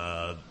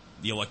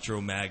the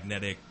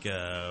electromagnetic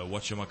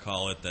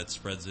whatchamacallit that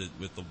spreads it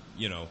with the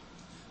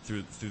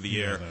through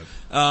the air.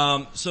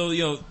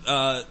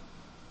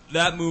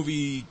 That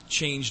movie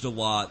changed a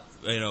lot.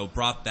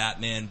 Brought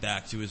Batman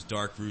back to his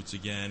dark roots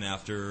again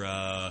after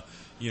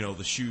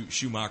the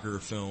Schumacher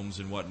films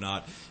and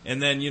whatnot.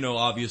 And then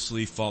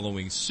obviously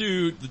following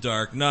suit, The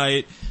Dark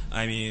Knight.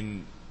 I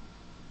mean,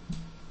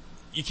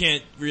 you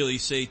can't really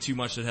say too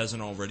much that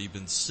hasn't already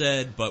been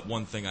said, but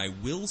one thing I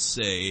will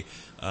say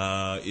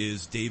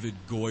is David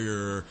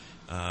Goyer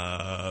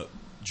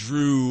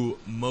drew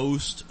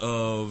most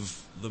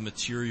of the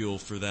material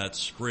for that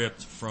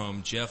script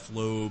from Jeff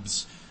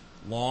Loeb's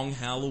Long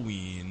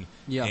Halloween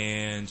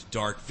and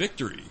Dark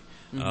Victory,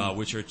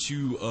 which are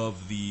two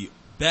of the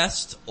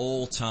best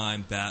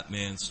all-time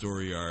Batman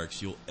story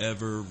arcs you'll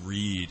ever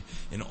read.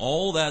 And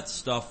all that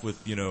stuff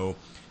with,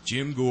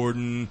 Jim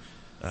Gordon,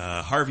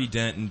 Harvey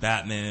Dent and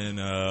Batman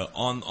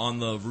on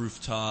the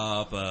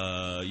rooftop,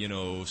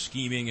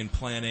 scheming and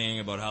planning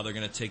about how they're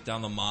going to take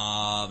down the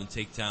mob and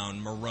take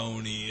down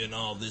Maroni and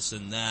all this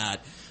and that,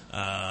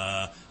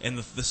 and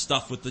the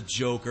stuff with the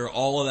Joker.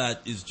 All of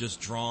that is just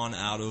drawn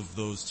out of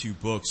those two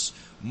books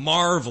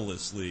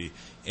marvelously,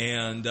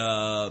 and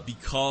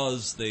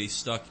because they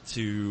stuck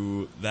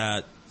to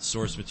that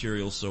source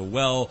material so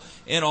well,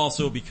 and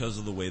also because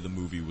of the way the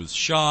movie was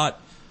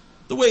shot,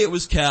 the way it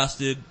was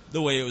casted,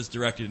 the way it was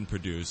directed and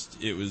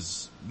produced, it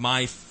was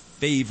my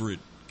favorite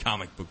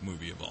comic book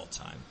movie of all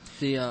time.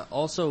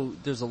 Also,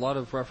 there's a lot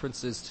of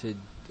references to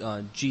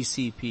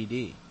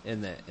GCPD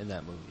in that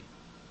movie,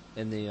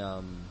 in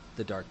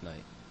the Dark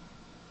Knight.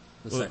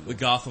 The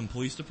Gotham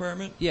Police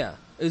Department? Yeah.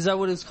 Is that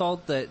what it's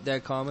called,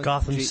 that comic?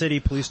 Gotham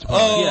City Police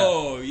Department.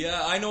 Oh,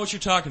 yeah, I know what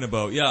you're talking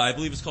about. Yeah, I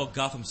believe it's called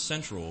Gotham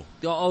Central.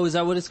 Oh, is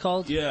that what it's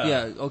called? Yeah.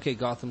 Yeah, okay,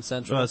 Gotham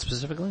Central.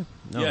 Specifically?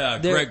 No. Yeah,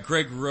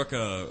 Greg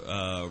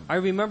Rucka I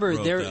remember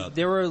wrote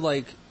there were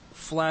like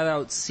flat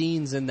out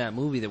scenes in that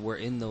movie that were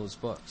in those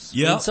books.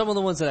 Yeah. And some of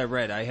the ones that I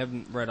read, I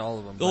haven't read all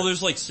of them. Oh,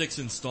 there's like 6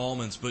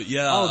 installments, but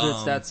yeah.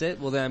 Oh, that's it?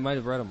 Well, then I might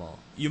have read them all.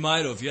 You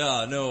might have,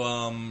 yeah.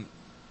 No,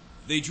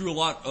 they drew a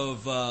lot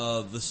of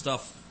the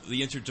stuff,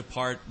 the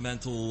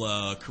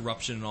interdepartmental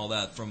corruption and all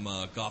that from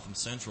Gotham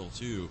Central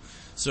too.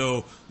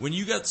 So when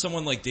you got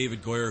someone like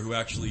David Goyer who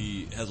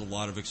actually has a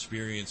lot of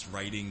experience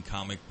writing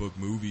comic book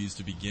movies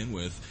to begin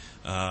with,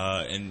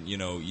 and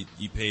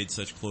you paid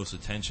such close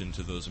attention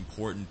to those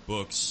important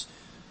books,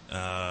 you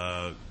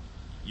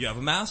have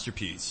a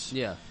masterpiece.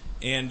 Yeah.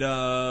 And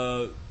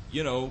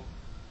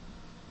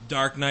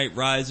Dark Knight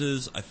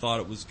Rises, I thought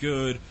it was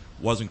good.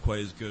 Wasn't quite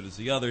as good as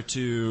the other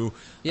two.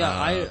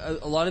 Yeah,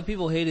 a lot of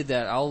people hated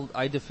that.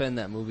 I defend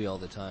that movie all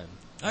the time.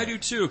 I do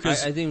too,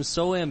 because I think it's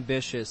so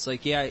ambitious.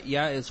 Like, yeah,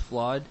 it's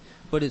flawed,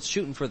 but it's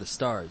shooting for the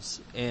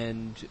stars,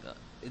 and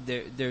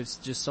there's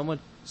just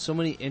so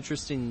many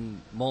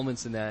interesting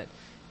moments in that.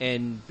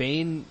 And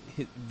Bane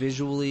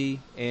visually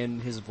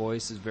and his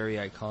voice is very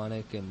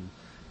iconic, and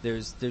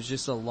there's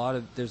just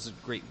there's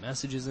great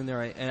messages in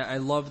there. And I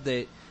love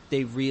that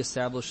they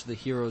reestablish the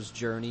hero's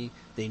journey.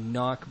 They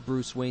knock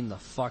Bruce Wayne the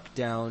fuck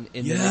down,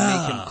 and then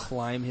they make him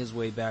climb his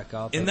way back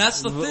up. And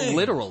that's the thing.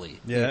 Literally.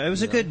 Yeah, it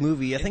was a good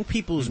movie. I think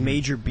people's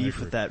major beef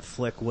with that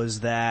flick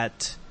was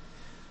that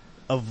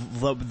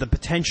of the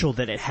potential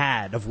that it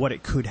had of what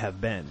it could have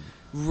been.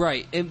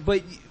 Right.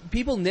 But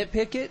people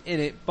nitpick it,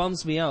 and it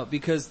bums me out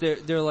because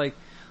they're like,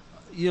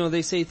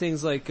 they say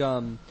things like,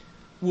 well,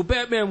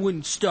 Batman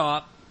wouldn't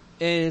stop.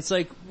 And it's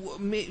like,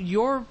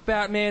 your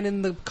Batman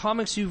in the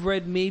comics you've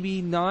read,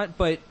 maybe not,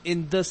 but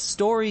in the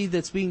story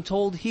that's being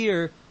told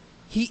here,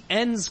 he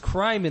ends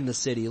crime in the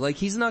city. Like,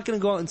 he's not going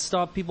to go out and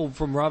stop people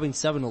from robbing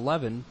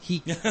 7-Eleven. He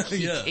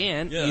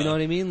can't. You know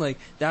what I mean? Like,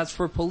 that's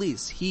for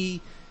police.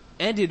 He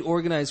ended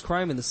organized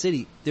crime in the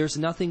city. There's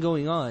nothing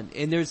going on.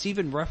 And there's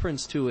even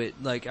reference to it.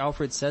 Like,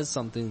 Alfred says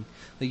something.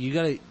 Like,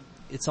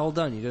 it's all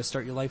done. You gotta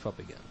start your life up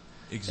again.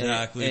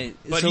 Exactly.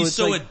 But so he's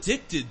so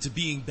addicted to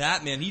being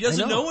Batman, he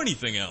doesn't know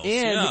anything else.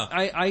 And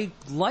I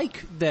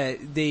like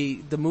that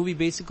the movie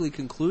basically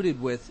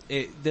concluded with,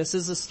 this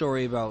is a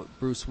story about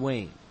Bruce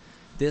Wayne.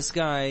 This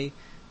guy,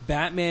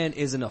 Batman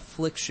is an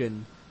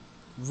affliction.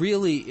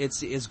 Really,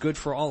 it's good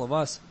for all of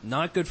us.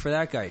 Not good for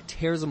that guy. It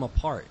tears him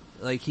apart.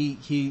 Like,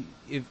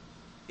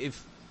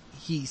 if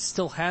he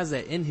still has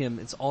that in him,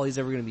 it's all he's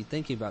ever going to be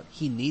thinking about.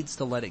 He needs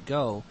to let it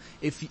go.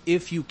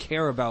 If you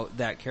care about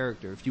that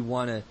character, if you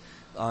want to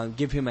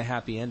give him a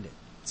happy ending.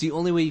 It's the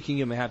only way you can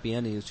give him a happy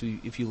ending is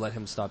if you let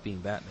him stop being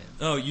Batman.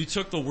 Oh, you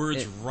took the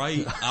words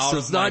right out of my mouth. So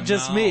it's not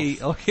just me.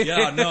 Okay.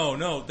 Yeah,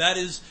 no. That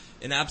is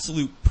an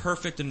absolute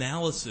perfect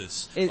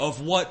analysis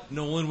of what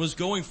Nolan was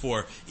going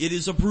for. It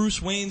is a Bruce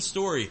Wayne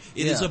story.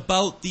 It is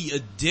about the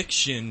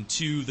addiction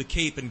to the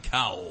cape and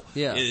cowl.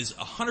 Yeah. It is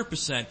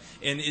 100%,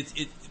 and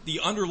the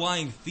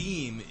underlying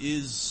theme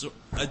is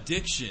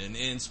addiction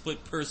and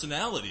split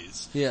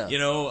personalities. Yeah. You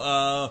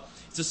know,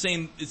 it's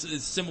a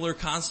similar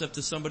concept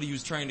to somebody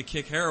who's trying to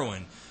kick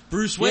heroin.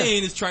 Bruce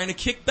Wayne is trying to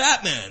kick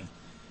Batman,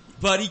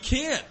 but he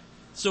can't.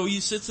 So he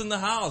sits in the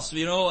house,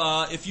 you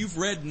know, if you've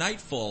read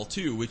Nightfall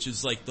too, which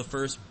is like the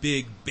first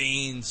big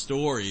Bane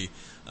story,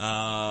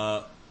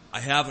 I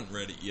haven't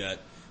read it yet,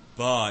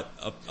 but,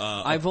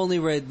 I've only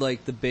read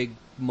like the big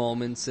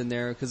moments in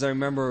there, cause I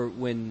remember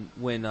when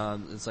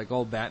it's like,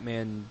 oh,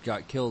 Batman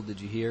got killed, did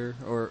you hear?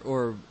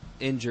 Or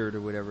injured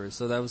or whatever.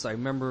 So I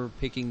remember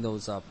picking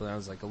those up when I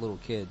was like a little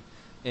kid.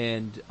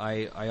 And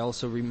I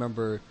also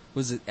remember,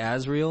 was it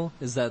Azrael?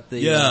 Is that the...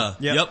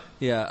 Yep.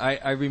 Yeah,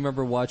 I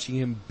remember watching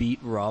him beat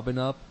Robin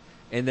up.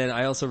 And then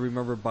I also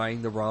remember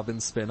buying the Robin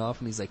spinoff,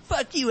 and he's like,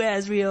 fuck you,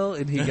 Azrael!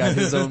 And he got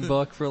his own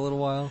book for a little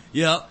while.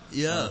 Yeah.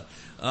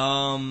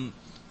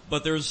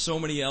 But there's so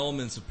many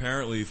elements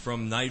apparently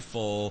from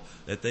Nightfall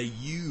that they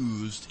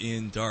used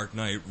in Dark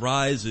Knight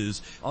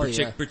Rises,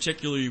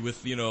 particularly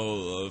with, you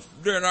know,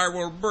 then I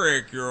will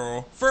break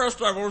you.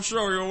 First I will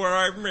show you where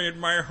I've made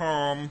my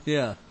home.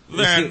 Yeah.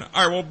 Then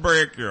I will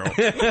break you.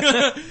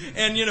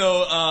 And, you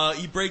know,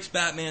 he breaks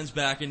Batman's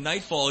back in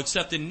Nightfall,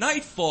 except in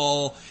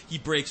Nightfall, he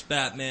breaks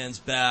Batman's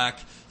back,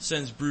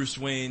 sends Bruce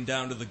Wayne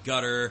down to the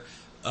gutter,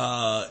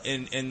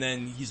 and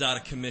then he's out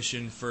of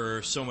commission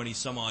for some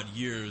odd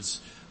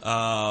years.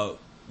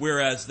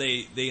 Whereas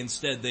they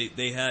instead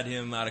had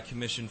him out of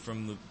commission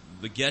from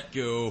the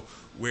get-go,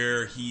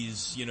 where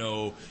he's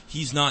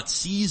not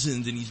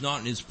seasoned and he's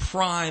not in his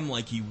prime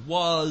like he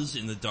was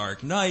in The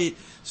Dark Knight,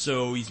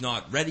 so he's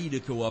not ready to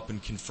go up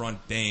and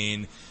confront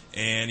Bane,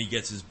 and he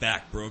gets his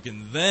back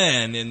broken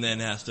then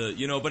has to,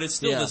 you know, but it's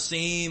still the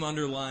same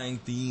underlying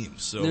theme.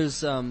 So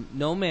there's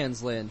No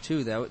Man's Land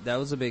too. That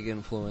was a big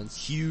influence.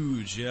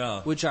 Huge,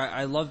 yeah. Which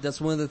I love.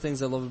 That's one of the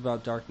things I love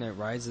about Dark Knight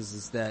Rises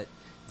is that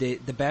the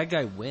bad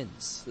guy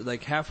wins.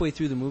 Like halfway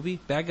through the movie,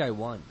 bad guy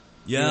won.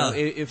 Yeah. You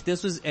know, if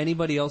this was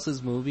anybody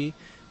else's movie,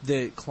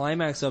 the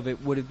climax of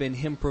it would have been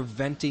him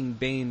preventing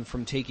Bane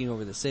from taking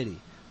over the city.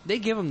 They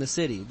give him the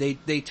city.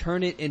 They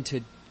turn it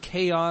into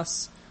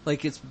chaos,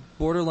 like it's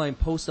borderline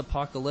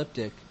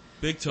post-apocalyptic.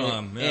 Big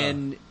time,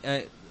 And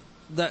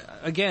that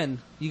again,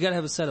 you gotta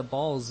have a set of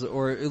balls,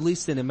 or at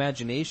least an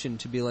imagination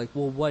to be like,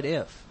 well, what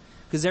if?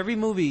 Because every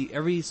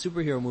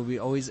superhero movie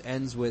always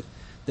ends with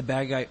the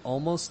bad guy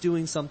almost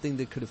doing something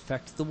that could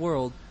affect the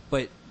world,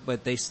 but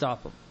they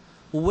stop him.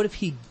 Well, what if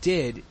he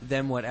did,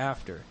 then what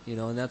after? You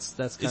know, and that's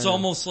kind of... It's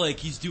almost like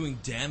he's doing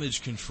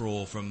damage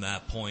control from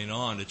that point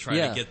on to try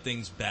to get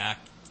things back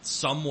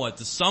somewhat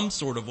to some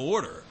sort of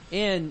order.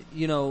 And,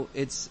 you know,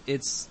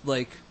 it's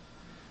like,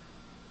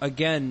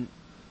 again,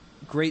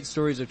 great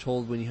stories are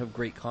told when you have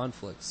great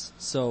conflicts.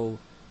 So,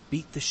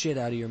 beat the shit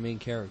out of your main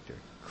character.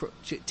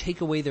 Take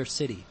away their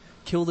city.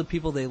 Kill the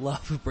people they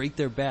love, break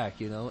their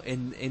back, you know,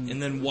 and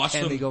then watch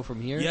them, they go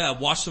from here? Yeah,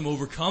 watch them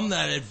overcome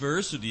that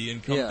adversity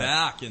and come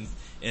back,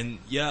 and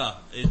yeah,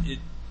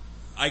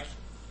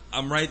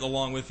 I'm right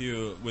along with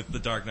you with The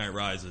Dark Knight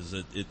Rises.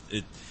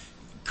 It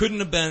couldn't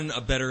have been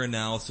a better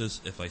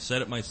analysis if I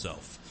said it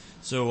myself.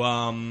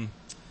 So,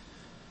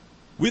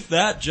 with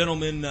that,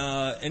 gentlemen,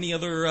 any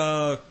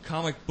other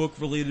comic book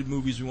related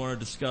movies we want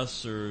to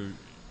discuss, or?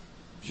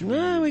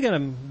 We got a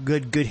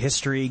good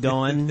history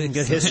going,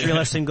 good history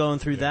lesson going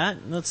through that.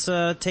 Let's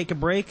take a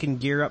break and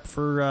gear up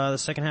for the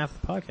second half of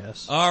the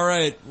podcast. All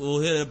right, we'll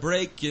hit a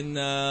break and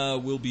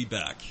we'll be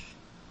back.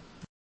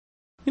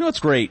 You know what's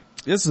great?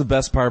 This is the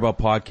best part about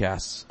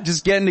podcasts.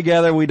 Just getting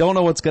together, we don't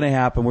know what's going to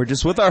happen. We're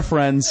just with our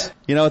friends.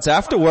 You know, it's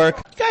after work.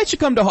 You guys should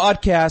come to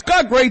Hotcast.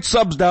 Got great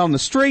subs down the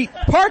street.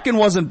 Parking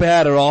wasn't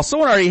bad at all.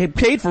 Someone already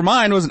paid for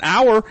mine. It was an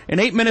hour and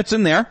 8 minutes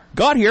in there.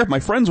 Got here. My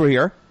friends were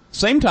here.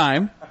 Same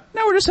time.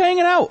 Now we're just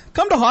hanging out.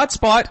 Come to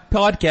Hotspot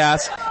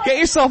Podcast. Get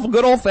yourself a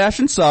good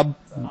old-fashioned sub.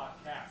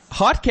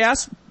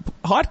 Hotcast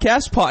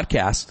Hotcast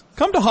Podcast.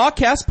 Come to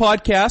Hotcast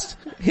Podcast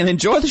and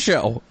enjoy the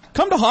show.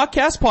 Come to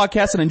Hotcast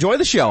Podcast and enjoy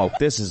the show.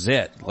 This is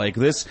it. Like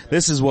this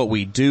is what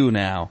we do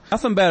now.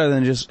 Nothing better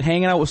than just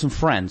hanging out with some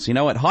friends. You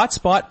know what?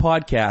 Hotspot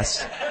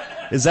Podcast.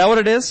 Is that what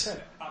it is?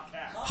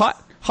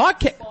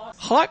 Hotcast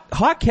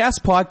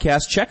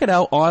Podcast. Check it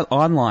out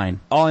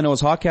online. All I know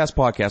is Hotcast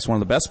Podcast, one of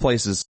the best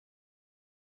places